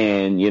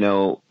 And,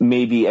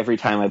 maybe every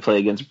time I play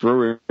against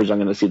Brewers, I'm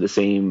going to see the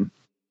same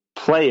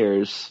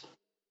players,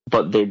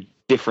 but they're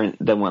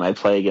different than when I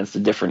play against a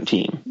different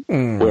team.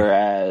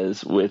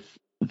 Whereas with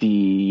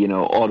the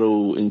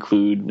auto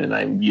include, and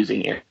I'm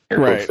using air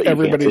right,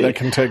 everybody that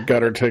can take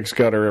gutter takes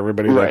gutter,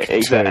 everybody that can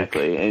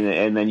exactly take.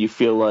 And then you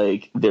feel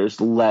like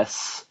there's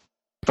less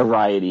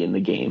variety in the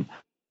game,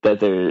 that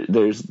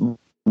there's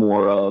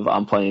more of,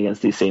 I'm playing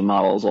against these same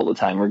models all the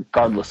time,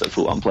 regardless of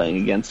who I'm playing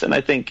against. And I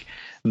think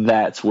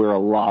that's where a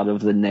lot of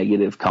the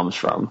negative comes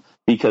from,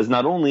 because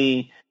not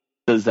only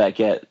does that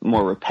get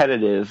more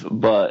repetitive,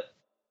 but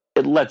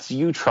it lets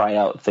you try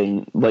out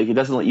things. Like, it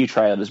doesn't let you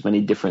try out as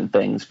many different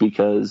things,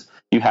 because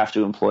you have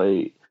to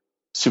employ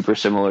super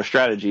similar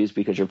strategies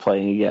because you're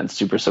playing against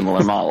super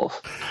similar models.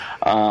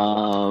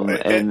 And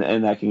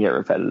that can get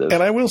repetitive.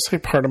 And I will say,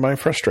 part of my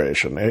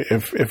frustration,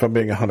 if I'm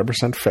being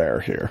 100%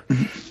 fair here,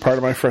 part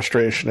of my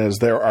frustration is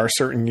there are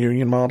certain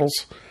Union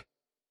models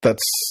that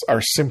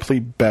are simply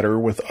better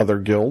with other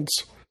guilds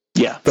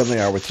than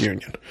they are with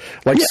Union.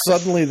 Like,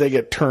 suddenly they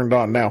get turned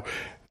on. Now,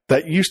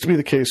 that used to be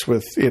the case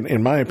with,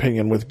 in my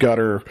opinion, with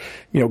Gutter.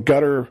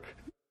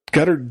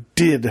 Gutter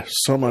did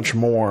so much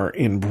more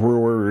in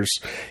Brewers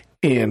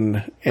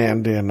and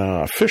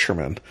in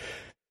Fisherman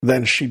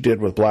than she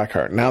did with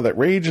Blackheart. Now that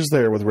Rage is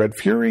there with Red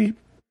Fury,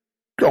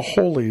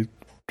 holy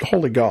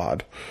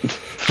God.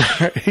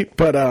 Right?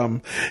 But,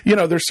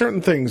 there's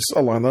certain things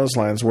along those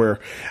lines where,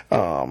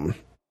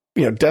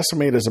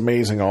 Decimate is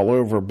amazing all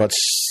over, but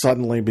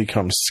suddenly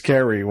becomes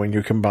scary when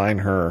you combine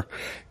her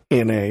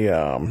in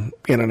an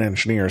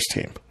engineer's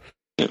team,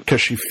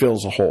 because she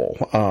fills a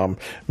hole.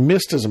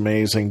 Mist is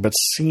amazing, but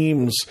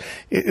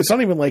it's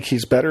not even like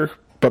he's better,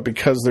 but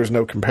because there's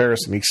no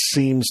comparison, he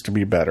seems to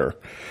be better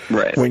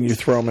when you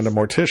throw him into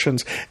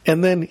Morticians.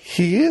 And then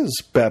he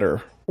is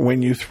better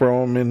when you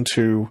throw him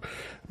into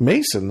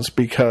Masons,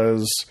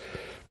 because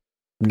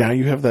now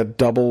you have that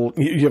double,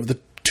 you have the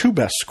two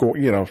best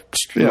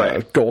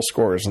goal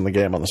scorers in the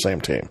game on the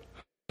same team.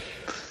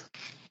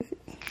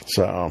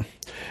 So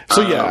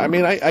yeah,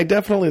 I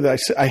definitely,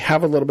 I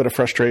have a little bit of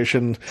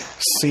frustration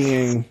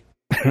seeing,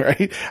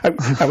 right?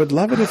 I would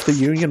love it if the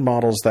Union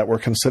models that were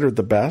considered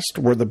the best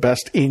were the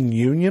best in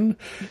Union,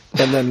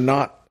 and then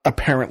not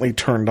apparently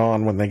turned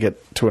on when they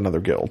get to another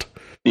guild.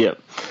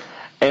 Yep.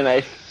 And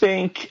I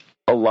think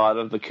a lot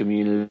of the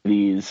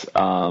community's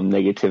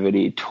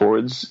negativity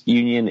towards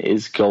Union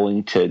is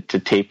going to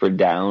taper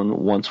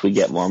down once we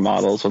get more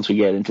models, once we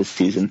get into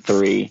Season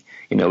 3.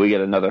 We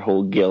get another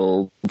whole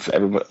guild.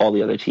 All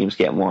the other teams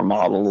get more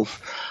models.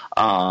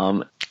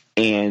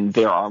 And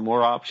there are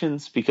more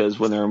options, because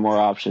when there are more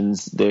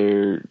options,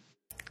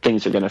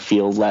 things are going to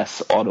feel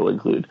less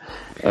auto-include.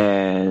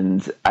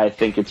 And I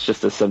think it's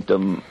just a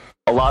symptom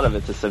a lot of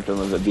it's a symptom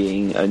of it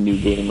being a new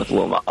game with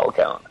low model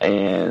count.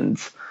 And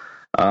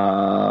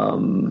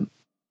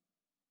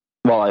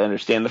while I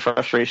understand the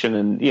frustration,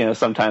 and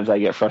sometimes I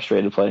get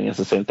frustrated playing against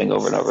the same thing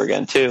over and over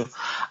again too,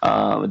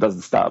 it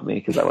doesn't stop me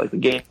because I like the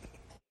game.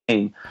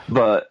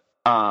 But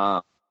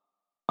I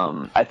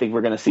think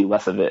we're going to see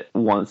less of it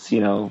once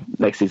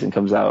next season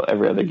comes out.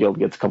 Every other guild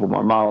gets a couple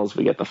more models.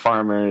 We get the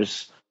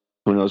farmers.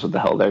 Who knows what the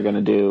hell they're going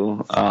to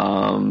do? If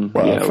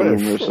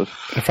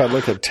I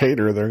look at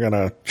Tater, they're going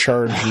to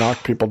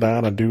knock people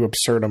down, and do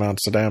absurd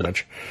amounts of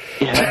damage.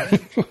 Yeah,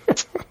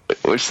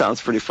 which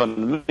sounds pretty fun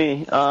to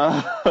me.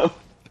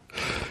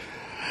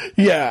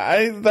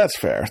 Yeah, that's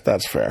fair.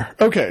 That's fair.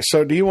 Okay,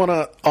 so do you want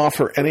to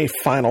offer any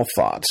final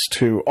thoughts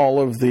to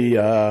all of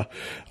the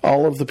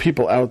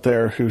people out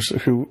there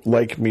who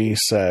like me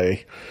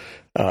say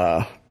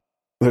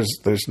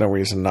there's no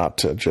reason not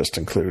to just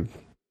include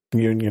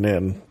Union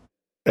in?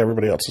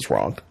 Everybody else is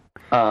wrong.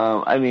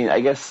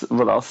 I guess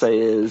what I'll say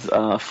is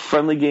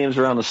friendly games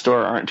around the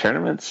store aren't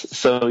tournaments.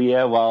 So,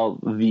 yeah, while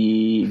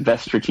the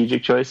best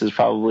strategic choice is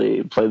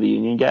probably play the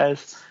Union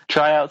guys,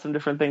 try out some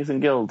different things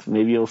in Guild.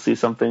 Maybe you'll see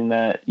something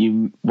that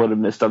you would have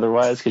missed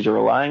otherwise because you're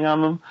relying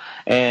on them.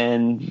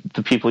 And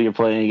the people you're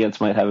playing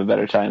against might have a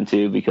better time,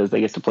 too, because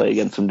they get to play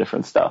against some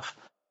different stuff.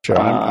 Joe,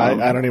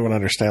 I don't even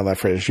understand that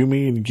phrase. You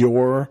mean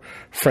your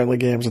friendly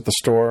games at the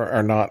store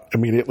are not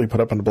immediately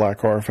put up into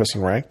Black Orifice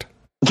and ranked?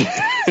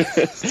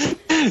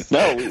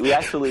 No, we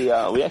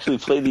actually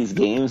play these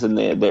games, and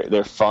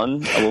they're fun.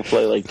 We'll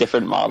play like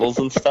different models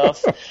and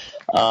stuff.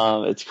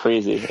 It's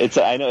crazy.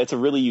 I know it's a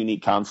really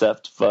unique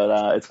concept,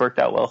 but it's worked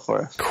out well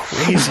for us.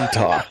 Crazy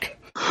talk.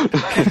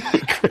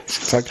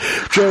 Crazy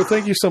talk. Joe,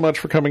 thank you so much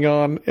for coming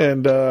on,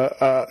 and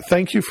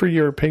thank you for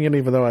your opinion,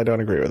 even though I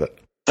don't agree with it.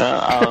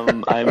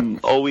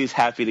 I'm always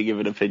happy to give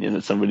an opinion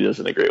that somebody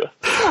doesn't agree with.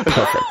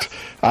 Perfect.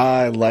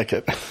 I like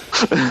it.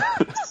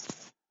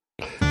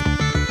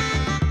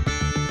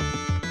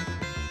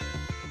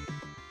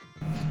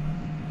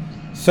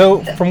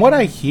 So, from what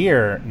I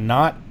hear,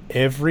 not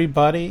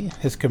everybody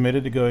has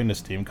committed to going to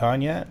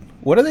SteamCon yet.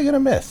 What are they going to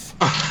miss?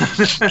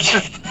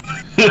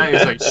 That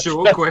is a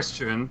short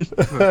question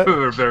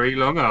for a very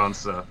long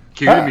answer.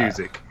 Cue the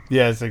music.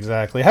 Yes,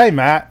 exactly. Hey,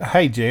 Matt.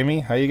 Hey, Jamie.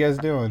 How you guys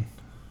doing?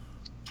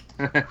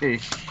 Hey.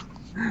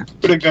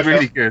 Pretty good.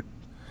 Really good.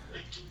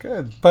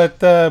 Good.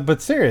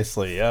 But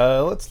seriously,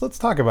 let's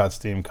talk about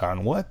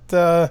SteamCon.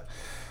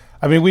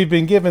 We've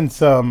been given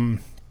some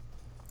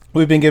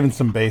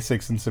some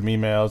basics and some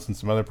emails and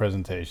some other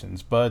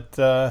presentations, but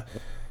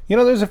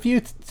there's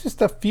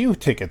just a few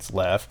tickets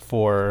left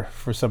for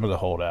some of the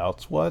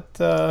holdouts. What's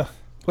going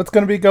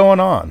to be going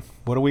on?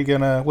 What are we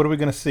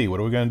gonna see? What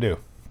are we gonna do?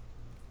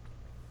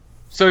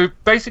 So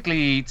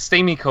basically,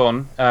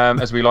 SteamyCon,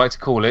 as we like to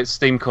call it,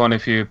 SteamCon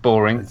if you're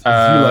boring, as you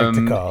like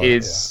to call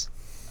is.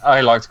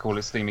 I like to call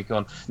it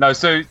SteamyCon. No,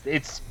 so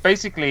it's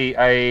basically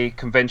a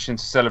convention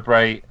to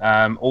celebrate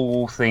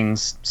all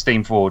things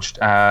Steamforged.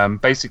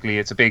 Basically,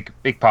 it's a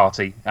big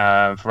party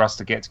for us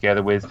to get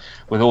together with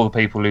all the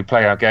people who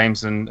play our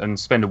games and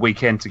spend a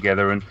weekend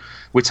together. And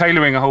we're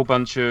tailoring a whole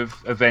bunch of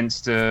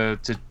events to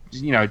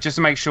just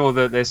to make sure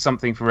that there's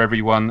something for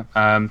everyone.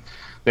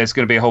 There's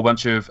going to be a whole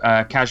bunch of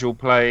casual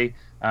play.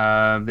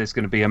 There's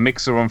going to be a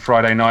mixer on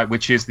Friday night,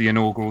 which is the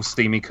inaugural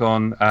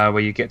SteamyCon,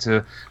 where you get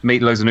to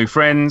meet loads of new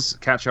friends,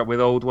 catch up with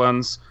old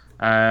ones.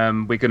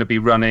 We're going to be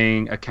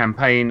running a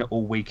campaign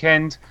all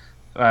weekend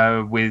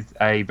with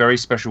a very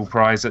special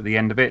prize at the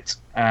end of it.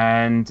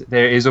 And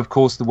there is, of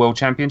course, the World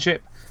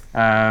Championship.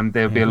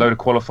 There'll be a load of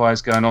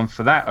qualifiers going on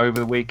for that over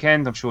the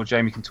weekend. I'm sure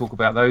Jamie can talk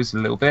about those in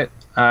a little bit.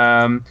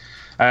 And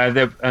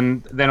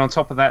then on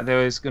top of that,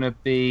 there is going to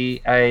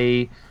be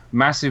a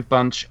massive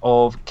bunch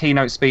of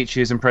keynote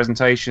speeches and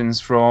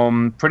presentations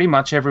from pretty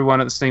much everyone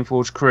at the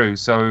Steamforged crew.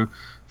 So,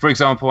 for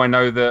example, I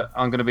know that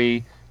I'm going to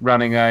be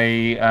running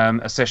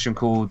a session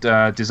called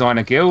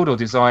Designer Guild or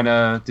Design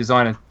a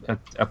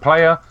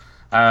Player.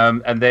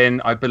 And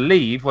then I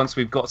believe once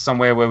we've got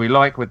somewhere where we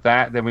like with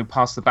that, then we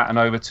pass the baton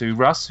over to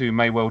Russ, who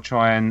may well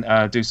try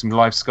and do some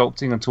live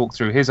sculpting and talk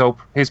through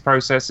his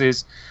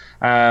processes.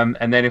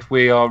 And then if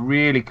we are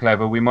really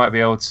clever, we might be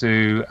able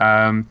to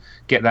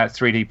get that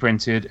 3D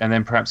printed, and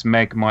then perhaps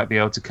Meg might be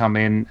able to come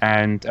in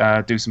and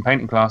do some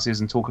painting classes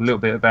and talk a little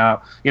bit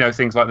about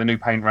things like the new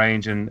paint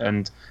range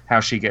and how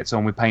she gets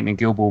on with painting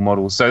Guild Ball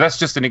models. So that's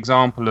just an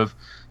example of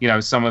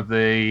some of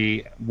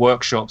the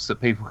workshops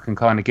that people can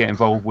kind of get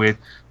involved with,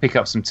 pick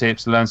up some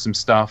tips, learn some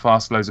stuff,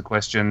 ask loads of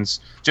questions.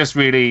 Just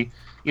really,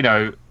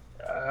 a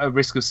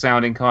risk of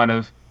sounding kind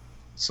of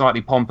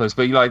slightly pompous,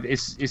 but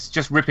it's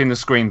just ripping the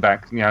screen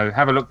back.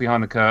 Have a look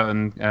behind the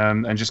curtain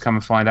and just come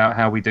and find out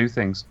how we do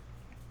things.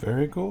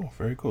 Very cool,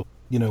 very cool.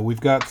 We've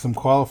got some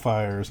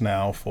qualifiers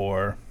now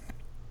for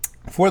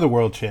the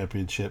World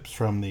Championships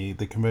from the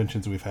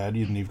conventions we've had.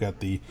 You've got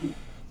the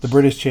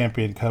British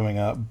champion coming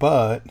up,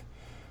 but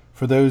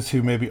for those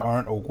who maybe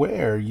aren't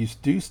aware, you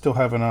do still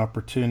have an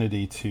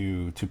opportunity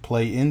to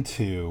play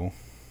into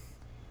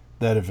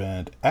that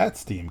event at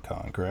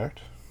SteamCon,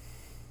 correct?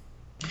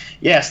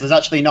 Yeah, so there's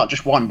actually not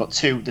just one, but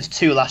two. There's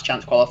two last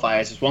chance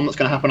qualifiers. There's one that's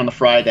going to happen on the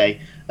Friday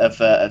of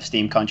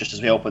SteamCon just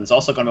as we open. There's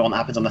also going to be one that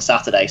happens on the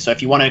Saturday. So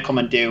if you want to come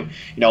and do,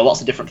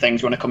 lots of different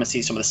things, you want to come and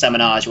see some of the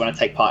seminars, you want to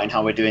take part in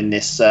how we're doing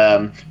this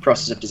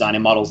process of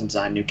designing models and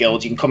designing new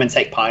guilds, you can come and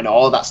take part in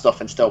all of that stuff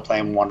and still play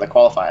in one of the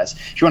qualifiers.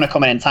 If you want to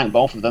come in and tank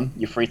both of them,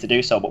 you're free to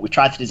do so. But we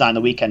tried to design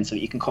the weekend so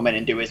that you can come in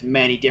and do as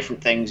many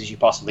different things as you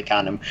possibly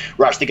can. And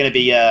we're actually going to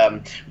be,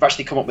 we've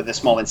actually come up with a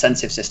small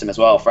incentive system as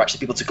well for actually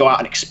people to go out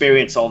and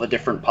experience all the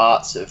different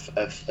parts of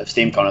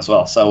SteamCon as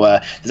well. So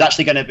there's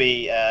actually going to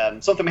be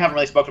something we haven't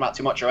really spoken about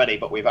too much already,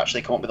 but we've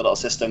actually come up with a little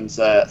systems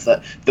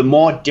that the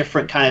more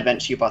different kind of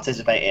events you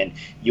participate in,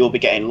 you'll be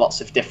getting lots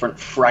of different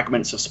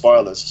fragments of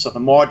spoilers. So the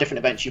more different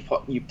events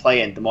you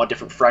play in, the more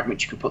different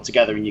fragments you can put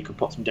together, and you can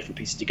put some different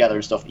pieces together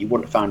and stuff that you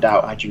wouldn't have found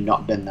out had you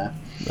not been there.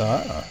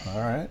 All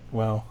right.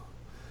 Well,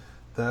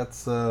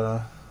 that's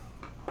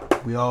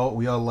we all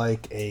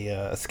like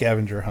a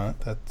scavenger hunt.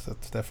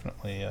 That's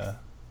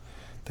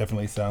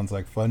definitely sounds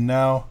like fun.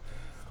 Now,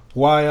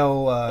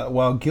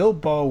 while Guild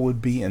Ball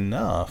would be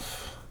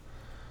enough,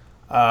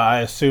 I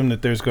assume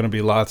that there's going to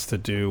be lots to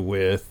do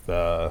with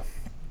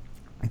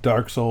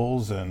Dark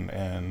Souls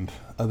and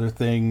other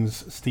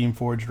things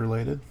Steamforged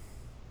related.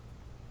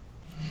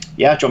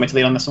 Yeah, do you want me to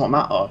lead on this one,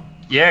 Matt? Or?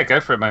 Yeah,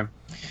 go for it, man.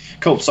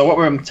 Cool. So what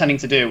we're intending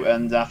to do,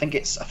 and I think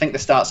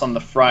this starts on the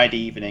Friday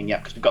evening,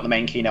 because we've got the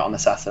main keynote on the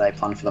Saturday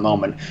planned for the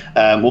moment.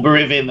 We'll be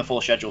revealing the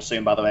full schedule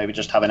soon, by the way. We're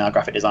just having our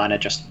graphic designer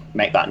just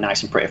make that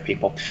nice and pretty for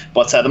people.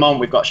 But at the moment,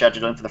 we've got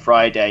scheduled in for the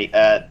Friday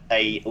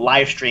a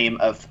live stream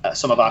of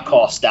some of our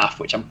core staff,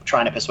 which I'm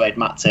trying to persuade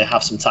Matt to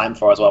have some time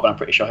for as well, but I'm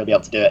pretty sure he'll be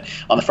able to do it.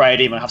 On the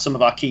Friday, we'll have some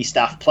of our key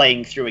staff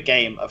playing through a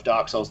game of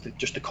Dark Souls,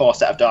 just the core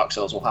set of Dark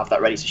Souls. We'll have that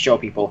ready to show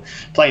people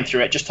playing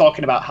through it, just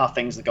talking about how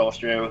things that go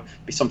through,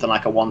 be something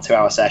like a 1-2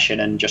 hour session,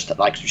 and just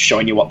like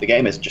showing you what the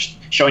game is, and just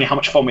showing you how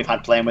much fun we've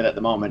had playing with it at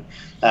the moment.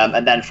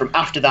 And then from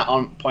after that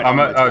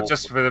onwards,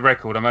 just for the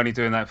record, I'm only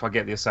doing that if I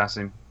get the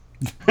assassin.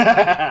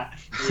 yeah.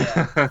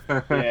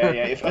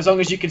 As long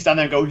as you can stand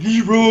there and go,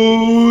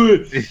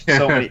 Leroy!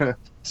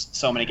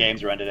 So many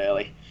games are ended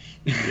early.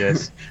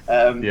 Yes.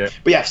 But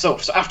yeah, so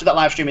after that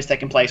live stream is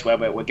taking place, where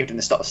we're giving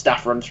the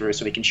staff run through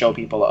so we can show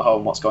people at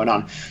home what's going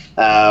on.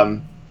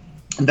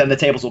 And then the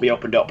tables will be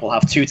opened up. We'll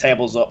have 2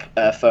 tables up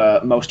for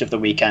most of the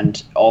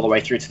weekend, all the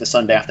way through to the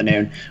Sunday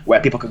afternoon,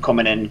 where people can come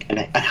in and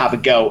have a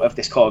go of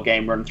this core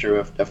game run through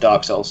of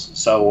Dark Souls.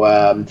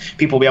 So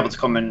people will be able to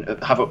come and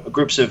have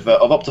groups of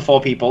up to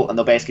 4 people, and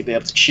they'll basically be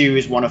able to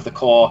choose one of the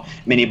core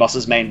mini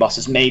bosses, main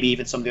bosses, maybe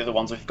even some of the other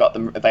ones we've got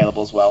them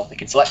available as well. They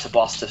can select a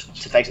boss to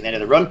face at the end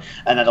of the run,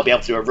 and then they'll be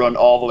able to do a run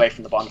all the way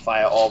from the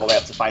bonfire all the way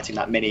up to fighting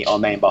that mini or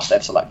main boss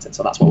they've selected.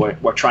 So that's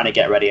what we're trying to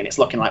get ready, and it's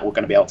looking like we're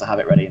going to be able to have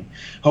it ready, and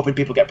hoping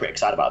people get pretty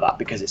excited about that,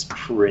 because it's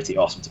pretty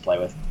awesome to play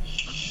with.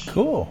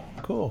 Cool.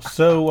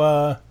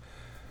 So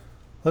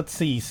let's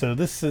see. So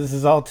this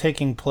is all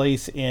taking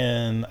place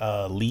in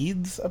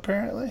Leeds,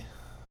 apparently.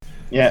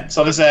 Yeah.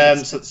 So there's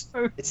it's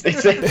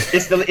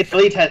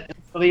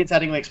the Leeds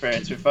Headingley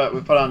experience. We've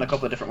put on a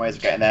couple of different ways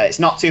of getting there. It's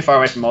not too far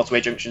away from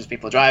motorway junctions.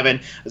 People are driving.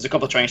 There's a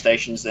couple of train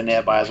stations that are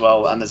nearby as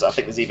well, and there's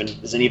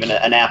even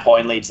an airport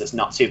in Leeds that's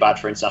not too bad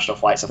for international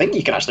flights. I think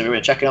you can actually, we were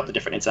checking out the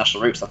different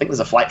international routes. I think there's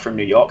a flight from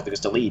New York that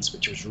goes to Leeds,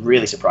 which was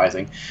really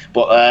surprising.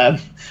 But I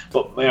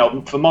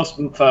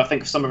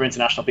think some of our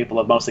international people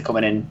are mostly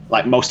coming in.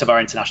 Like most of our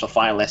international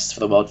finalists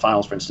for the World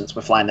Finals, for instance,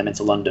 we're flying them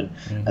into London,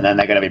 and then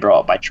they're going to be brought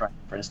up by train,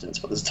 for instance.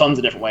 But there's tons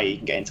of different ways you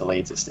can get into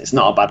Leeds. It's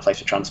not a bad place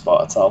for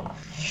transport at all.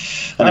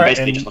 And they're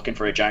basically just looking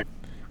for a giant.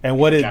 And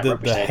what is the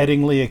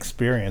Headingley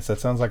experience? That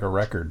sounds like a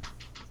record.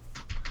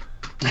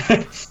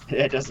 Yeah,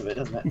 it does a bit,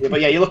 doesn't it? Yeah,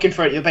 but yeah, you're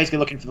basically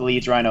looking for the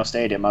Leeds Rhino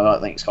Stadium. I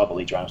don't think it's called the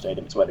Leeds Rhino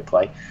Stadium. It's where they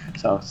play.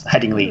 So it's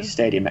Headingley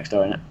Stadium next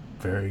door, isn't it?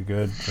 Very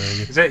good.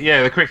 Is it?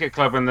 Yeah, the cricket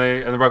club and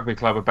the rugby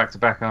club are back to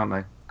back, aren't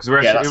they? Because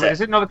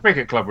is it not the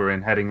cricket club we're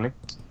in, Headingley?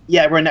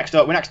 Yeah, we're next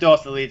door. We're next door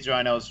to the Leeds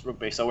Rhinos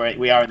rugby, so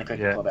we are in the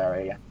cricket club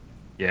area.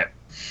 Yeah.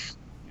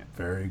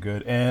 Very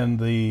good. And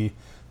the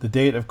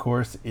date, of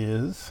course,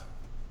 is.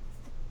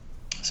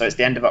 So it's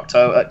the end of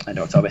October.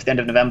 It's the end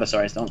of November.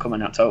 Sorry, it's not coming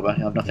in October.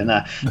 You have nothing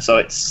there. So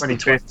it's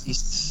 25th.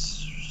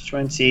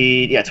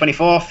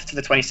 24th to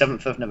the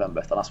 27th of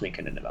November, the last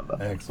weekend in November.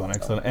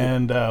 Excellent.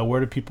 And where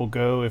do people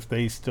go if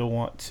they still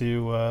want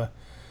to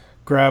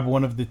grab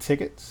one of the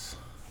tickets,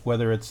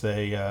 whether it's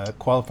a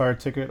qualifier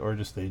ticket or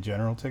just a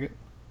general ticket?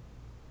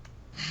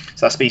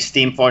 So that's be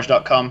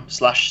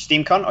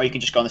steamforge.com/SteamCon, or you can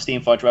just go on the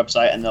Steamforge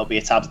website and there'll be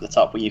a tab at the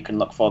top where you can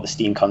look for the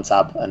SteamCon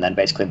tab, and then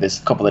basically there's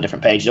a couple of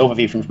different pages,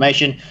 overview for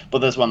information, but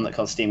there's one that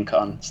calls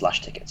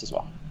SteamCon/tickets as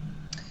well.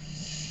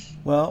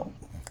 Well,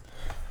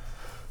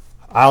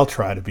 I'll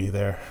try to be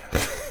there.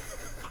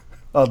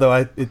 Although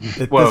at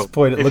this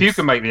point, if you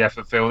can make the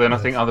effort, Phil, then I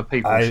think other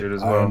people should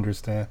as well. I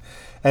understand.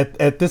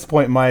 At this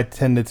point, my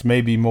attendance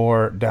may be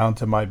more down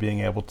to my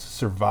being able to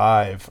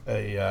survive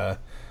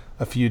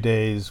a few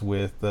days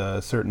with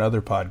certain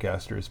other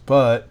podcasters,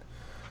 but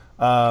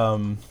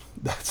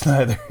that's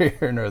neither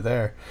here nor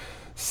there.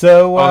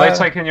 So are they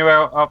taking you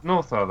out up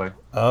north? Are they?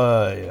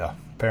 Yeah.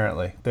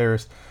 Apparently,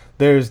 there's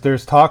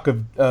there's talk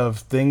of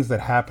things that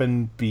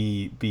happen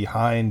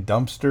behind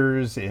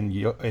dumpsters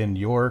in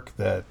York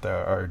that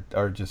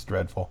are just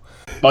dreadful.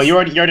 Well, you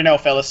already know,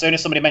 Phil. As soon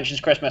as somebody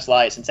mentions Christmas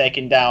lights and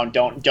taking down,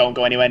 don't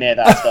go anywhere near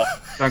that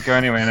stuff. Don't go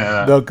anywhere near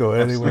that. Don't go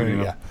anywhere.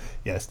 Absolutely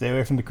Yeah, stay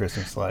away from the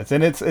Christmas lights,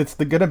 and it's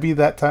gonna be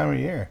that time of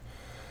year.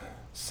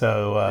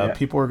 So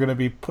people are gonna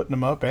be putting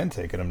them up and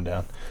taking them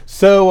down.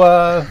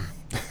 So.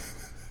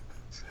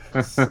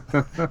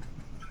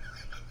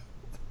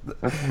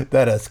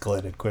 That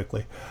escalated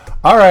quickly.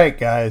 All right,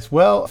 guys.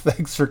 Well,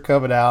 thanks for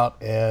coming out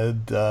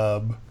and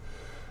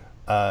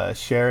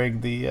sharing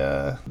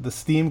the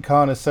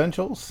SteamCon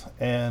essentials,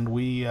 and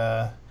we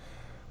are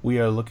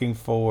looking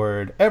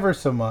forward ever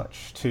so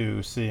much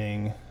to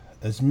seeing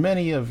as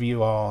many of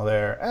you all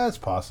there as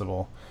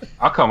possible.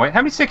 I can't wait.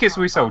 How many tickets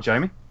have we sold,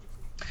 Jamie?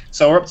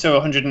 So we're up to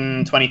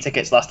 120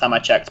 tickets last time I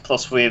checked.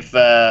 Plus we've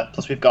got,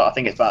 I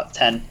think it's about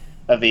 10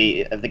 of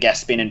the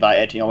guests being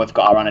invited. We've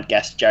got our honoured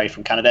guest Jerry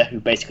from Canada, who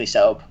basically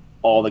set up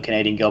all the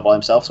Canadian Guild Ball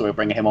himself, so we're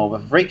bringing him over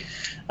for free.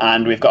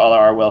 And we've got all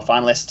our world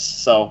finalists,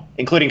 so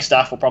including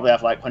staff, we'll probably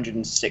have like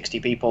 160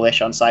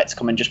 people-ish on site to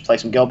come and just play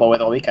some Guild Ball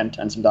with all weekend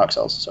and some Dark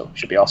Souls, so it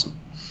should be awesome.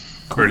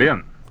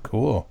 Brilliant.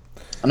 Cool.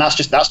 And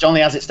that's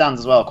only as it stands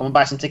as well. Come and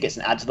buy some tickets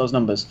and add to those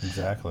numbers.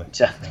 Exactly.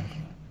 Yeah.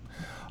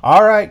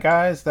 All right,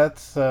 guys, that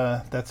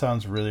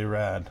sounds really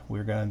rad.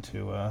 We're gonna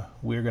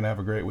have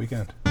a great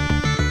weekend.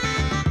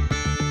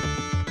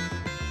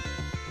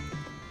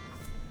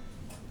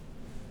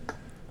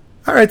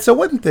 All right, so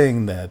one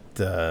thing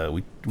that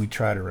we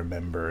try to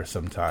remember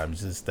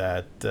sometimes is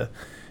that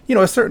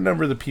a certain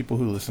number of the people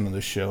who listen to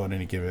the show on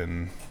any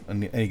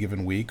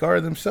given week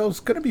are themselves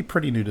going to be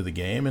pretty new to the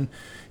game, and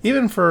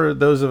even for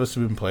those of us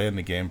who've been playing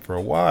the game for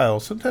a while,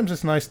 sometimes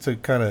it's nice to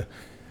kind of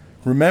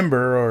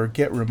remember or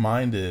get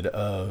reminded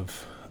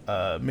of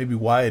maybe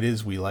why it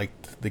is we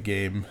liked the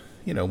game,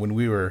 when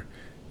we were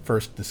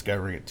first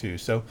discovering it too.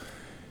 So.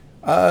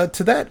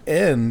 To that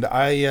end,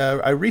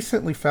 I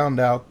recently found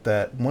out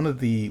that one of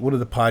the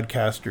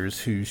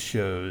podcasters whose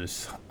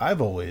shows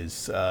I've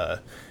always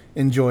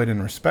enjoyed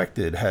and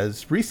respected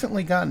has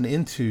recently gotten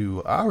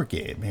into our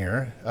game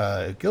here,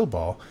 Guild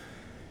Ball,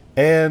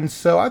 and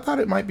so I thought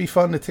it might be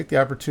fun to take the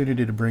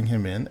opportunity to bring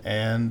him in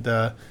and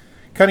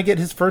kind of get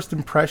his first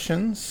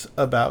impressions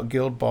about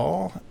Guild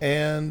Ball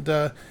and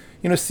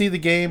see the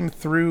game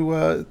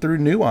through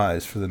new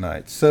eyes for the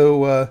night.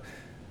 So.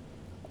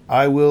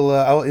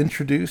 I'll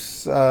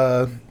introduce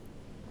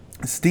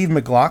Steve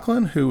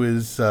McLaughlin, who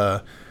is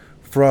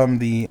from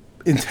the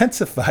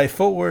Intensify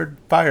Forward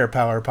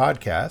Firepower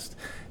podcast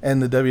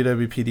and the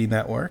WWPD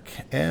Network.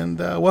 And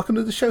welcome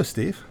to the show,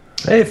 Steve.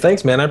 Hey,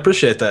 thanks, man. I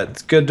appreciate that.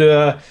 It's good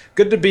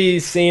to be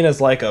seen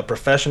as like a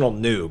professional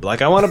noob.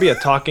 Like I want to be a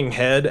talking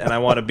head, and I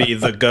want to be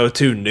the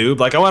go-to noob.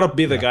 Like I want to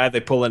be the guy they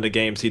pull into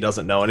games he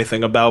doesn't know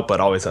anything about, but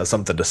always has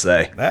something to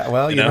say.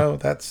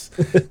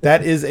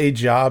 That is a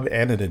job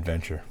and an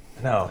adventure.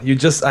 No,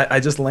 I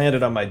just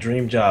landed on my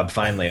dream job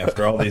finally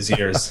after all these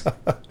years.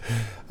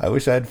 I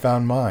wish I had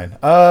found mine.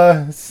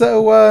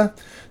 So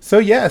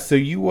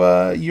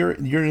you're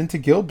into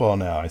Guild Ball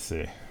now, I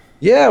see.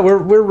 Yeah,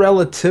 we're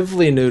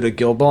relatively new to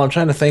Guild Ball. I'm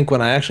trying to think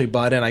when I actually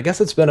bought in. I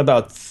guess it's been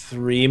about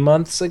 3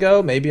 months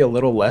ago, maybe a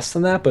little less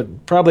than that,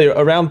 but probably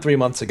around 3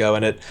 months ago.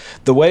 And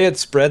the way it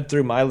spread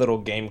through my little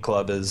game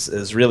club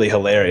is really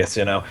hilarious.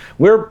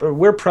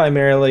 We're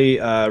primarily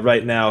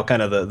right now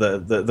kind of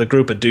the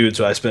group of dudes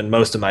who I spend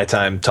most of my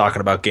time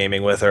talking about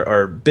gaming with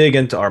are big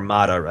into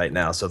Armada right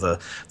now. So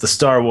the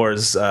Star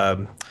Wars.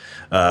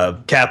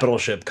 Capital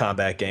ship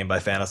combat game by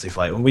Fantasy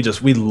Flight, and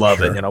we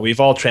love it. We've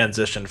all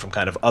transitioned from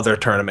kind of other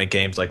tournament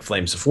games like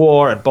Flames of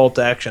War and Bolt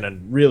Action,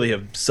 and really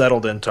have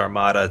settled into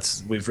Armada.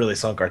 We've really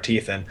sunk our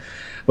teeth in.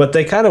 But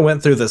they kind of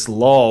went through this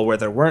lull where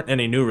there weren't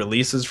any new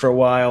releases for a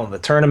while, and the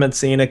tournament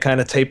scene had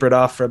kind of tapered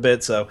off for a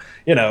bit. So,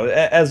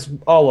 as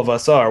all of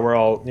us are, we're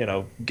all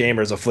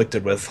gamers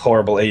afflicted with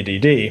horrible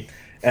ADD.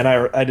 And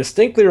I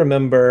distinctly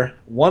remember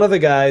one of the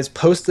guys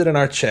posted in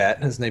our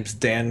chat. His name's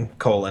Dan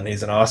Colon.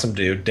 He's an awesome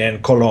dude,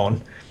 Dan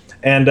Colon,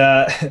 and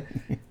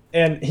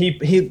and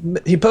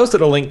he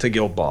posted a link to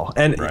Guild Ball.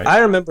 And right. I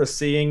remember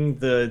seeing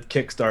the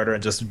Kickstarter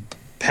and just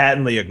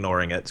patently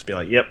ignoring it. Just be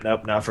like, "Yep,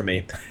 nope, not for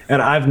me."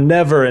 And I've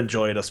never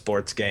enjoyed a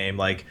sports game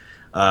like.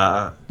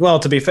 Well,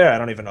 to be fair, I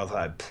don't even know if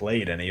I'd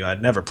played any.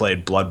 I'd never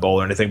played Blood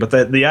Bowl or anything, but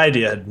the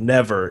idea had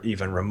never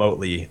even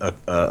remotely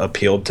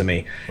appealed to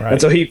me. Right.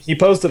 And so he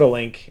posted a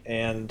link,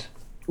 and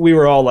we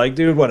were all like,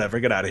 dude, whatever,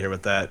 get out of here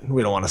with that.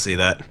 We don't want to see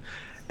that.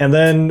 And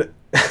then,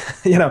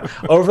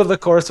 over the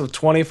course of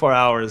 24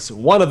 hours,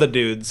 one of the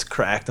dudes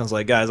cracked and was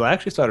like, guys, I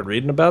actually started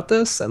reading about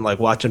this and like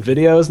watching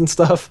videos and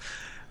stuff.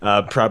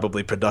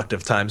 Probably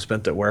productive time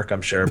spent at work,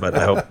 I'm sure, but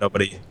I hope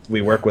nobody we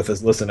work with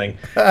is listening.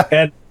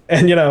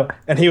 And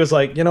and he was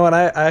like, you know what,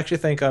 I actually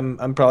think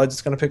I'm probably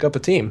just going to pick up a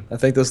team. I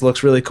think this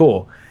looks really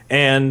cool.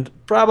 And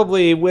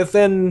probably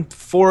within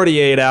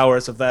 48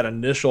 hours of that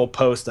initial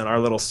post in our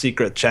little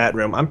secret chat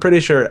room, I'm pretty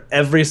sure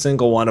every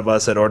single one of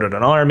us had ordered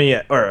an army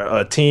or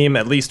a team,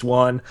 at least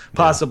one,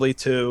 possibly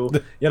two.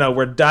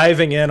 We're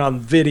diving in on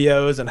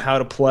videos and how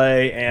to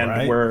play,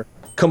 and we're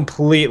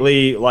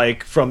completely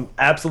like from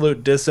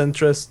absolute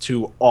disinterest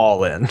to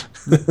all in.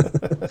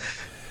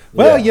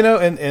 Well,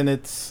 and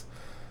it's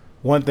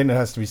one thing that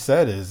has to be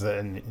said is,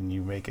 and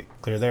you make it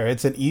clear there,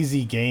 it's an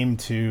easy game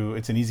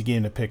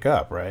to pick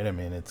up, right? I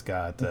mean, it's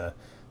got a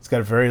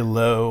very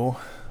low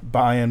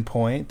buy-in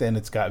point, and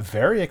it's got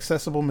very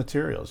accessible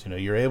materials.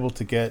 You're able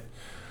to get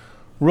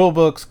rule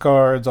books,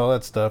 cards, all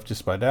that stuff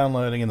just by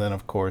downloading, and then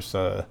of course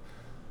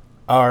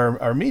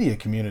our media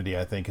community,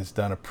 I think, has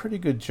done a pretty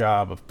good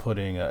job of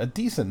putting a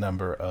decent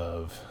number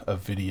of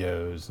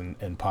videos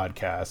and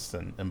podcasts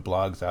and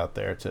blogs out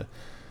there to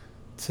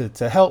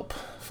help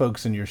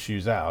folks in your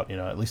shoes out.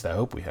 At least I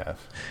hope we have.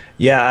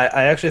 Yeah,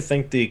 I actually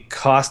think the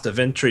cost of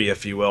entry,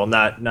 if you will,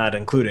 not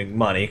including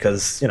money,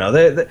 because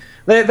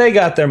they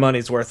got their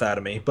money's worth out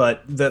of me,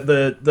 but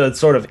the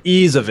sort of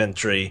ease of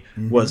entry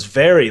was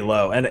very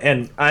low,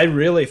 and I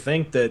really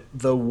think that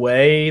the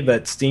way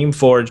that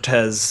Steamforged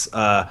has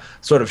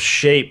sort of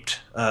shaped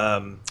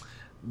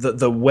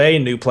the way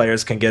new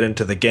players can get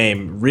into the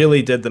game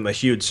really did them a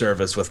huge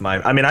service with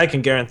I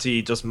can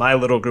guarantee just my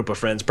little group of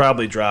friends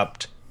probably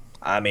dropped,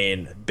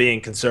 being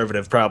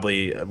conservative,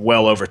 probably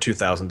well over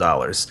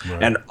 $2,000.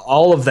 Right. And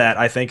all of that,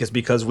 I think, is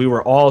because we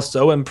were all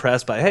so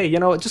impressed by, hey,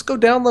 just go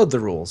download the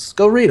rules.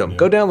 Go read them. Yeah.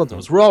 Go download the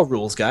rules. We're all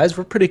rules guys.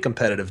 We're pretty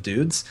competitive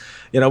dudes.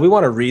 We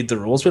want to read the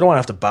rules. We don't want to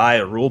have to buy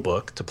a rule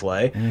book to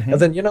play. And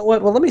then, you know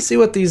what? Well, let me see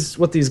what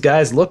these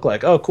guys look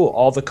like. Oh, cool.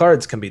 All the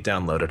cards can be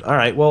downloaded. All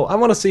right. Well, I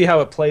want to see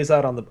how it plays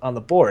out on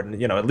the board. And,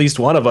 at least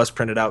one of us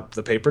printed out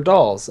the paper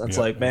dolls. And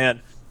it's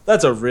man,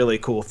 that's a really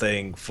cool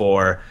thing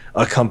for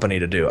a company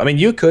to do.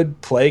 You could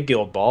play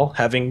Guild Ball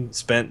having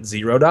spent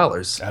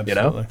 $0,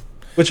 Absolutely.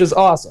 Which is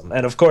awesome.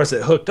 And of course,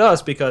 it hooked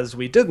us because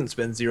we didn't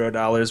spend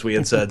 $0. We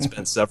instead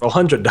spent several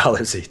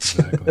 $100s each.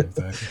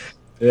 Exactly.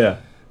 Yeah.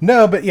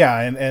 No, but yeah,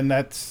 and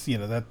that's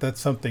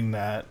that's something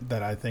that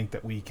I think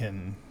that we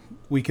can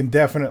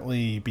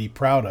definitely be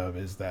proud of,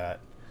 is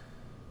that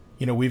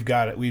we've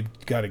got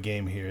a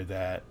game here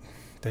that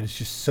is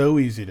just so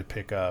easy to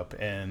pick up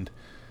and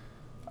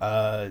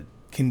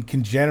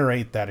can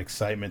generate that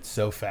excitement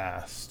so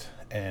fast,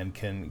 and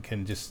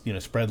can just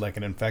spread like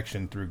an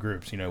infection through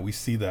groups. We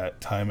see that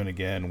time and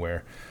again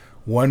where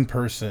one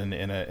person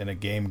in a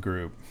game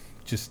group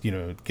just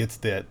gets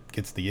the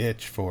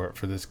itch for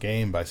this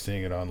game by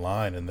seeing it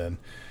online, and then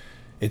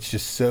it's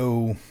just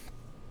so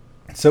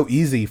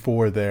easy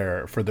for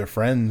their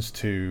friends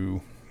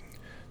to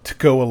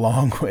go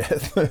along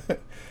with.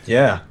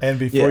 Yeah. And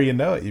before you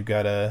know it, you've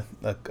got a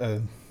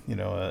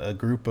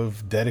group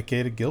of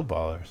dedicated Guild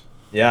Ballers.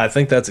 Yeah, I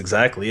think that's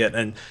exactly it.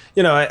 And,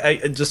 I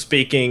just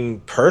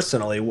speaking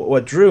personally,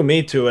 what drew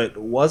me to it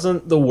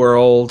wasn't the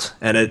world,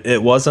 and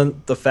it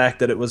wasn't the fact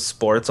that it was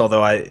sports,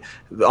 although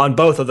on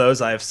both of those,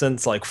 I have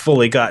since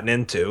fully gotten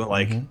into.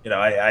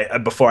 I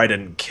before I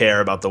didn't care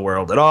about the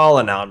world at all,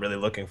 and now I'm really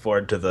looking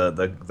forward to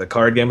the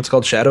card game. It's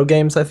called Shadow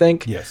Games, I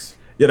think. Yes.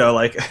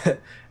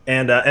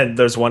 And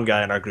there's one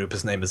guy in our group,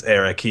 his name is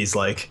Eric.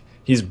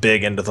 He's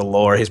big into the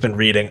lore. He's been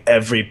reading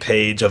every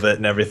page of it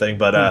and everything.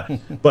 But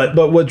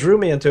what drew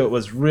me into it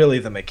was really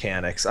the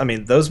mechanics.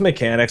 Those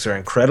mechanics are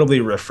incredibly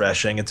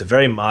refreshing. It's a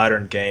very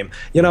modern game.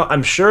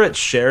 I'm sure it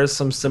shares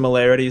some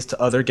similarities to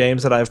other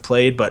games that I've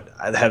played, but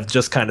have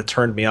just kind of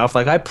turned me off.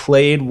 I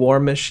played War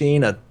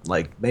Machine,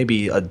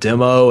 maybe a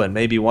demo and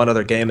maybe one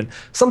other game, and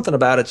something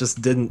about it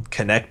just didn't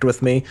connect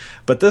with me.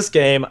 But this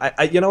game,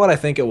 you know what I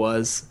think it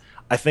was?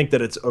 I think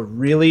that it's a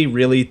really,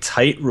 really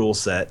tight rule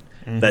set.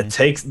 That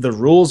takes the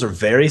rules are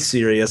very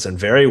serious and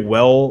very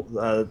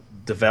well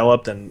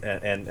developed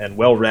and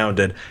well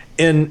rounded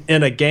in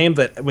a game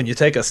that, when you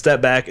take a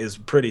step back, is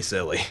pretty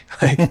silly.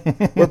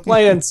 We're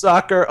playing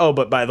soccer. Oh,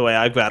 but by the way,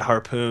 I've got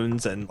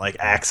harpoons and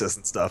axes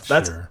and stuff.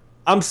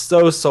 I'm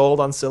so sold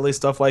on silly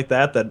stuff like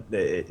that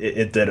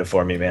it did it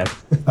for me, man.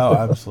 Oh,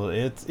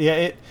 absolutely.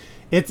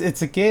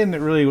 It's a game that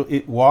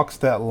really walks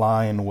that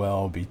line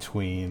well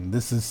between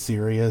this is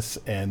serious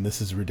and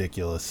this is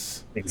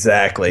ridiculous.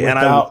 Exactly.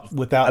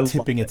 Without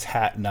tipping its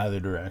hat in either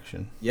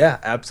direction. Yeah,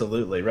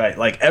 absolutely. Right.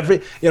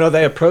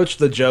 They approach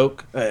the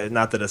joke,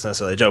 not that it's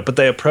necessarily a joke, but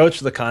they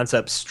approach the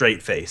concept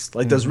straight faced.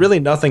 There's really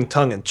nothing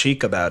tongue in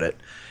cheek about it.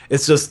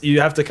 It's just,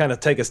 you have to kind of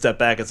take a step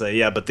back and say,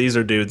 yeah, but these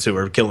are dudes who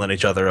are killing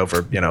each other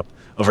over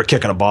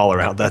kicking a ball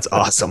around. That's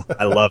awesome.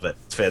 I love it.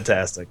 It's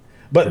fantastic.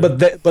 But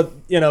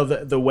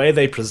the way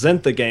they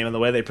present the game and the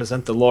way they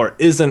present the lore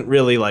isn't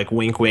really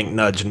wink wink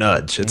nudge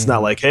nudge. It's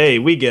not like, hey,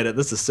 we get it,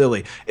 this is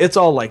silly. It's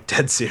all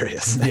dead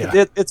serious.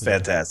 Yeah. It's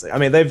fantastic.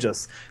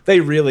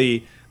 They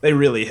really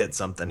hit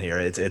something here.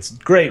 It's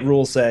great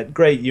rule set,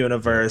 great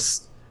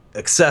universe,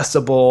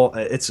 accessible.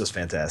 It's just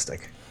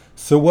fantastic.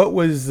 So what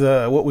was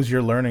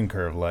your learning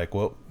curve like?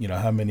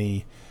 How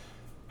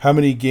How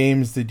many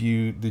games did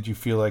you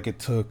feel like it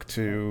took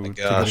to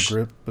get a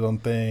grip on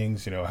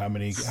things? You know, how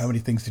many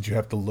things did you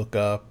have to look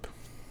up?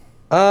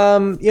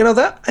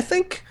 That I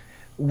think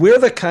we're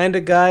the kind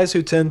of guys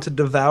who tend to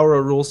devour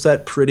a rule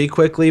set pretty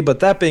quickly. But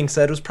that being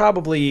said, it was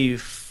probably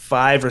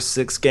 5 or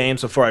 6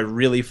 games before I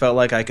really felt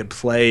like I could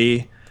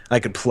play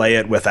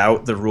it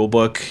without the rule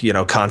book,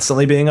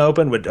 constantly being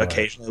open. Would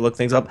occasionally look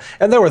things up,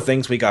 and there were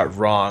things we got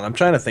wrong. I'm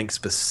trying to think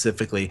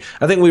specifically.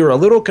 I think we were a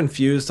little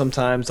confused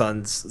sometimes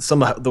on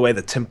some of the way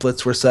the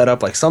templates were set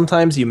up. Like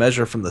sometimes you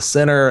measure from the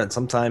center, and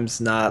sometimes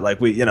not. Like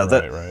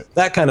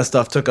that kind of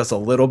stuff took us a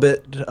little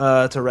bit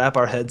to wrap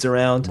our heads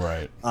around.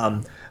 Right.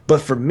 But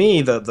for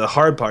me, the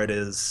hard part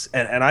is,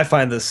 and I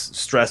find this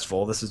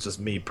stressful. This is just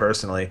me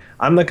personally.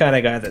 I'm the kind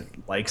of guy that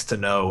likes to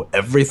know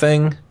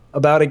everything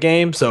about a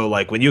game. So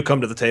like when you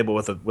come to the table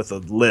with a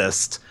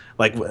list,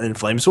 like in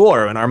Flames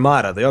War and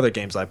Armada, the other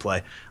games I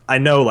play, I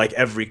know like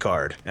every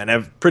card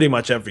and pretty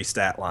much every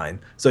stat line.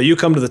 So you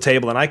come to the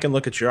table and I can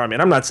look at your army,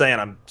 and I'm not saying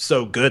I'm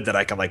so good that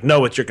I can like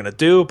know what you're gonna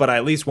do, but I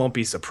at least won't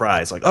be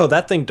surprised. Like, oh,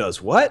 that thing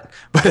does what?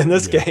 But in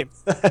this game,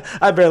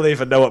 I barely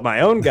even know what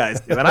my own guys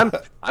do, and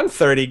I'm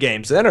 30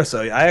 games in or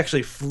so. I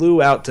actually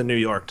flew out to New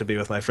York to be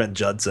with my friend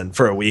Judson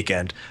for a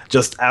weekend,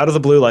 just out of the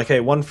blue. Like,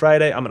 hey, one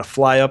Friday I'm gonna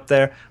fly up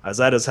there. I was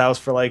at his house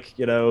for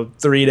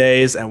 3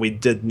 days, and we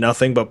did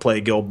nothing but play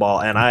Guild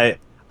Ball, and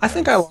I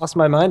think I lost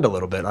my mind a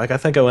little bit. Like, I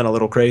think I went a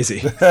little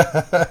crazy.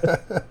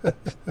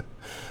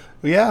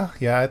 Yeah,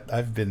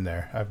 I've been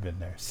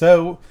there.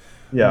 So,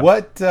 yeah.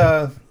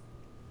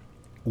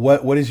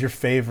 What is your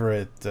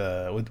favorite?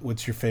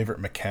 What's your favorite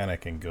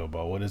mechanic in Guild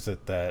Ball? What is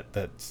it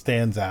that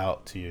stands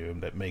out to you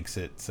that makes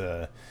it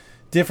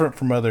different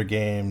from other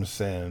games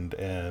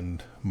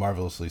and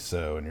marvelously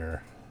so in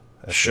your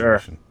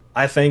estimation? Sure.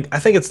 I think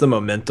it's the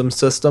momentum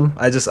system.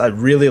 I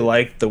really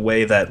like the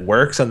way that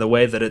works and the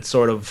way that it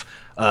sort of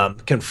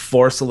can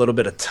force a little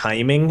bit of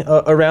timing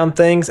around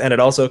things, and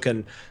it also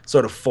can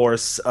sort of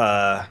force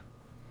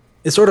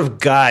it sort of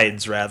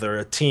guides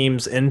rather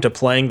teams into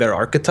playing their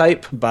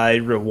archetype by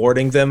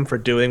rewarding them for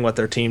doing what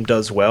their team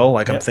does well.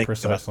 Like, I'm thinking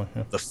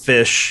about the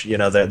fish,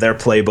 their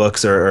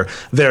playbooks are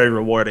very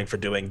rewarding for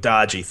doing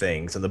dodgy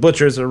things, and the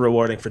butchers are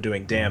rewarding for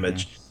doing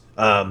damage.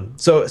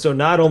 So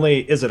not only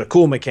is it a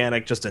cool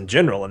mechanic just in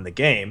general in the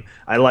game,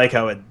 I like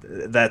how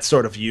that's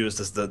sort of used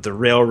as the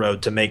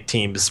railroad to make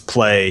teams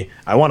play.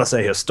 I want to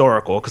say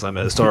historical because I'm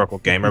a historical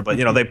gamer, but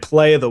they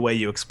play the way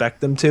you expect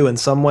them to in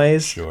some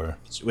ways. Sure,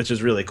 which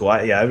is really cool.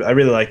 I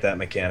really like that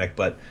mechanic,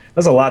 but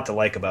there's a lot to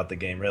like about the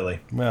game, really.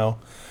 Well,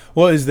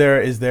 is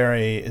there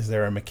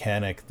a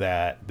mechanic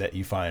that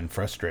you find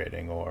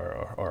frustrating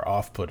or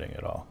off-putting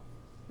at all?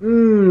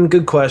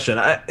 Good question.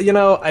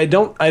 I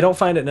don't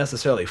find it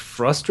necessarily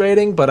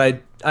frustrating,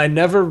 but I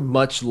never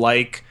much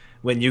like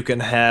when you can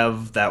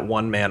have that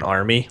one-man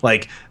army.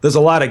 Like, there's a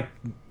lot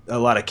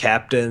of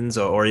captains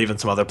or even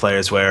some other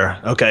players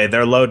where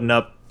they're loading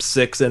up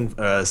six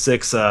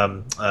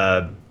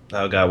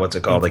oh god, what's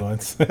it called?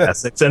 Influence.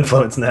 6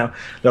 influence now.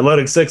 They're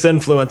loading 6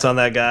 influence on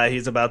that guy.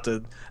 He's about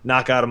to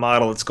knock out a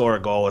model and score a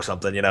goal or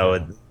something.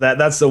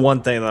 That's the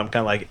one thing that I'm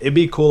kind of like, it'd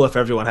be cool if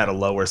everyone had a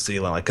lower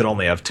ceiling. Like, could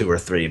only have 2 or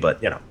 3,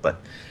 but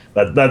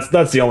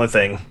that's the only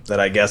thing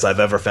that I guess I've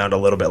ever found a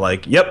little bit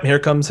like, yep, here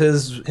comes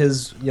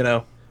his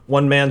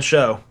one man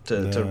show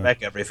to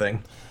wreck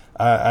everything.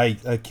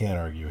 I can't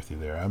argue with you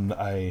there.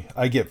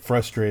 I get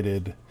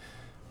frustrated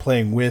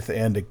playing with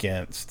and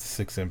against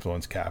 6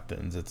 influence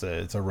captains. It's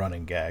a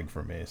running gag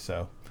for me.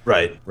 So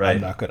right.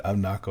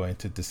 I'm not going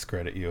to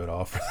discredit you at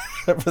all for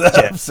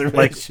that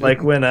observation.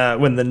 Like when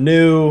the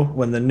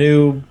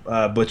new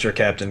butcher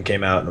captain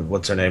came out, and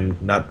what's her name?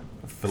 Not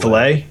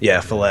Fillet? Yeah,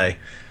 Fillet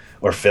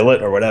or Fillet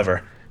or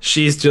whatever.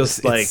 She's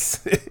just like,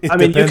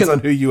 depends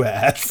on who you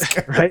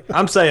ask, right?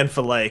 I'm saying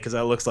Fillet because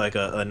that looks like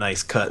a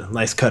nice cut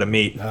of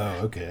meat. Oh,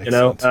 okay.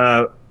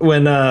 God,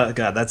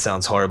 that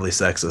sounds horribly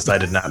sexist. I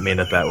did not mean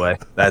it that way.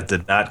 That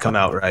did not come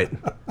out right.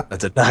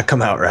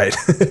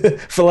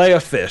 Fillet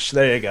of fish.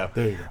 There you go.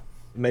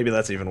 Maybe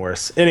that's even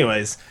worse.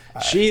 Anyways,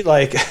 she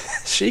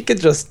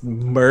could just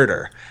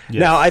murder.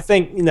 Yes. Now I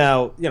think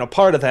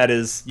part of that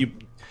is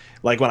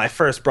like when I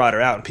first brought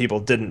her out and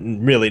people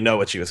didn't really know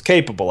what she was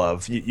capable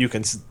of, you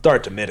can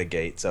start to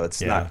mitigate, so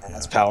it's not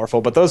as powerful.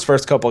 But those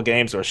first couple of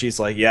games where she's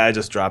like, I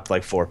just dropped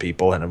like 4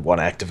 people and 1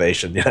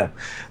 activation,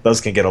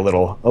 those can get a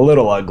little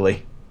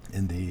ugly.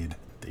 Indeed.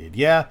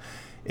 Yeah,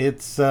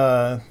 it's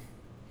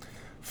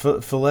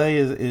Fillet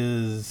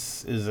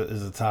is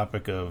a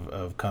topic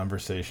of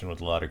conversation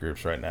with a lot of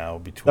groups right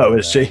now.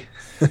 She?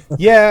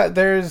 Yeah,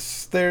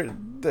 there's a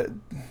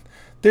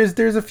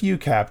few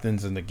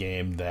captains in the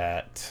game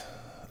that.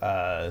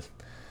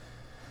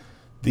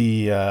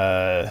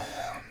 The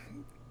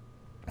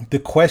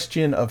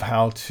question of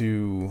how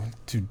to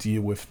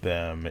deal with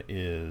them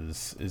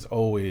is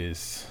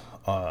always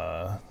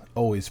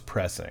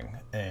pressing,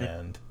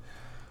 and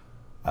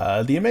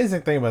the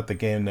amazing thing about the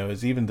game though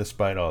is even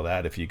despite all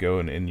that, if you go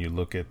and you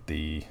look at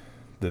the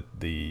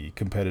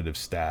competitive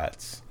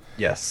stats,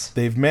 yes,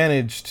 they've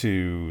managed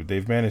to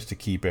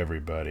keep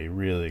everybody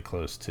really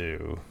close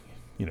to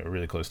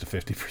really close to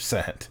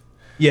 50%.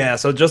 Yeah,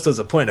 so just as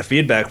a point of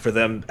feedback for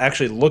them,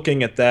 actually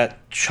looking at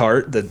that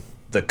chart,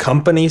 the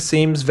company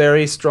seems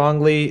very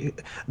strongly.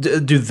 Do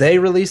they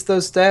release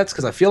those stats?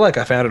 Because I feel like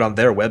I found it on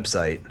their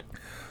website.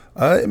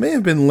 It may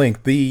have been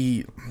linked.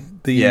 The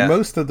Yeah.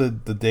 most of the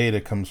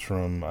data comes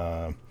from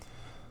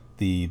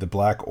the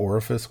Black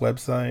Orifice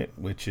website,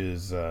 which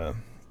is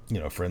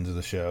friends of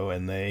the show,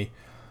 and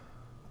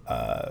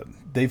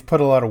they've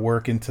put a lot of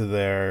work into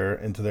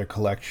their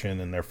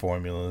collection and their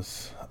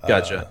formulas.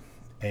 Gotcha.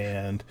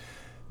 And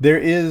there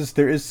is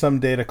some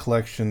data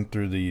collection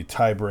through the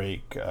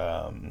Tiebreak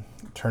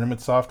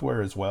tournament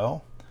software as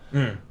well,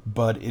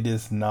 but it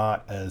is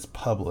not as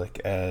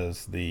public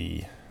as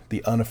the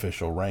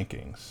unofficial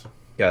rankings.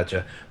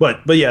 Gotcha.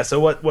 But yeah, so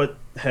what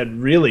had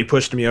really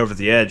pushed me over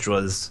the edge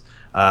was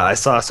I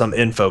saw some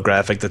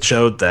infographic that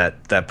showed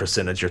that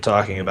percentage you're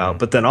talking about,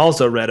 but then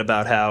also read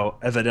about how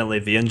evidently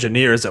the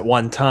engineers at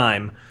one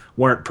time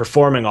weren't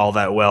performing all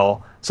that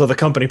well, so the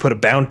company put a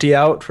bounty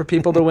out for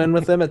people to win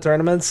with them at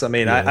tournaments. I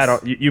mean, Yes. I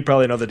don't. You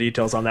probably know the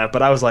details on that,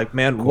 but I was like,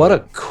 man, what a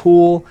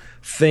cool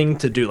thing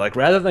to do. Like,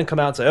 rather than come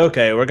out and say,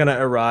 okay, we're gonna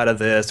errata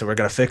this and we're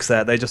gonna fix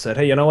that, they just said,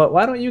 hey, you know what?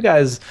 Why don't you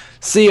guys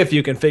see if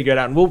you can figure it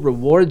out, and we'll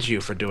reward you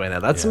for doing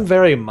that. That's some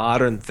very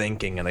modern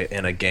thinking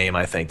in a game.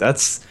 I think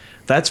that's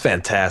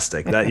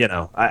fantastic. That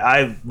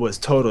I was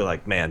totally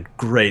like, man,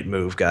 great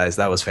move, guys.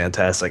 That was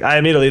fantastic. I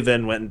immediately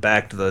then went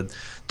back to the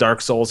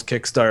Dark Souls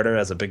Kickstarter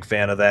as a big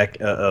fan of that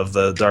of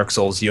the Dark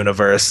Souls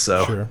universe.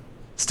 So Sure.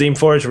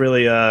 Steamforge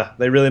really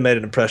they really made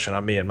an impression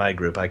on me and my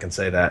group. I can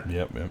say that.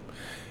 Yep.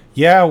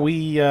 Yeah,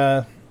 we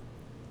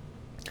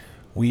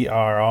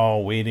are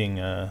all waiting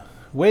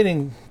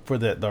for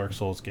that Dark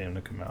Souls game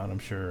to come out. I'm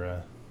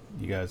sure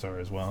you guys are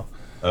as well.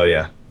 Oh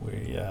yeah.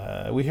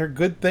 We hear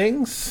good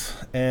things,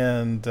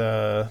 and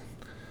at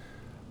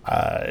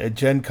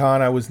Gen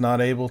Con I was not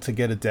able to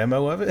get a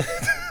demo of it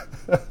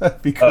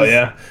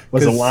because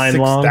Was the line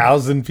long?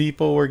 6,000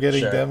 people were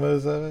getting Sure.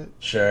 demos of it.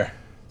 Sure.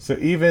 So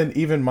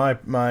even my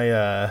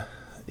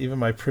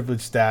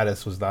privileged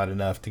status was not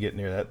enough to get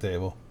near that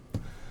table.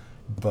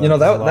 But That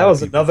there's a lot of was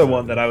people another said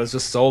one that I was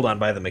just sold on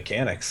by the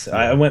mechanics.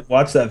 I went and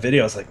watched that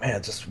video. I was like,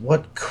 man, just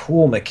what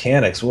cool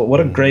mechanics! What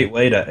a great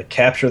way to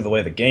capture the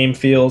way the game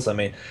feels. I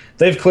mean,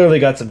 they've clearly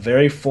got some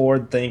very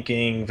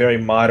forward-thinking, very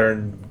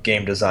modern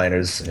game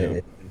designers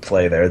in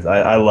play there.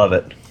 I love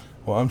it.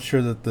 Well, I'm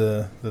sure that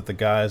the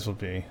guys will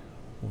be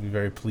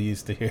very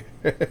pleased to hear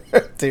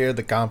to hear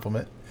the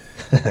compliment.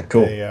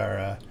 Cool. They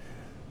are.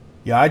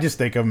 I just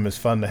think of them as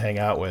fun to hang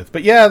out with.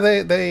 But yeah,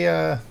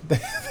 they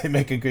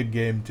make a good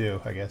game too,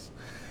 I guess.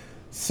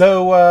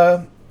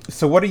 So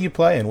what are you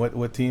playing?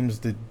 What teams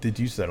did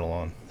you settle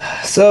on?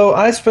 So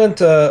I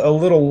spent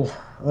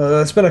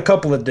I spent a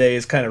couple of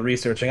days kind of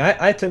researching.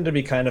 I tend to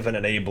be kind of an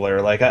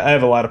enabler. Like I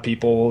have a lot of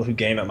people who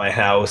game at my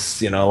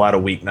house, a lot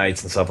of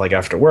weeknights and stuff. Like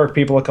after work,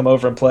 people will come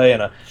over and play,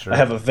 and Sure. I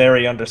have a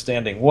very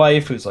understanding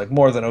wife who's like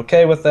more than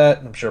okay with that.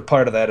 I'm sure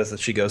part of that is that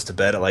she goes to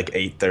bed at like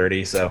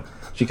 8:30, so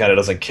she kind of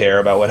doesn't care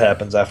about what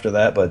happens after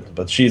that.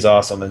 But she's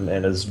awesome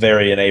and is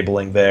very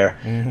enabling there.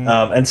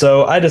 And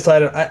so I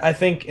decided I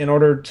think in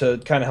order to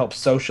kind of help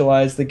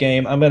socialize the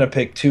game, I'm going to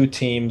pick two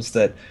teams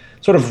that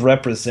sort of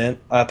represent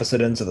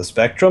opposite ends of the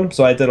spectrum.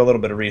 So I did a little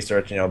bit of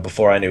research,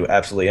 before I knew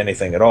absolutely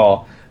anything at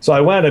all. So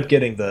I wound up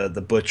getting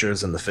the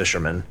Butchers and the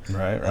Fishermen.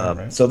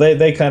 Right. So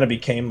they kind of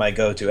became my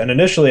go-to. And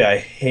initially I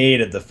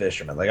hated the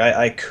Fishermen. Like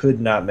I could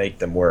not make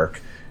them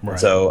work. Right.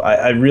 So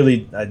I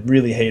really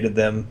hated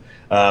them.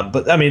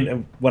 But I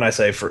mean, when I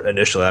say for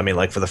initially, I mean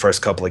like for the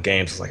first couple of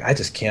games, it's like I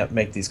just can't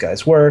make these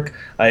guys work.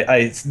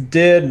 I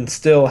did and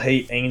still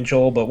hate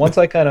Angel, but once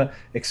I kind of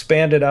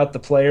expanded out the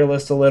player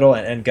list a little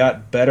and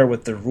got better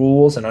with the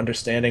rules and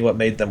understanding what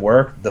made them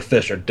work, the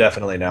Fish are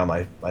definitely now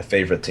my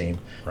favorite team.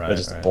 Right, They're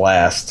just right. a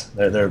blast.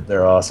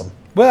 They're awesome.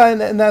 Well,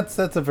 and that's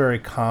a very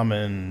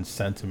common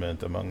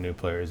sentiment among new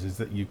players is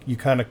that you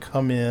kind of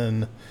come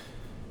in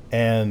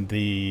and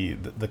the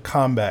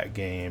combat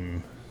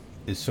game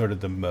is sort of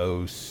the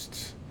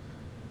most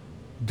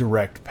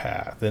direct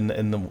path and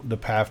the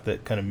path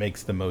that kind of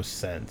makes the most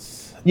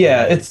sense.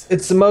 Yeah, it's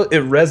the most.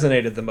 It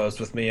resonated the most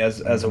with me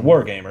as a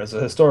war gamer, as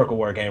a historical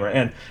war gamer.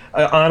 And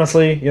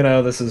honestly,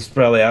 this is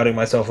probably outing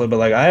myself a little bit.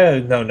 Like I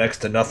know next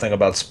to nothing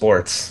about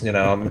sports.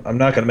 I'm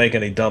not going to make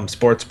any dumb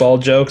sports ball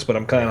jokes, but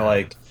I'm kind of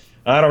like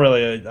I don't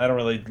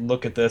really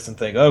look at this and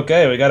think,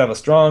 okay, we got to have a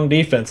strong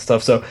defense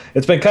stuff. So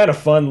it's been kind of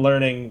fun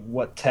learning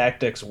what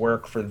tactics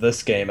work for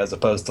this game as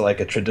opposed to like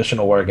a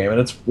traditional war game,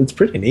 and it's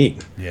pretty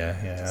neat. Yeah,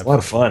 It's a lot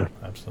of fun.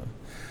 Absolutely.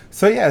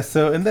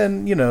 So and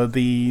then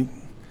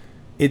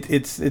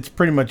it's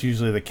pretty much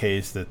usually the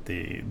case that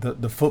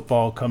the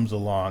football comes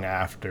along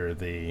after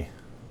the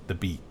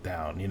beat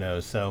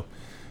down. So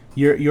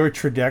your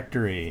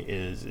trajectory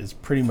is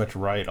pretty much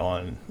right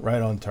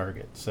on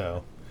target.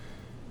 So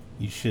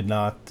you should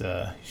not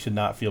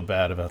feel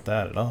bad about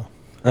that at all.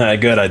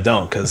 Good, I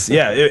don't, because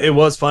it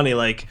was funny.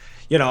 Like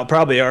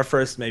probably our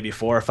first maybe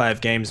 4 or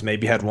 5 games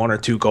maybe had 1 or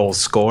 2 goals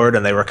scored,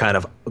 and they were kind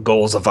of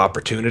goals of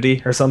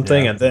opportunity or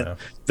something. Yeah, And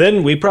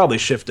then we probably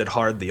shifted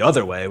hard the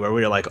other way, where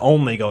we were like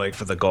only going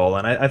for the goal.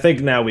 And I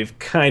think now we've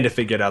kind of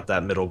figured out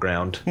that middle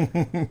ground.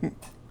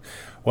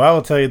 Well, I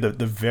will tell you that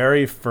the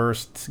very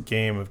first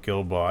game of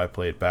Guild Ball I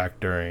played back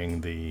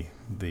during the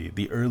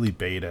early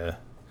beta,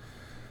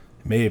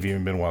 may have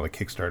even been while the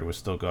Kickstarter was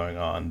still going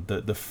on.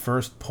 The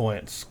first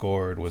point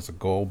scored was a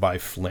goal by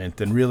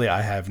Flint, and really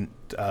I haven't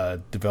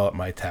developed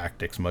my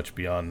tactics much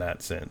beyond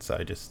that since.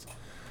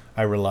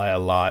 I rely a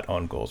lot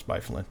on goals by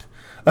Flint.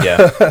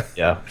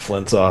 Yeah,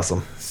 Flint's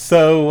awesome.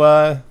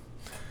 So,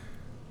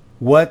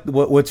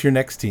 what's your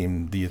next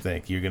team? Do you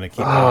think you're gonna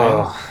keep?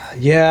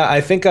 Yeah, I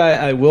think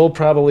I will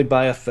probably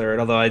buy a third.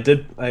 Although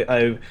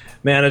I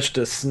managed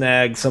to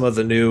snag some of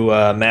the new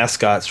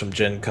mascots from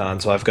Gen Con.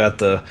 So I've got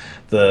the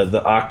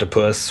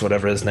octopus,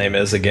 whatever his name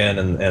is again,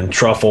 and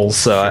truffles.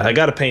 So I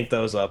got to paint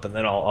those up, and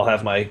then I'll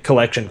have my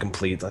collection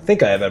complete. I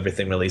think I have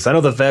everything released. I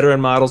know the veteran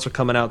models are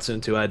coming out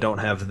soon too. I don't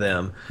have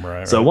them.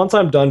 Right. So once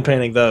I'm done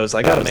painting those,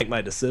 I got to make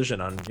my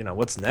decision on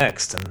what's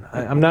next, and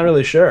I'm not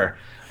really sure.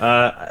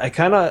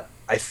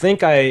 I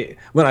think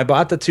when I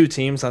bought the 2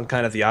 teams on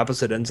kind of the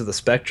opposite ends of the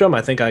spectrum,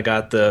 I think I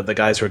got the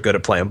guys who are good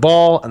at playing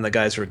ball and the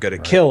guys who are good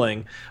at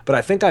killing. But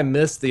I think I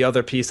missed the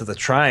other piece of the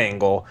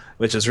triangle,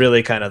 which is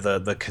really kind of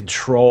the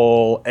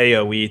control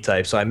AoE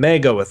type. So I may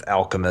go with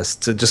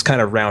Alchemist to just kind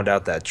of round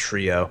out that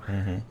trio.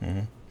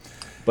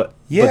 But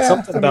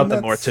something about the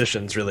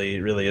Morticians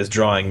really is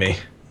drawing me.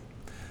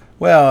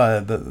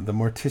 Well, the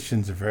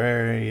Morticians are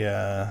very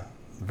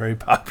very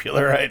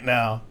popular right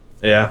now.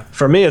 Yeah,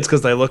 for me, it's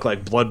because they look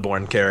like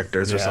Bloodborne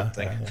characters or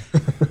something.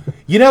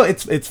 Yeah.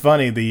 It's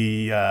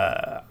funny.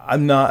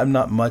 I'm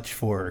not much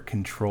for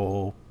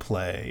control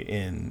play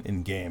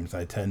in games.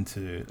 I tend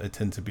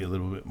to be a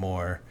little bit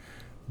more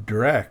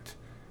direct.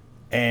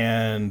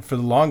 And for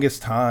the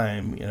longest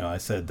time, I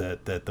said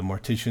that the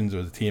Morticians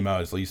were the team I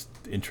was least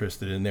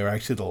interested in. They were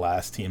actually the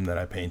last team that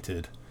I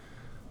painted,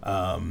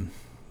 not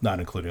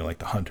including like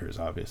the Hunters,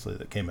 obviously,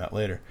 that came out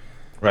later.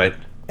 Right.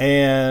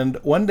 And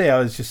one day I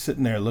was just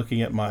sitting there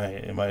looking at my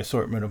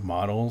assortment of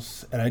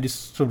models, and I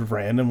just sort of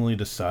randomly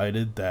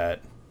decided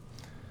that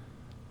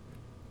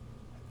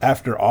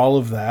after all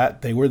of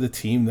that, they were the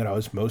team that I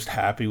was most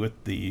happy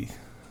with the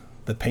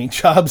paint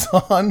jobs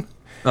on.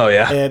 Oh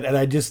yeah. And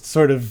I just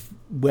sort of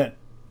went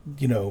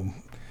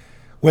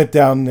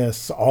down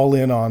this all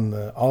in on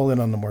the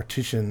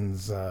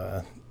Morticians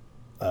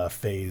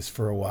phase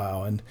for a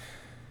while, and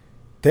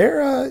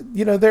they're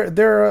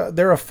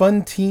a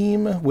fun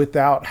team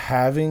without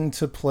having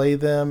to play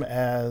them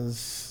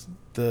as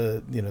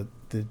the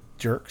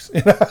jerks.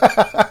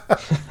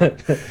 Right.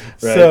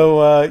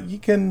 So you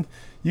can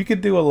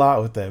do a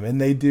lot with them, and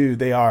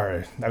they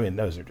are. I mean,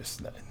 those are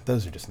just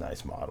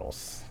nice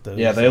models.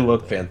 They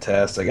look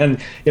fantastic.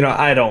 And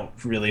I don't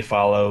really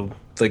follow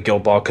the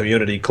Guild Ball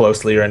community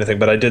closely or anything,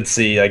 but I did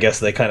see. I guess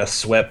they kind of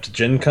swept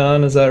Gen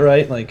Con. Is that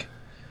right? Like.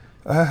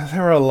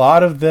 There were a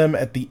lot of them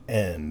at the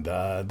end.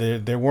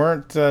 There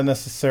weren't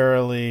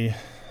necessarily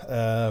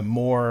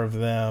more of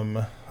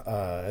them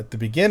at the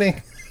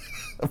beginning,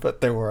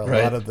 but there were a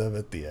lot of them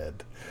at the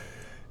end.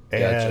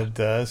 And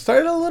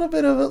started a little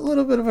bit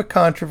of a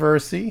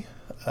controversy.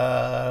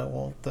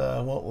 Won't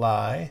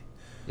lie.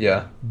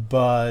 Yeah.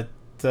 But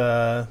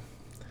I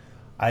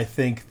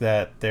think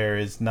that there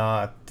is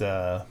not.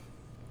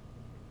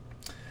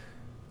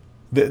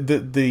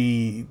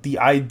 The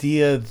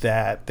idea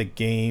that the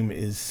game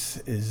is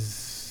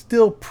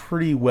still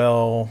pretty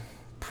well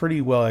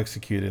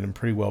executed and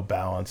pretty well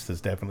balanced has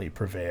definitely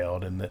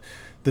prevailed, and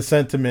the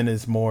sentiment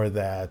is more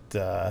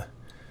that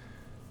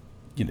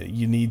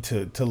you need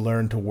to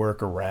learn to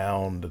work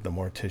around the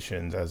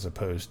Morticians as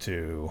opposed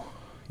to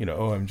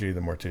OMG,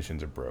 the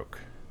Morticians are broke.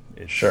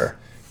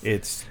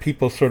 It's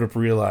people sort of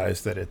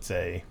realize that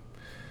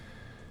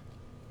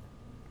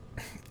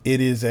it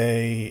is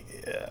a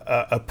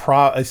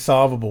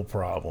solvable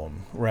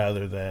problem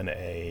rather than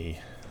an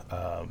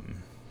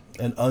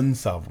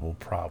unsolvable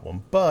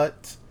problem.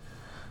 But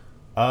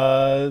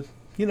the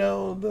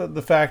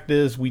fact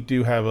is we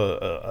do have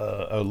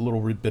a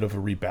little bit of a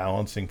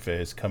rebalancing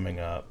phase coming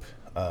up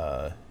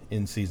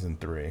in season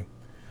 3.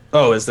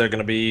 Oh, is there going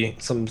to be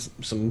some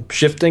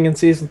shifting in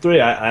season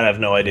 3? I have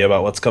no idea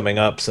about what's coming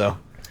up. So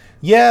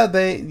yeah,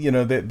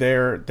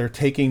 they're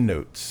taking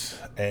notes.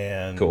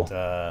 And cool.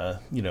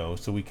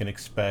 So we can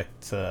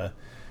expect a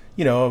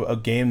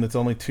game that's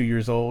only 2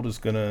 years old is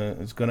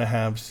gonna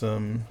have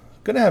some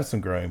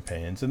growing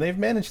pains, and they've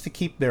managed to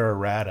keep their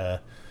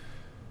errata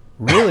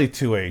really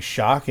to a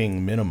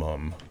shocking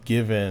minimum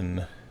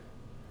given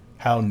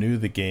how new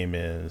the game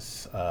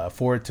is,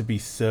 for it to be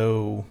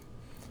so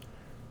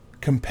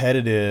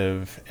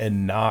competitive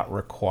and not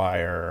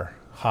require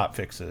hot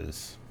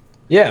fixes.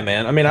 Yeah,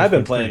 man. I mean, I've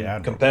been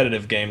playing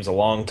competitive games a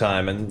long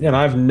time, and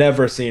I've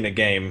never seen a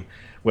game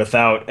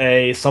without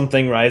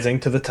something rising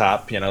to the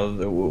top.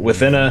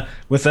 Within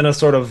a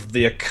sort of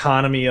the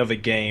economy of a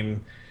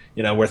game,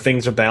 where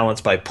things are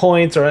balanced by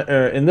points, or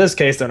in this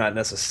case, they're not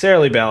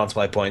necessarily balanced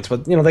by points,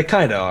 but they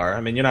kind of are.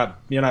 I mean,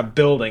 you're not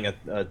building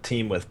a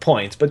team with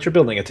points, but you're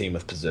building a team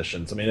with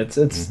positions. I mean,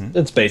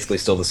 it's basically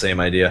still the same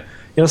idea.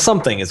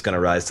 Something is going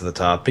to rise to the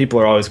top. People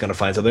are always going to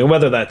find something,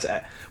 whether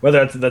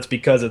that's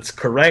because it's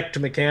correct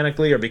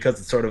mechanically or because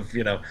it sort of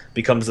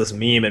becomes this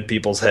meme in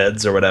people's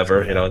heads or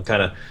whatever. And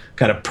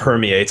kind of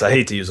permeates. I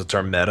hate to use the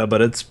term meta,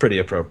 but it's pretty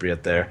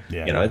appropriate there.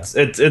 Yeah.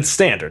 It's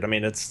standard. I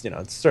mean, it's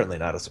certainly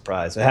not a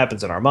surprise. It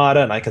happens in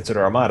Armada, and I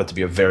consider Armada to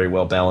be a very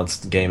well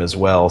balanced game as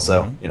well.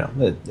 So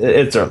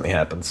it certainly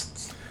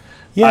happens.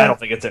 Yeah. I don't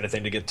think it's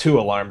anything to get too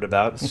alarmed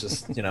about. It's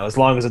just as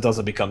long as it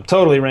doesn't become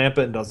totally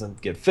rampant and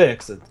doesn't get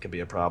fixed, it can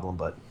be a problem.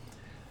 But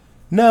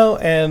no,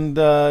 and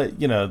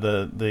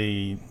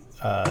the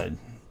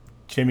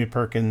Jamie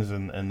Perkins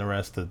and the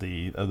rest of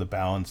the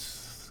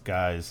balance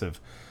guys have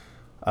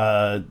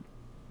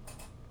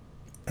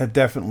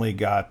definitely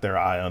got their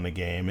eye on the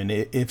game, and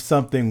if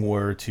something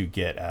were to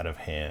get out of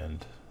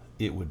hand,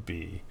 it would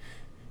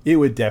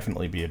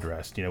definitely be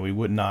addressed. We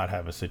would not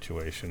have a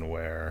situation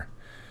where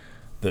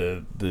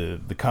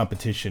the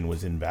competition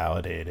was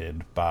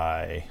invalidated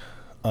by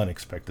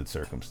unexpected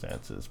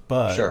circumstances.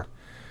 But sure,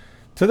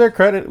 to their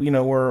credit,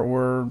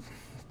 we're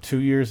 2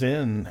 years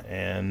in,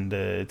 and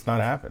it's not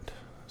happened.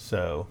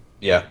 So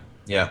yeah,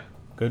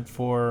 good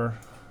for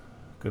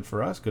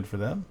us, good for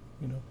them.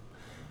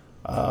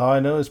 All I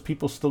know is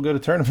people still go to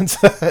tournaments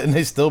and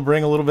they still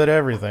bring a little bit of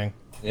everything.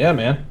 Yeah,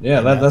 man.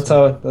 Yeah, that's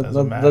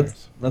a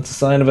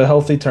sign of a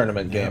healthy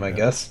tournament game, I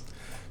guess.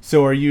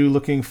 So are you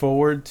looking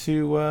forward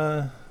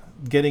to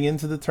getting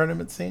into the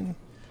tournament scene?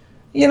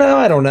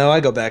 I don't know.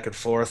 I go back and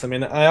forth. I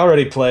mean, I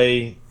already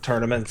play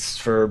tournaments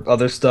for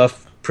other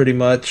stuff pretty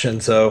much,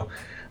 and so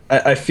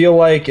I feel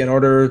like in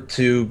order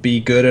to be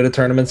good at a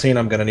tournament scene,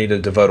 I'm going to need to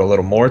devote a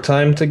little more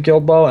time to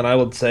Guild Ball, and I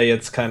would say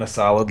it's kind of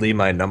solidly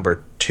my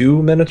number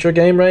 2 miniature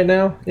game right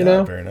now.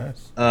 Very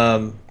nice.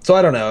 So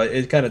I don't know.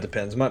 It kind of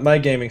depends. My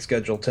gaming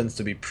schedule tends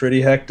to be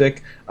pretty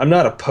hectic. I'm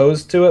not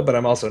opposed to it, but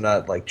I'm also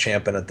not like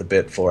champing at the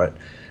bit for it.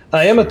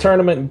 I am a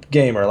tournament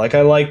gamer. Like,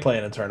 I like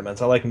playing in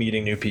tournaments. I like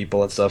meeting new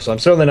people and stuff, so I'm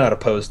certainly not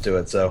opposed to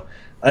it. So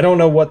I don't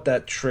know what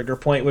that trigger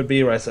point would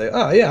be where I say,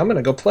 oh, yeah, I'm going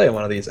to go play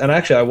one of these. And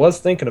actually, I was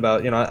thinking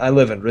about, I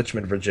live in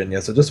Richmond,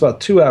 Virginia, so just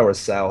about 2 hours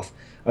south.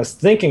 I was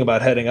thinking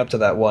about heading up to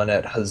that one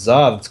at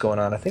Huzzah that's going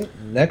on, I think,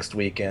 next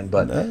weekend.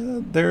 But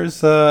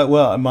there's,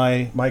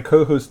 my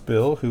co-host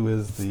Bill, who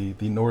is the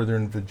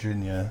Northern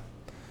Virginia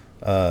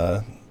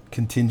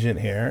contingent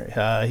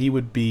here, he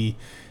would be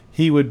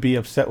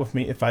upset with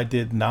me if I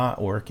did not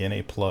work in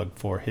a plug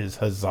for his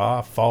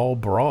Huzzah Fall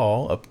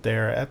Brawl up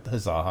there at the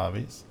Huzzah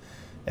Hobbies.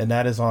 And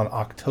that is on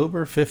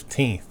October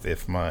 15th,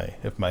 if my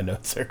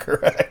notes are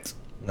correct.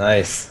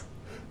 Nice.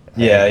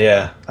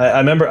 Yeah. I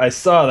remember I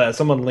saw that.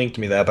 Someone linked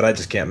me that, but I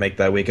just can't make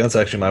that weekend. It's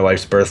actually my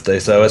wife's birthday.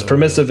 So as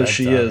permissive as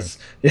she is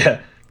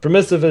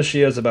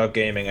about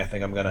gaming, I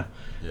think I'm gonna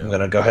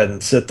go ahead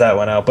and sit that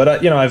one out. But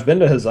I've been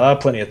to Huzzah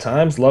plenty of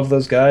times. Love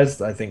those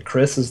guys. I think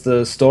Chris is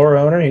the store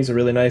owner. He's a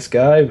really nice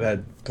guy.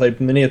 Played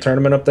many a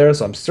tournament up there,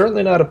 so I'm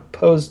certainly not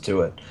opposed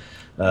to it.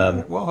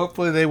 Well,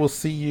 hopefully they will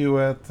see you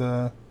at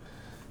the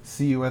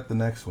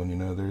next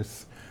one.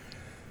 There's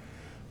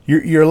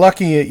you're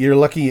lucky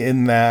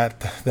in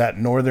that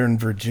Northern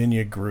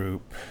Virginia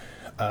group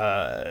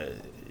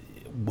was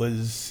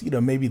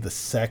maybe the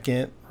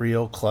second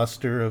real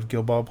cluster of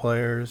Guild Ball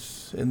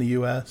players in the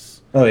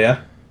U.S. Oh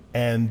yeah,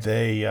 and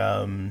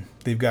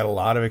they've got a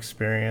lot of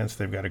experience.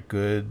 They've got a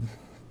good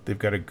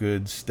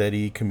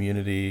steady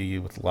community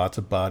with lots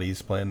of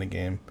bodies playing the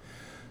game.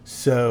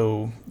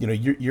 So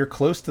you're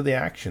close to the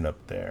action up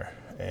there.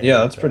 And, yeah,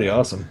 that's pretty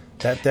awesome.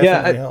 That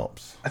definitely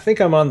helps. I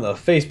think I'm on the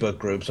Facebook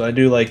group, so I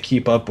do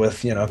keep up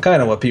with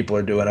kind of what people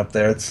are doing up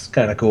there. It's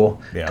kind of cool,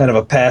 kind of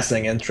a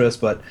passing interest,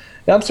 but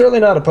yeah, I'm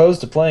certainly not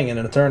opposed to playing in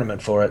a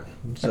tournament for it.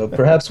 So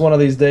perhaps one of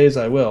these days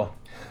I will.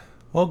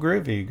 Well,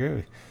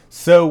 groovy.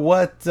 So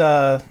what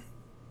do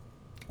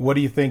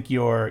you think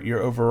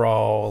your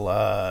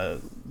overall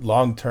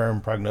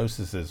long-term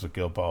prognosis is with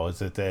Guild Ball?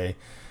 Is it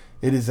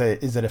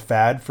a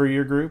fad for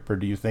your group, or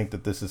do you think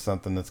that this is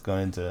something that's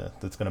going to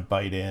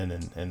bite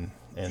in and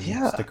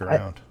stick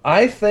around?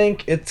 I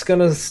think it's going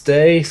to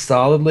stay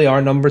solidly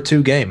our number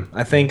 2 game.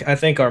 I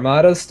think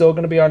Armada is still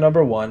going to be our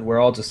number 1. We're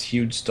all just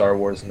huge Star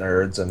Wars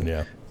nerds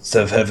and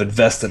have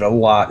invested a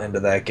lot into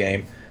that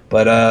game.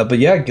 But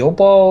yeah, Guild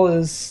Ball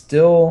is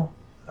still.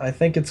 I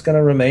think it's going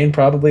to remain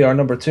probably our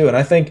number 2, and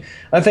I think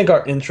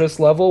our interest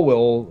level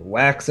will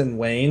wax and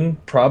wane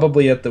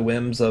probably at the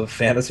whims of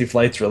Fantasy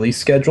Flight's release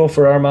schedule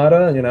for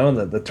Armada, and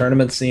the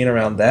tournament scene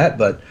around that.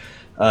 But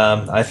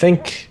I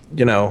think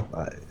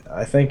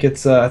I think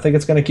it's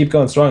going to keep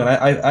going strong, and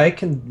I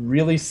can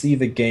really see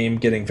the game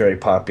getting very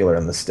popular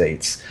in the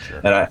States.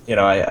 Sure. And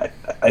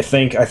I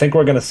think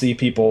we're going to see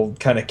people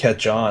kind of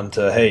catch on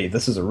to, hey,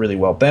 this is a really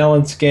well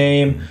balanced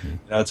game.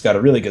 Mm-hmm. It's got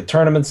a really good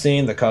tournament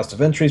scene. The cost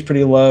of entry is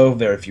pretty low.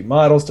 Very few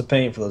models to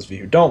paint for those of you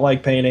who don't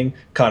like painting.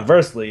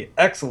 Conversely,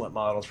 excellent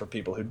models for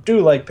people who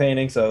do like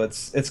painting. So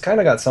it's kind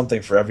of got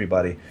something for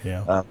everybody.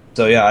 Yeah.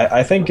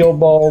 I think Guild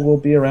Ball will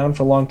be around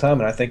for a long time,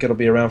 and I think it'll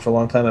be around for a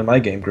long time in my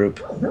game group.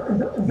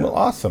 Well,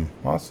 awesome.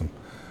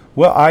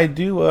 Well, I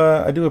do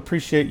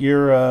appreciate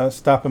your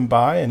stopping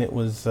by, and it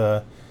was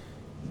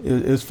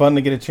fun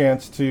to get a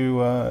chance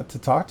to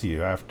talk to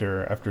you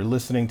after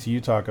listening to you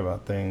talk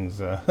about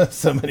things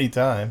so many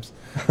times.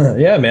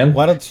 Yeah, man.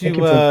 Why don't you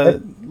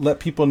let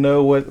people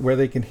know where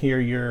they can hear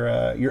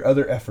your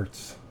other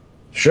efforts?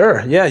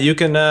 Sure. Yeah, you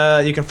can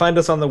find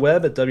us on the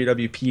web at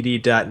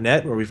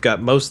wwpd.net, where we've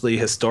got mostly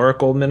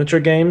historical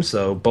miniature games,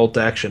 so Bolt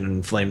Action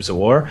and Flames of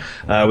War.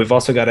 We've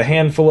also got a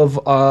handful of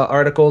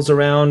articles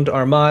around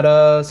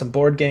Armada, some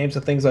board games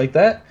and things like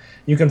that.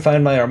 You can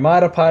find my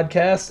Armada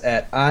podcast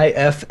at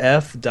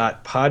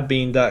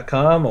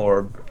iff.podbean.com,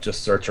 or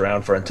just search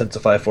around for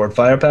Intensify Forward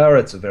Firepower.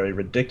 It's a very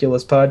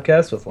ridiculous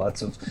podcast with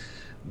lots of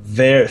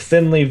very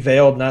thinly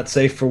veiled, not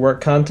safe for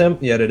work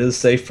content, yet it is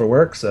safe for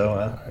work.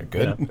 So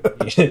good.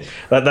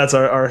 That's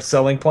our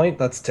selling point.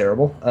 That's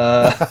terrible.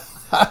 But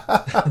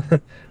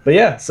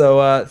yeah,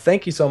 so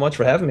thank you so much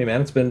for having me,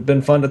 man. It's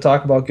been fun to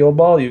talk about Guild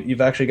Ball.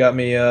 You've actually got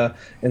me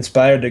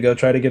inspired to go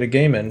try to get a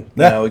game in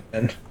now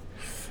again.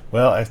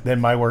 Well, then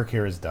my work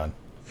here is done.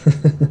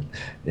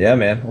 Yeah,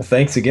 man. Well,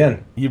 thanks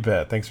again. You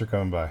bet. Thanks for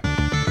coming by.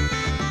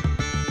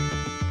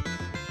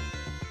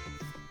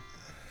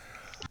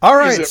 All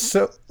right,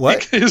 so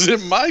what? Is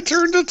it my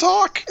turn to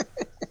talk?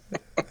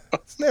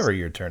 It's never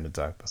your turn to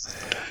talk.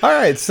 All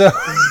right, so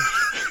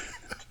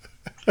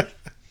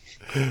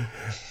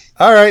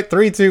all right,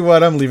 3, 2,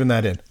 1. I'm leaving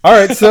that in. All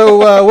right,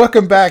 so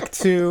welcome back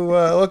to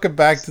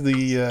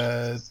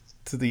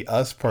the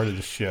us part of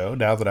the show.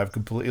 Now that I've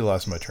completely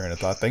lost my train of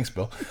thought, thanks,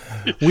 Bill.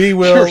 We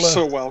will. You're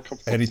so welcome.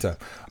 Anytime.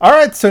 All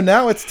right, so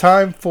now it's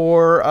time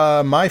for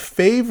my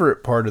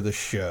favorite part of the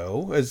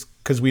show,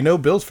 because we know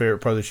Bill's favorite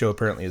part of the show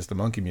apparently is the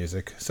monkey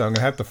music. So I'm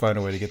gonna have to find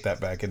a way to get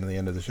that back into the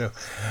end of the show.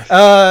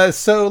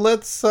 So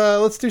let's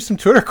do some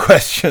Twitter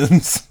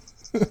questions.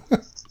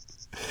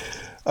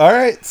 All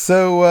right,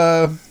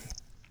 so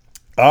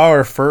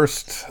our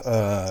first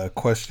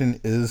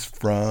question is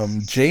from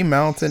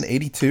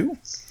JMountain82,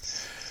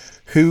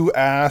 who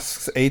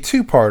asks a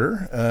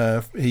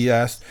two-parter. He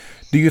asked,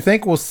 do you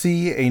think we'll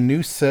see a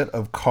new set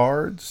of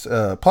cards,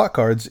 plot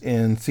cards,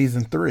 in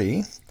Season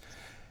 3?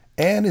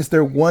 And is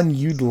there one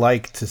you'd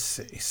like to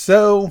see?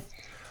 So,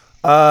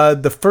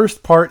 the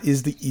first part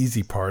is the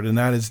easy part, and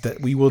that is that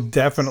we will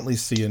definitely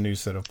see a new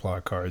set of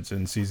plot cards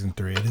in Season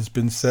 3. It has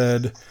been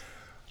said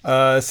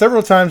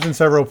several times in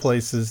several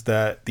places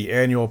that the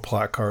annual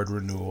plot card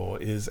renewal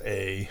is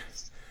an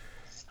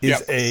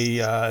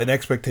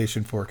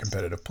expectation for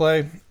competitive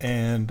play,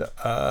 and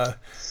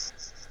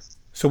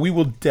so we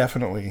will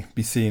definitely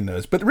be seeing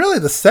those. But really,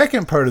 the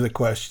second part of the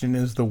question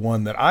is the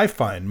one that I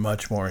find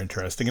much more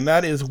interesting, and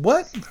that is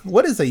what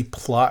is a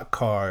plot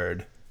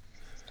card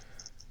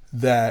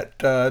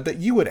that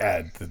you would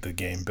add to the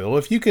game, Bill?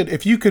 If you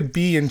could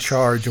be in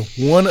charge of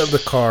one of the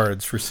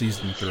cards for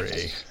Season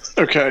 3.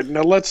 Okay,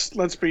 now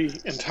let's be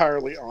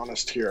entirely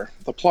honest here.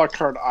 The plot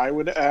card I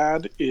would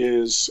add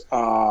is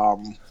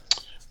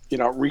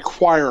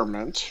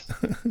requirement.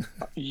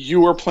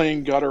 You are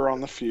playing gutter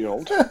on the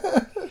field.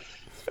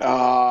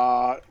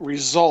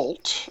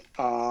 Result.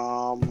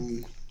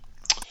 Gutter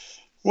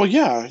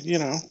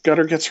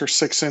gets her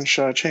 6-inch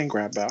chain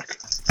grab back.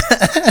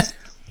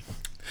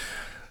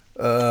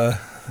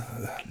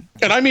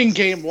 And I mean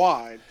game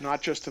wide,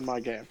 not just in my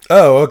game.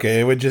 Oh,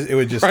 okay. It would just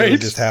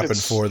happen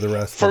for the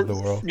rest of the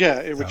world. Yeah,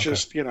 it would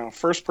just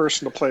first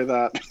person to play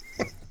that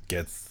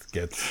gets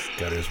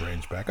Gutter's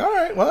range back. All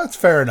right, well that's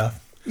fair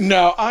enough.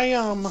 No, I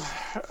am.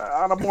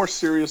 On a more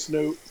serious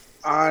note,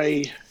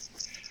 I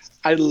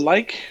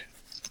liked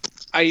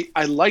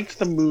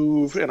the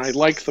move, and I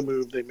like the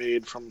move they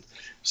made from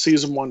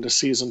Season 1 to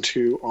Season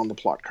 2 on the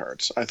plot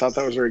cards. I thought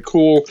that was very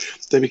cool.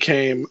 They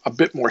became a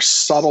bit more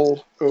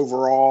subtle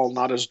overall,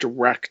 not as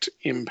direct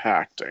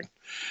impacting.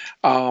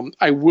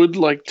 I would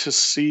like to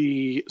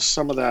see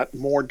some of that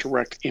more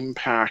direct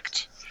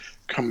impact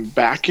come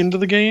back into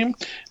the game.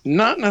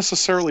 Not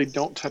necessarily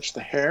don't touch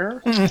the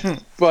hair,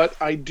 but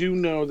I do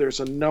know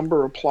there's a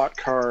number of plot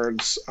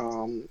cards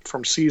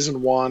from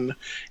Season 1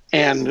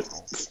 and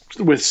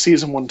with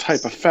Season 1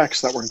 type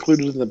effects that were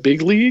included in the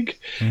Big League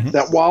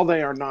that while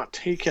they are not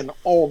taken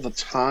all the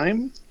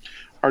time,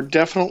 are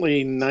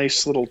definitely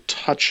nice little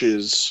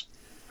touches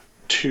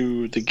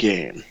to the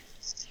game.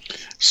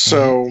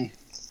 So,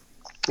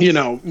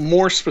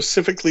 more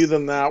specifically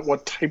than that,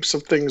 what types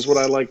of things would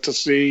I like to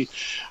see?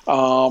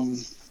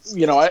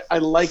 I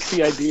like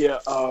the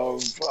idea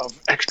of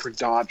extra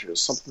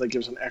dodges, something that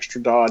gives an extra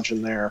dodge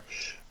in there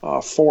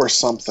for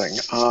something.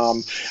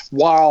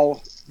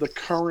 While the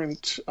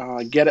current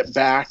get it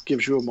back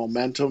gives you a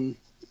momentum,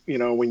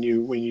 when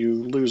you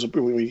lose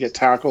when you get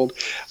tackled,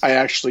 I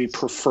actually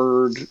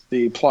preferred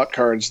the plot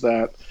cards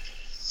that.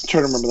 I'm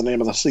trying to remember the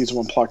name of the season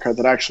 1 plot card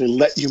that actually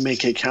let you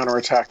make a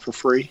counterattack for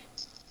free.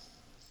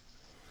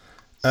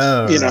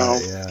 Oh,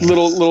 yeah.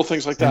 little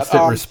things like that.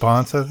 Instant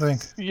response, I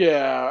think.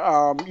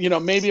 Yeah,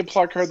 maybe a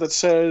plot card that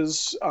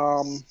says,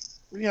 I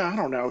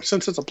don't know.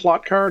 Since it's a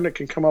plot card and it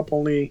can come up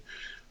only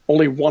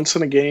once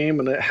in a game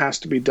and it has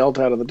to be dealt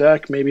out of the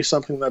deck, maybe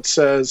something that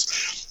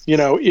says,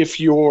 if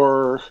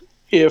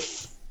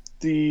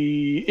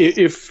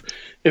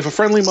a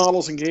friendly model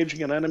is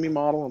engaging an enemy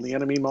model and the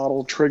enemy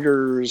model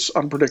triggers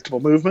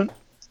unpredictable movement,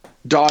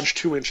 dodge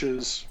 2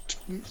 inches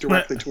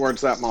directly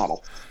towards that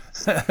model.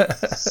 No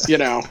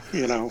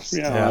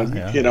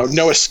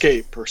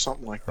escape or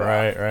something like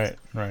that.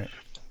 Right.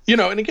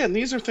 And again,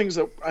 these are things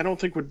that I don't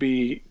think would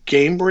be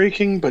game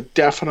breaking, but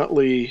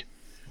definitely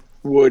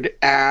would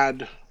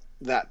add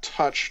that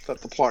touch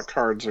that the plot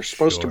cards are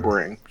supposed to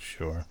bring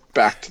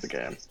back to the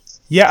game.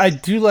 Yeah, I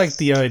do like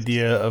the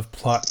idea of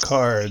plot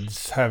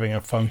cards having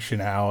a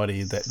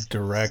functionality that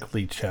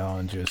directly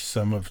challenges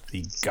some of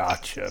the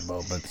gotcha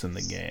moments in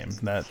the game.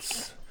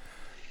 That's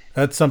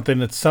something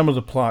that some of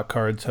the plot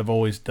cards have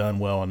always done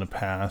well in the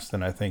past,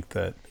 and I think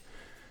that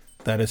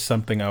is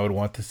something I would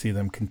want to see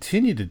them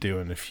continue to do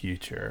in the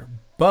future.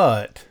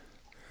 But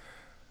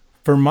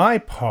for my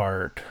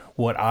part,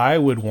 what I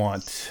would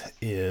want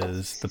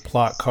is the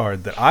plot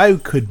card that I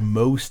could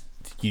most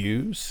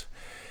use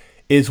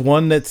is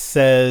one that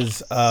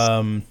says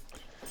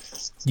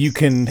you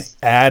can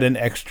add an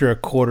extra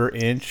 1/4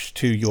 inch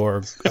to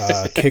your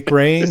kick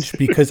range,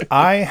 because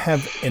I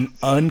have an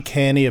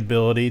uncanny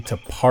ability to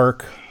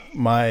park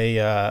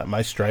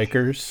my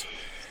strikers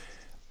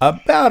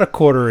about a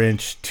 1/4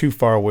 inch too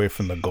far away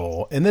from the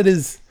goal, and it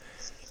is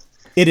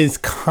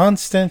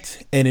constant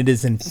and it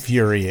is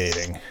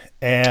infuriating.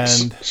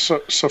 And so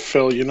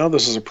Phil,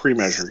 this is a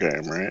pre-measure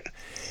game, right?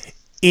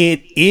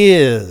 It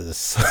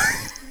is.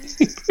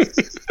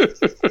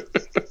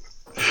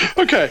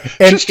 Okay,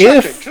 and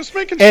just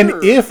making sure.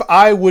 And if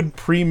I would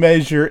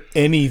pre-measure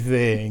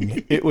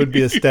anything, it would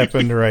be a step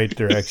in the right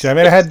direction. I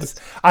mean,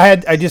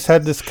 I just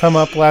had this come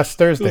up last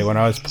Thursday when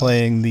I was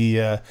playing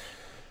the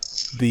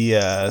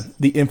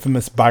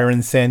infamous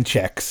Byron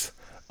Sanchez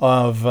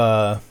of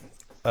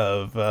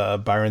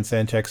Byron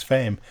Sanchez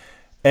fame,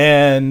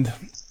 and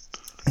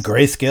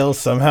Grayscale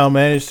somehow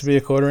managed to be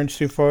a 1/4 inch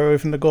too far away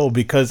from the goal,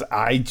 because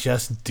I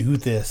just do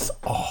this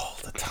all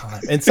the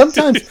time. And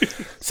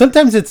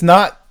sometimes it's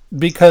not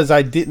because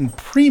I didn't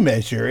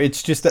pre-measure.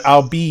 It's just that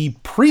I'll be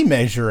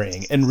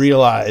pre-measuring and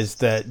realize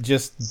that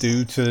just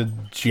due to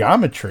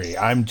geometry,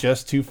 I'm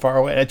just too far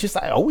away.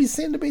 I always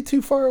seem to be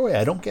too far away.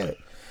 I don't get it.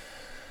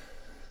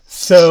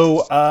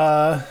 So,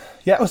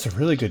 it was a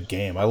really good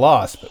game. I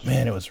lost, but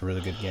man, it was a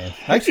really good game.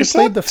 I actually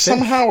played the fish.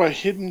 Somehow a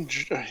hidden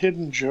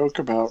joke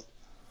about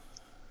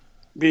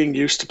being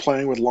used to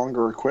playing with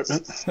longer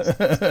equipment?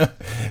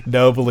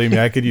 No, believe me,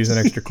 I could use an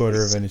extra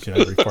 1/4 inch in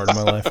every part of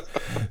my life.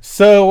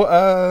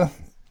 So,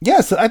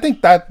 so I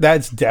think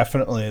that's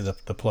definitely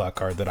the plot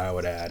card that I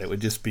would add. It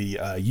would just be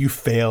you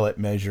fail at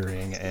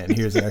measuring, and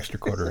here's an extra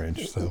 1/4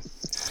 inch. So,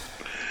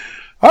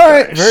 all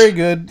right, nice. Very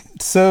good.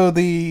 So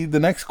the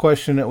next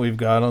question that we've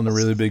got on the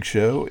Really Big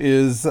Show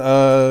is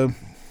our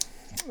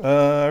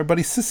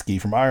buddy Siski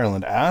from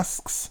Ireland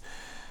asks,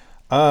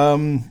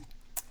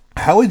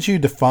 how would you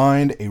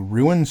define a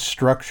ruined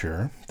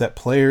structure that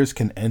players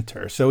can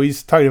enter? So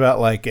he's talking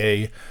about like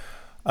a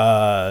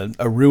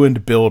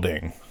ruined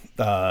building,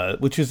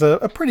 which is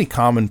a pretty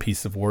common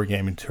piece of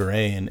wargaming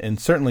terrain, and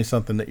certainly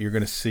something that you're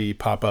going to see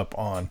pop up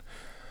on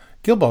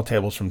Guild Ball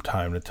tables from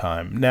time to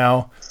time.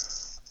 Now,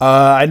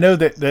 I know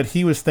that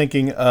he was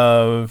thinking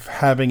of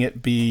having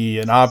it be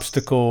an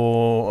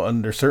obstacle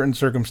under certain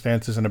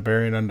circumstances and a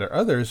barrier under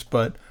others,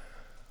 but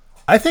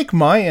I think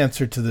my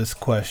answer to this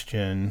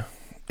question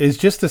is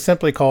just to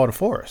simply call it a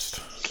forest.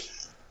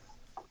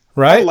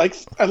 Right?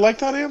 I like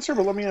that answer,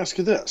 but let me ask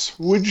you this.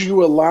 Would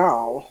you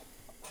allow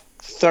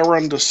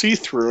Theron to see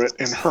through it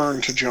and Hearn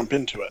to jump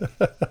into it?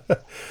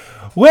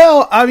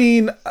 Well, I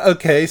mean,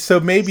 okay, so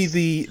maybe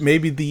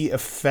the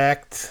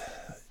effect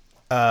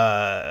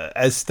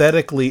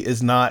aesthetically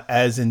is not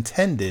as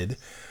intended,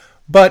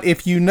 but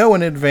if you know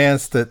in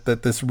advance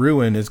that this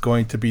ruin is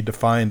going to be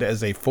defined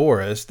as a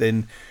forest,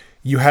 and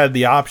you had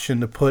the option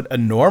to put a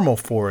normal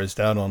forest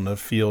out on the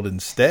field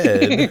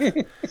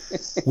instead,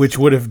 which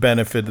would have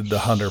benefited the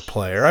hunter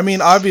player. I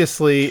mean,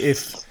 obviously,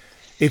 if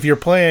you're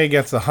playing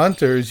against the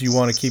hunters, you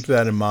want to keep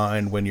that in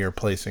mind when you're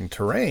placing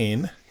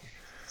terrain,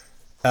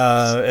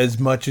 as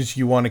much as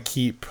you want to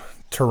keep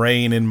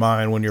terrain in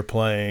mind when you're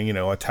playing,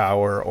 a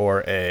tower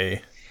or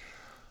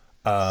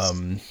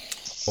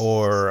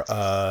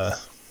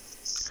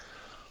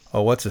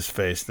what's his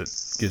face that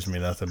gives me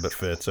nothing but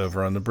fits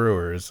over on the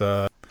Brewers?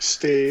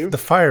 Steve. The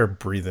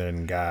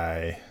fire-breathing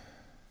guy.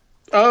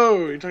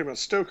 Oh, you're talking about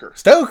Stoker.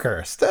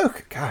 Stoker.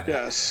 God.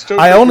 Yeah,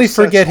 Stoker. I only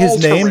sets forget his all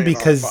name terrain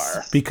on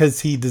fire.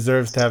 because he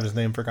deserves to have his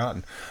name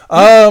forgotten.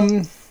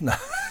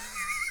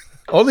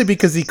 Only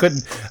because he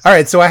couldn't. All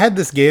right, so I had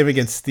this game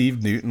against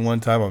Steve Newton one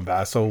time on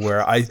Vassal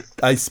where I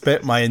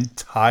spent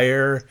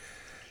the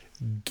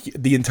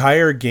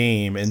entire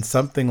game in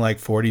something like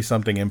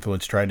 40-something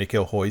influence trying to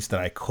kill Hoist,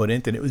 and I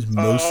couldn't, and it was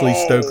mostly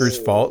Stoker's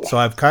fault, so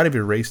I've kind of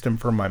erased him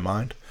from my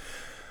mind.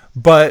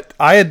 But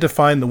I had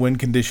defined the win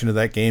condition of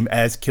that game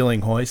as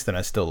killing Hoist, and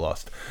I still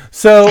lost.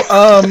 So,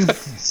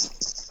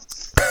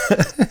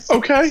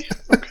 Okay.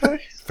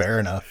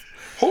 fair enough.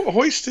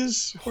 Hoist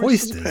is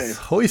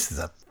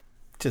a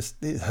just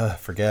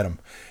forget him.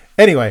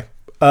 Anyway,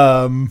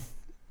 and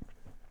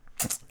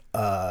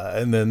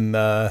then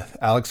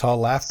Alex Hall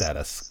laughed at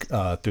us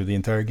through the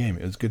entire game.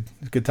 It was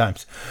good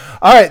times.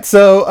 All right,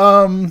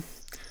 so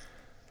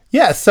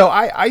yeah, so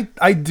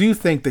I do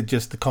think that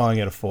just calling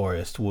it a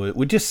forest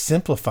would just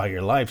simplify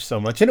your life so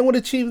much, and it would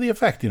achieve the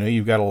effect.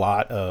 You've got a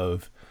lot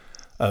of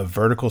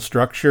vertical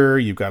structure,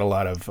 you've got a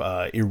lot of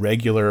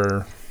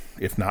irregular,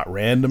 if not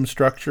random,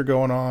 structure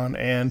going on,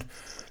 and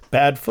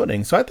bad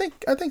footing. So I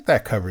think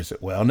that covers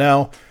it well.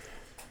 Now,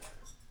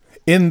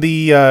 in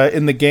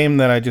the game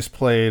that I just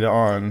played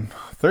on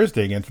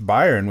Thursday against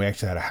Byron, we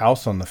actually had a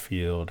house on the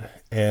field,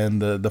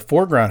 and the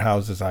foreground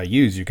houses I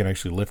use, you can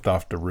actually lift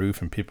off the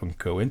roof and people can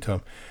go into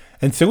them.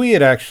 And so we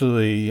had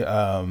actually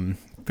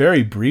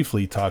very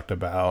briefly talked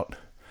about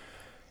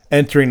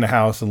entering the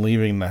house and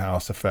leaving the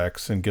house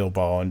effects in Guild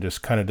Ball, and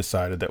just kind of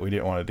decided that we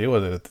didn't want to deal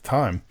with it at the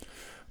time.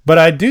 But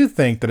I do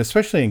think that,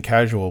 especially in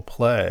casual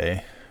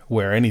play,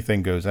 where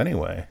anything goes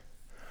anyway,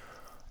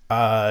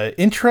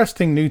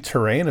 interesting new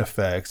terrain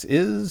effects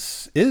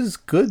is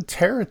good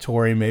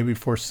territory maybe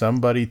for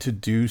somebody to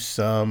do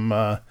some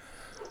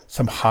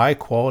high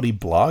quality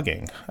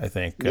blogging. I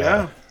think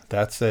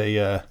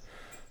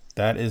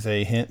that is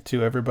a hint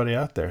to everybody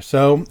out there.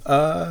 So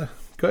go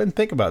ahead and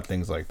think about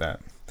things like that,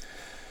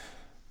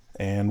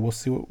 and we'll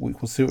see what we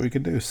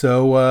can do.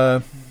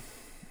 So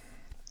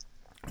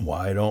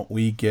why don't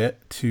we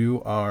get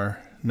to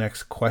our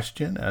next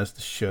question, as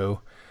the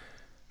show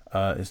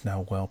is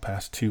now well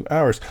past 2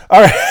 hours.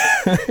 All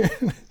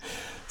right.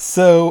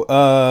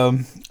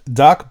 So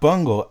Doc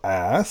Bungle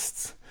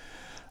asks,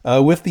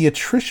 with the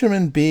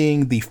Attritionmen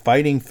being the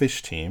Fighting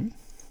Fish team,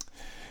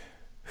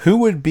 who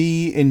would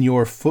be in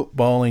your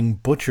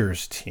footballing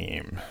Butchers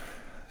team?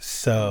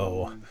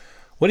 So,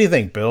 what do you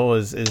think, Bill?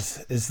 Is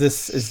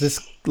this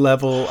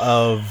level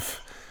of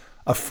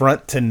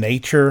affront to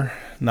nature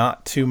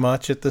not too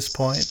much at this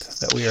point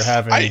that we are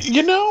having?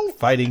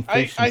 Fighting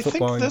Fish and I think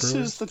this Brewers?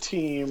 is the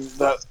team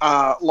that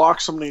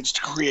Loxham needs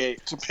to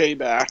create to pay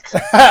back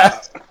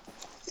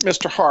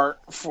Mr. Hart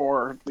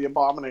for the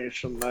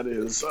abomination that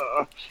is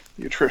the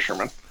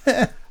Attritionmen.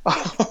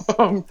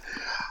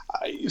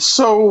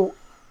 So,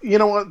 you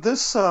know what?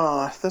 This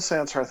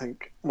answer,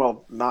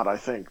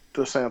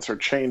 this answer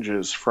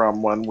changes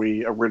from when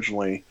we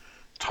originally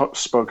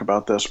spoke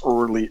about this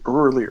early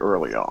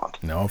on.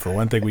 No, for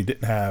one thing, we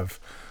didn't have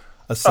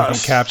a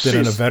second captain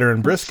and a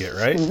veteran Brisket,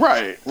 right?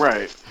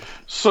 Right.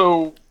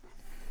 So,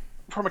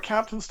 from a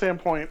captain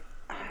standpoint,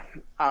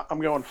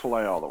 I'm going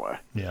Filet all the way.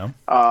 Yeah.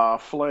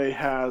 Filet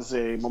has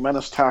a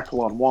momentous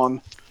tackle on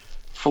one.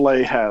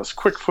 Filet has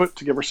quick foot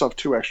to give herself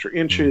 2 extra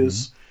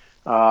inches.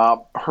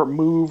 Her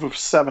move of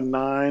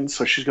 7'9",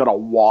 so she's got a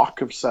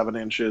walk of 7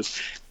 inches.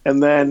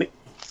 And then,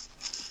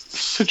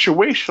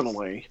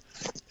 situationally,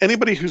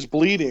 anybody who's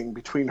bleeding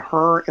between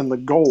her and the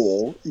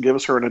goal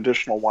gives her an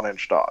additional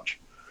 1-inch dodge.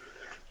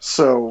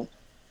 So,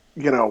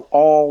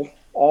 all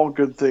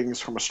good things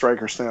from a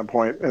striker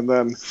standpoint. And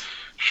then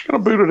she's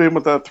going to boot it in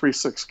with that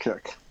 3-6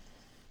 kick.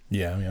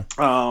 Yeah.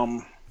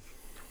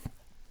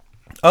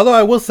 Although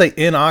I will say,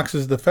 in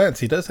Ox's defense,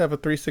 he does have a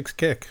 3-6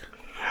 kick.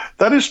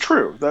 That is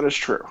true.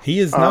 He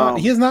is not.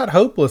 He is not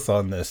hopeless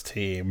on this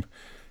team.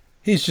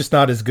 He's just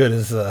not as good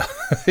as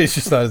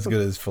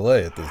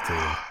Filet at this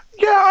team.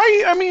 Yeah,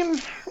 I mean,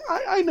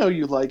 I know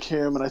you like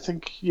him, and I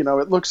think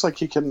it looks like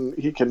he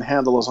can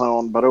handle his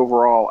own. But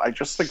overall, I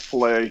just think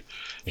Filet,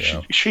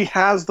 she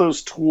has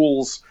those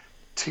tools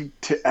to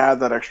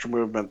add that extra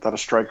movement that a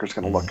striker's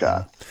going to look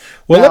at.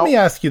 Well, let me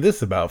ask you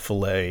this about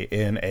Filet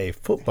in a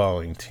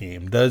footballing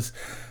team: Does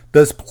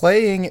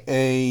playing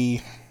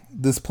a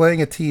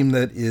team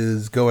that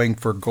is going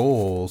for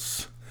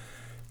goals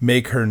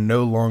make her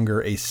no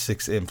longer a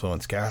 6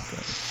 influence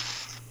captain?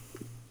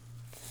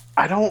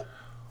 I don't.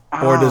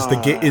 Or is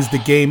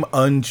the game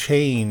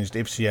unchanged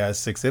if she has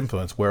 6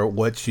 influence, where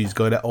what she's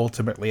going to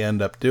ultimately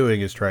end up doing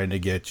is trying to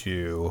get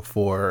you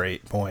 4 or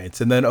 8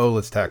 points, and then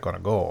let's tack on a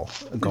goal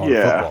and go on a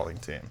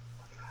footballing team?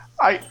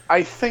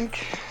 I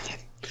think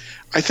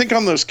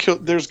on those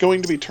there's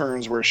going to be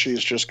turns where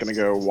she's just going to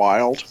go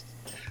wild.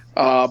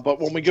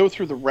 But when we go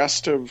through the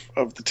rest of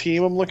the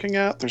team I'm looking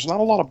at, there's not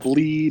a lot of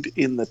bleed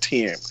in the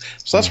team.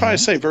 So that's why I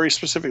say very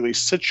specifically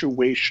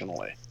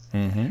situationally,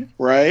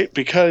 right?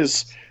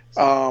 Because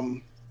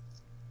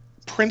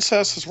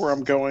Princess is where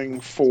I'm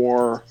going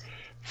for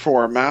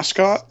for a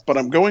mascot, but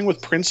I'm going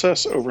with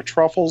Princess over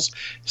Truffles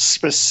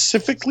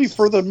specifically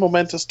for the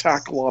momentous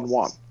tackle on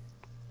one.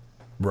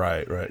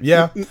 Right.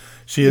 Yeah,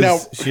 she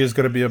is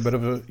going to be a bit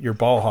of your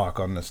ball hawk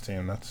on this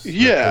team. That's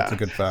a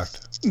good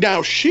fact.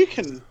 Now she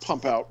can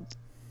pump out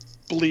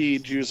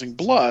bleed using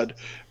blood,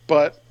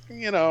 but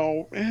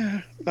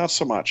not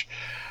so much.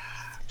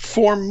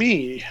 For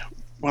me,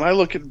 when I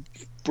look at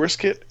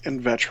brisket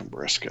and veteran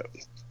brisket,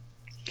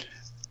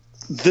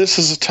 this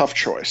is a tough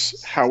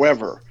choice.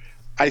 However,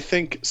 I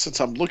think since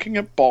I'm looking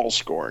at ball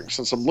scoring,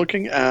 since I'm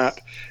looking at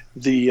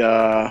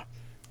the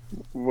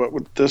what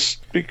would this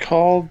be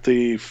called?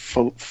 The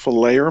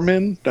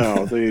filayerman?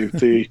 No, the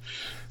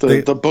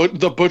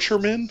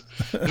butcherman,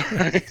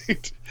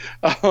 right?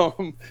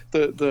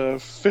 The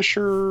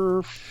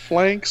Fisher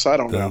flanks. I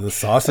don't know. The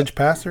sausage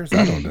passers.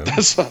 I don't know.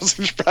 The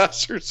sausage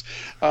passers.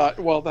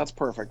 Well, that's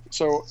perfect.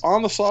 So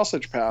on the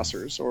sausage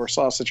passers or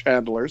sausage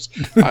handlers,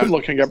 I'm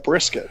looking at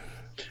brisket.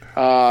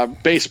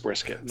 Base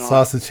brisket.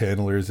 Sausage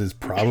handlers is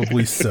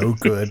probably so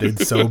good and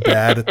so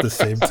bad at the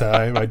same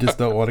time. I just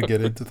don't want to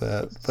get into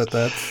that. But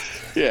that's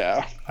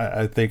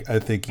I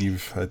think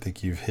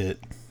you've hit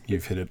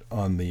it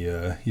on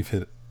the you've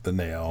hit the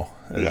nail.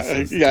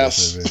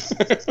 Yes.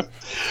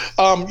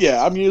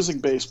 I'm using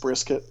base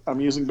brisket.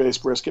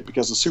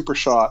 Because the super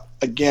shot,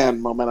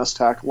 again, momentous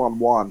tackle on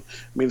one.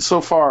 I mean, so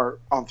far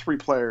on 3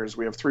 players,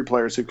 we have 3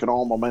 players who can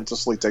all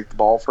momentously take the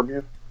ball from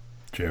you.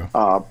 True.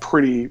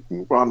 Pretty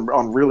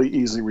on really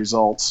easy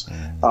results.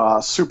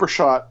 Super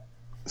shot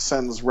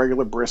sends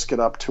regular brisket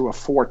up to a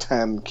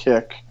 410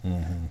 kick.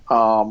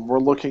 We're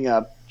looking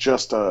at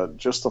just a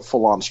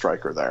full on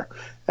striker there,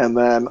 and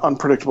then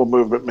unpredictable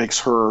movement makes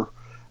her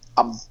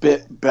a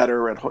bit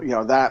better at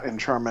that, and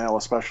Charmail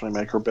especially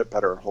make her a bit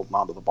better at holding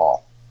onto the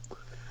ball.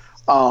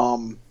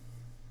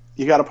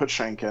 You got to put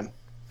Shank in.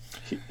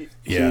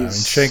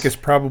 Shank is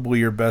probably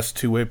your best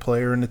two-way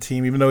player in the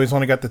team. Even though he's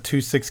only got the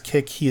 2-6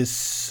 kick, he is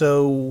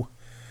so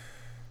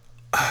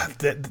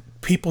that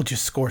people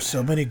just score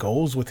so many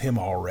goals with him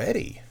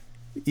already.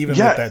 Even with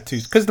that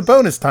because the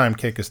bonus time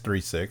kick is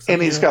 3-6,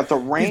 and he's got the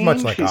range. He's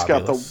much like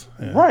Ovilus.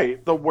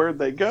 Got the where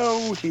they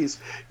go. He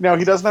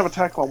doesn't have a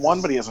tackle on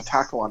one, but he has a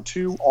tackle on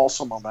 2,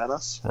 also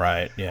momentous.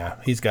 Right. Yeah,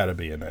 he's got to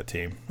be in that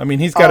team. I mean,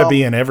 he's got to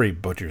be in every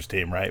Butcher's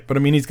team, right? But I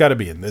mean, he's got to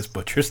be in this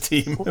Butcher's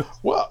team.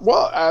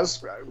 well,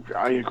 as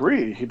I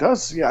agree, he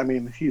does. Yeah, I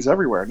mean, he's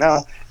everywhere.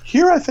 Now,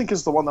 here I think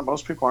is the one that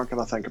most people aren't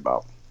going to think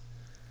about,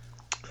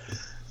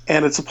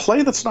 and it's a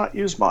play that's not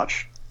used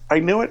much. I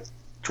knew it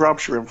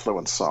drops your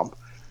influence some.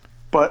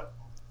 But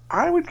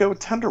I would go with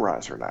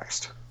Tenderizer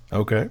next.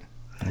 Okay.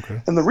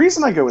 And the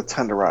reason I go with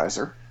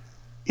Tenderizer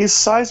is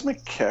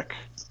Seismic Kick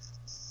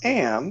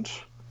and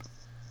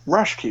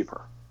Rush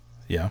Keeper.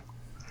 Yeah.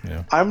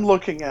 I'm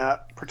looking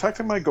at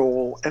protecting my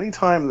goal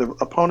anytime the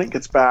opponent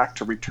gets back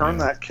to return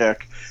that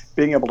kick,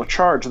 being able to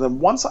charge. And then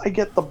once I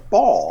get the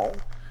ball,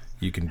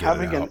 you can get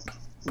it out.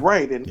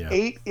 An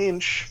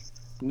 8-inch,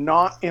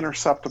 not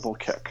interceptable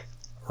kick.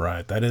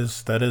 Right, that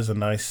is a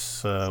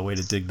nice way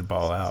to dig the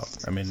ball out.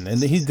 I mean,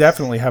 and he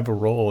definitely have a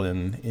role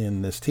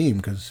in this team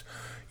because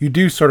you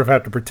do sort of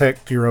have to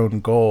protect your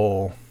own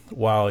goal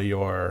while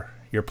your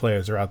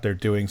players are out there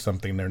doing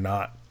something they're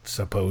not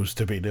supposed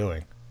to be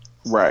doing.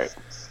 Right.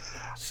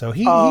 So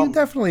he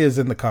definitely is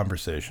in the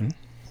conversation.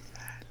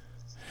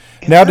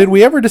 Now, did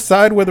we ever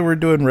decide whether we're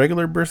doing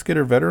regular brisket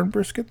or veteran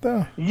brisket,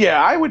 though?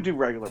 Yeah, I would do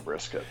regular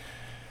brisket.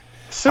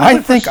 I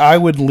think I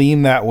would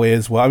lean that way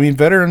as well. I mean,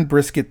 veteran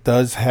brisket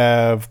does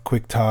have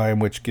quick time,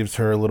 which gives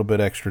her a little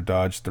bit extra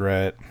dodge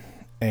threat,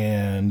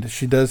 and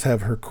she does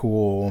have her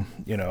cool,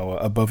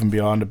 above and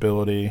beyond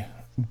ability.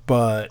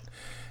 But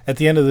at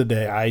the end of the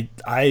day,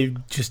 I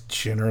just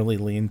generally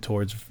lean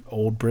towards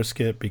old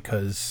brisket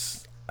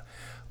because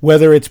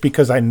whether it's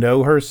because I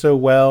know her so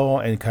well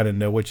and kind of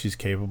know what she's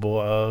capable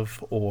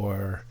of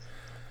or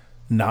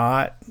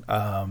not,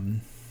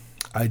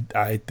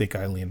 I think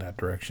I lean that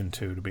direction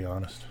too, to be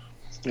honest.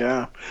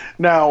 Yeah.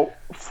 Now,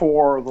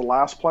 for the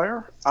last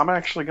player, I'm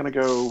actually going to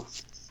go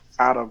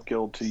out of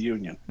Guild to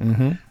Union.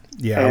 Mm-hmm.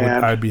 Yeah,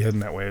 I'd be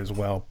heading that way as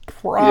well.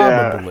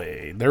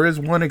 Probably. Yeah. There is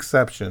one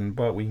exception,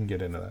 but we can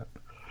get into that.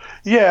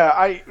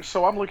 Yeah,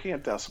 so I'm looking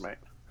at Decimate.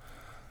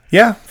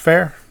 Yeah,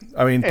 fair.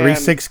 I mean,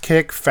 3-6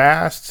 kick,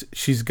 fast.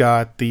 She's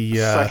got the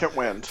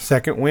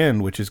second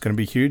wind, which is going to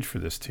be huge for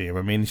this team.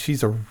 I mean,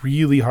 she's a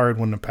really hard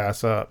one to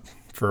pass up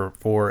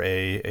for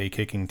a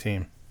kicking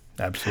team.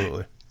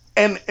 Absolutely.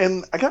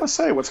 And I gotta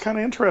say, what's kind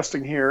of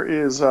interesting here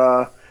is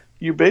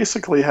you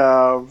basically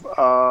have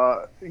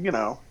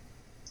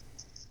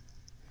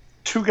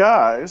 2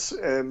 guys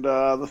and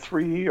the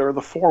 3 or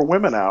the 4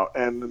 women out,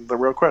 and the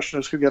real question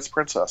is who gets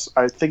Princess.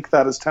 I think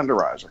that is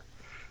Tenderizer.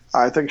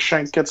 I think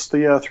Shank gets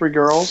the 3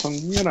 girls, and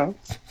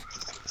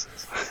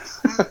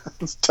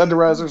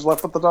Tenderizer's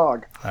left with the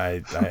dog.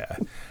 I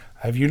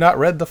have you not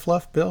read the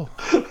fluff, Bill?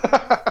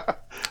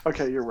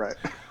 Okay, you're right.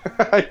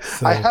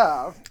 I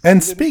have.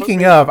 And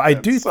speaking of, I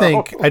do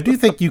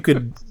think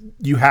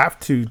you have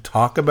to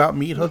talk about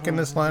Meat Hook in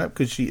this lineup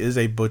because she is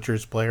a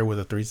Butcher's player with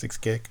a 3-6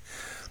 kick.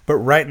 But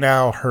right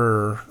now,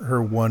 her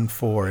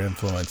 1/4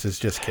 influence is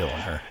just killing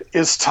her.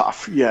 It's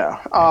tough,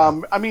 yeah.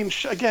 I mean,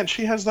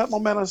 she has that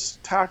momentous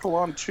tackle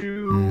on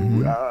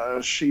 2.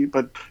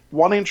 But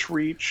 1-inch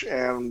reach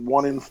and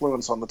 1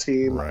 influence on the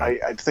team. Right.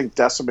 I think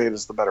Decimate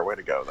is the better way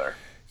to go there.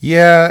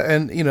 Yeah,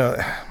 and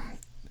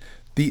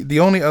the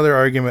only other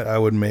argument I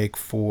would make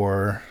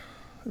for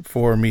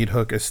Meat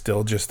Hook is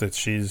still just that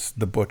she's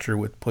the butcher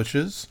with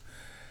pushes.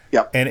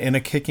 Yep. And in a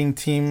kicking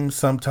team,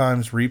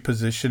 sometimes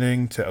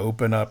repositioning to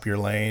open up your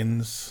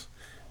lanes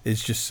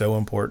is just so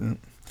important.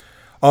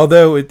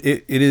 Although it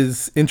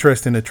is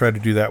interesting to try to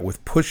do that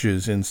with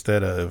pushes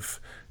instead of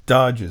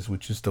dodges,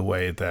 which is the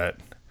way that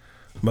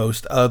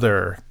most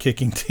other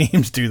kicking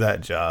teams do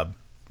that job.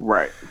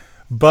 Right.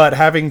 But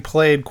having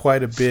played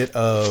quite a bit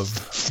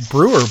of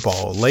Brewer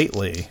Ball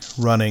lately,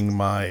 running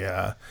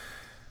my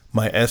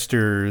my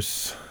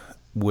Esters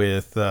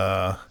with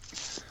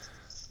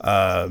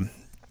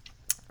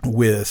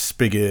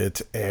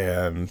Spigot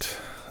and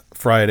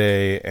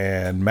Friday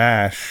and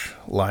Mash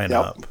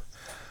lineup,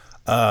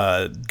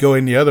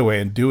 going the other way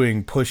and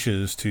doing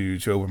pushes to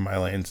open my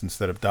lanes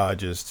instead of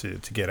dodges to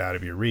get out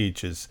of your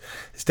reach is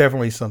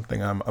definitely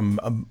something I'm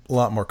a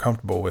lot more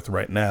comfortable with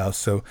right now.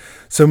 So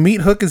Meat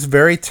Hook is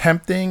very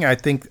tempting. I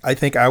think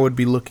I would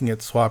be looking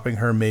at swapping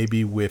her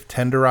maybe with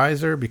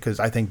Tenderizer, because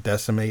I think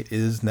Decimate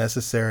is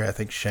necessary. I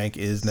think Shank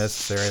is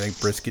necessary. I think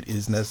Brisket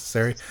is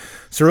necessary.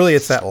 So really,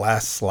 it's that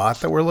last slot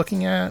that we're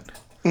looking at.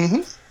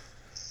 Mm-hmm.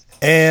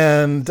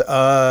 And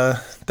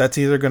that's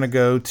either going to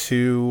go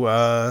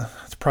to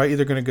probably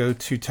either going to go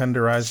to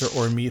Tenderizer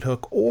or Meat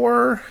Hook,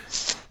 or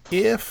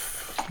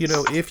if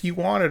you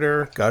wanted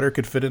her, Gutter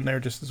could fit in there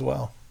just as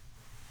well.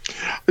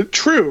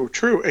 True.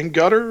 And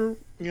Gutter,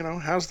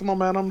 has the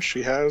momentum.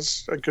 She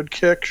has a good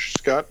kick. She's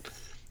got,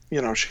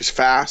 she's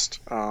fast.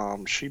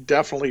 She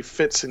definitely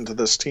fits into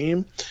this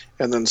team,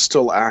 and then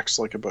still acts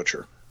like a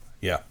butcher.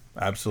 Yeah,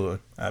 absolutely.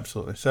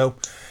 So,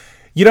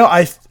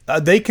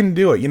 they can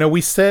do it.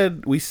 We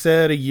said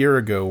a year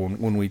ago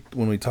when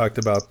we talked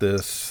about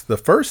this the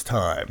first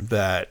time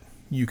that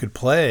you could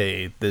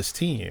play this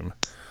team.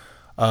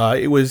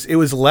 It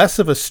was less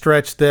of a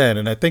stretch then,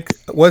 and I think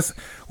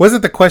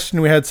wasn't the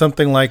question we had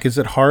something like, is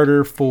it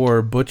harder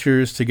for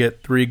butchers to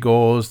get 3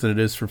 goals than it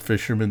is for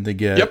fishermen to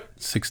get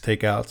 6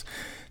 takeouts?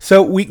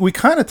 So we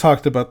kind of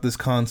talked about this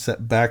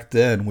concept back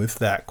then with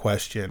that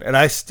question, and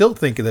I still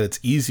think that it's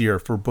easier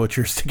for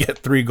butchers to get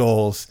 3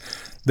 goals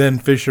than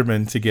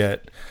fishermen to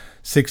get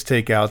 6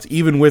 takeouts,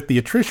 even with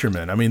the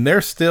attritionmen. I mean,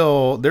 they're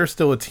still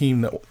a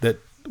team that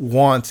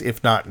wants,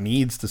 if not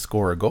needs, to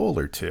score a goal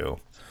or 2.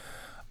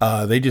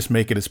 They just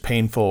make it as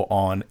painful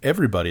on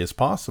everybody as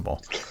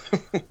possible.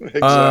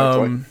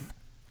 Exactly.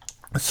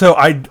 So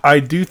I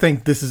do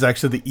think this is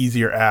actually the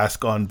easier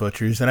ask on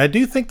butchers, and I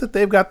do think that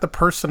they've got the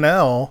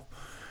personnel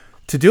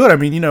to do it. I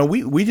mean,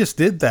 we just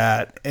did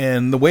that,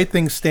 and the way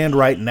things stand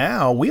right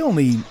now, we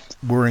only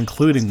were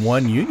including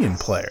 1 union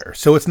player.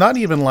 So it's not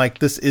even like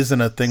this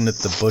isn't a thing that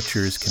the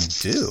butchers can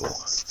do.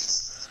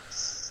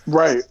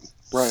 Right.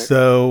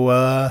 So,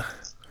 I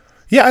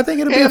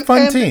think it'll be a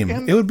fun team.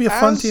 It would be a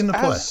fun team to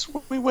play. As I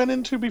went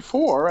into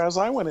before,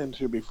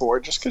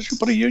 just because you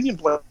put a union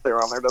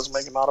player on there doesn't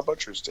make it not a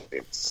butcher's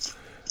team.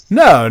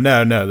 No.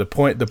 The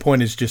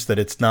point is just that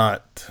it's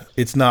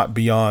not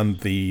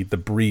beyond the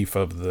brief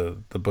of the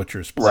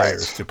butcher's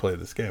players to play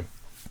this game.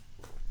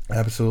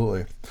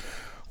 Absolutely.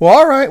 Well,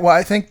 all right. Well,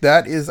 I think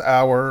that is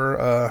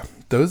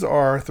those are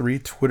our 3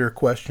 Twitter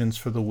questions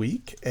for the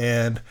week,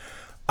 and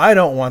I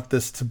don't want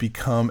this to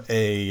become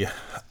a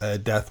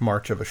death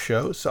march of a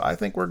show, so I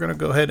think we're going to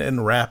go ahead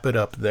and wrap it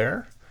up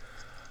there.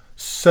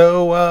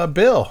 So,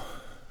 Bill,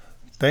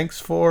 thanks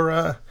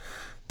for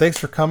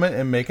coming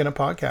and making a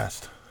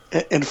podcast.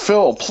 And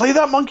Phil, play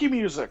that monkey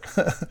music.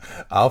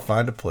 I'll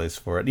find a place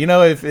for it.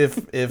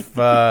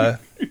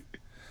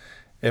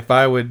 If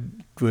I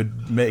would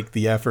make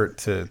the effort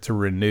to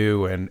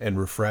renew and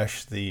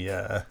refresh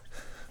the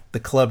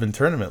club and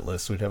tournament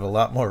list, we'd have a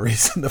lot more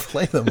reason to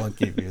play the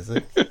monkey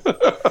music.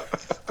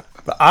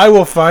 But I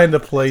will find a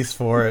place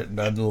for it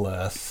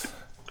nonetheless.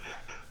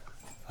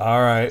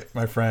 All right,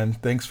 my friend.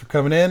 Thanks for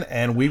coming in,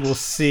 and we will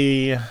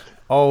see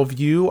all of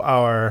you,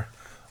 our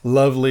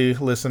lovely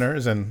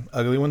listeners and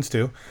ugly ones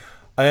too,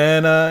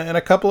 and in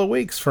a couple of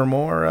weeks for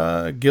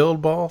more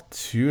Guild Ball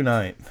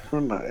Tonight.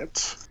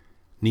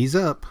 Knees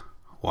up.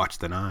 Watch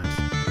the knives.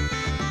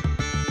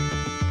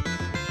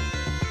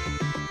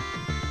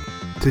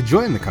 To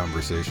join the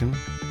conversation,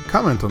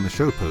 comment on the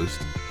show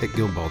post at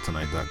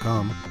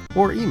guildballtonight.com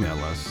or email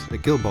us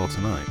at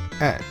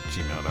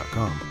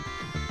guildballtonight@gmail.com.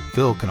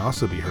 Phil can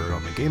also be heard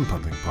on the Game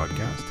Punting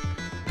podcast.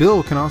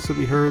 Bill can also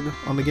be heard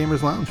on the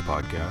Gamers Lounge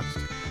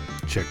podcast.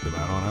 Check them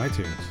out on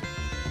iTunes.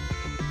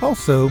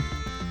 Also,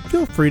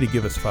 feel free to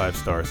give us 5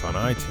 stars on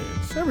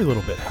iTunes. Every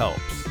little bit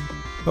helps.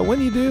 But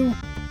when you do,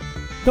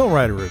 don't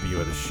write a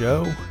review of the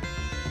show.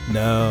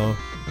 No.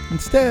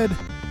 Instead,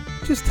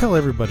 just tell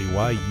everybody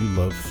why you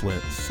love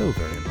Flint so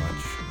very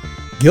much.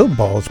 Guild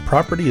Ball is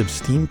property of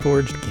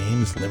Steamforged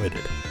Games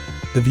Limited.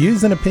 The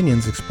views and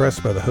opinions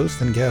expressed by the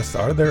host and guests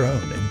are their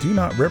own and do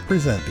not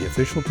represent the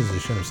official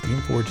position of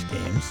Steamforged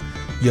Games,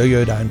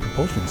 Yo-Yodyne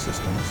Propulsion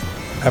Systems,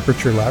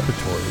 Aperture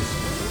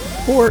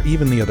Laboratories, or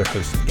even the other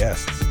hosts and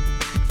guests.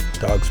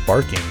 Dogs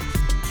barking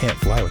can't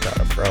fly without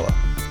umbrella.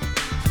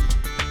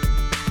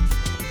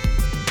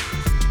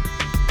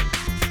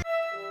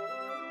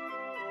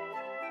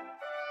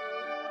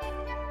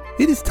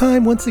 It is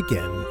time once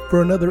again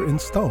for another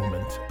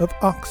installment of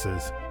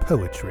Ox's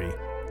Poetry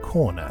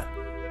Corner.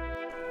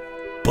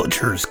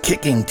 Butcher's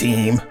kicking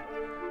team.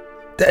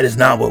 That is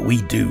not what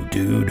we do,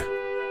 dude.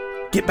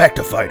 Get back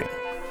to fighting.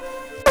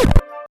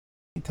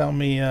 Tell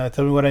me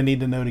what I need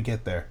to know to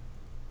get there.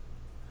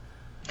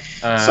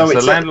 So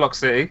it's a landlocked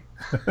city,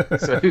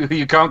 so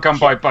you can't come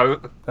by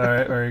boat. All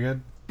right, very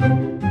good.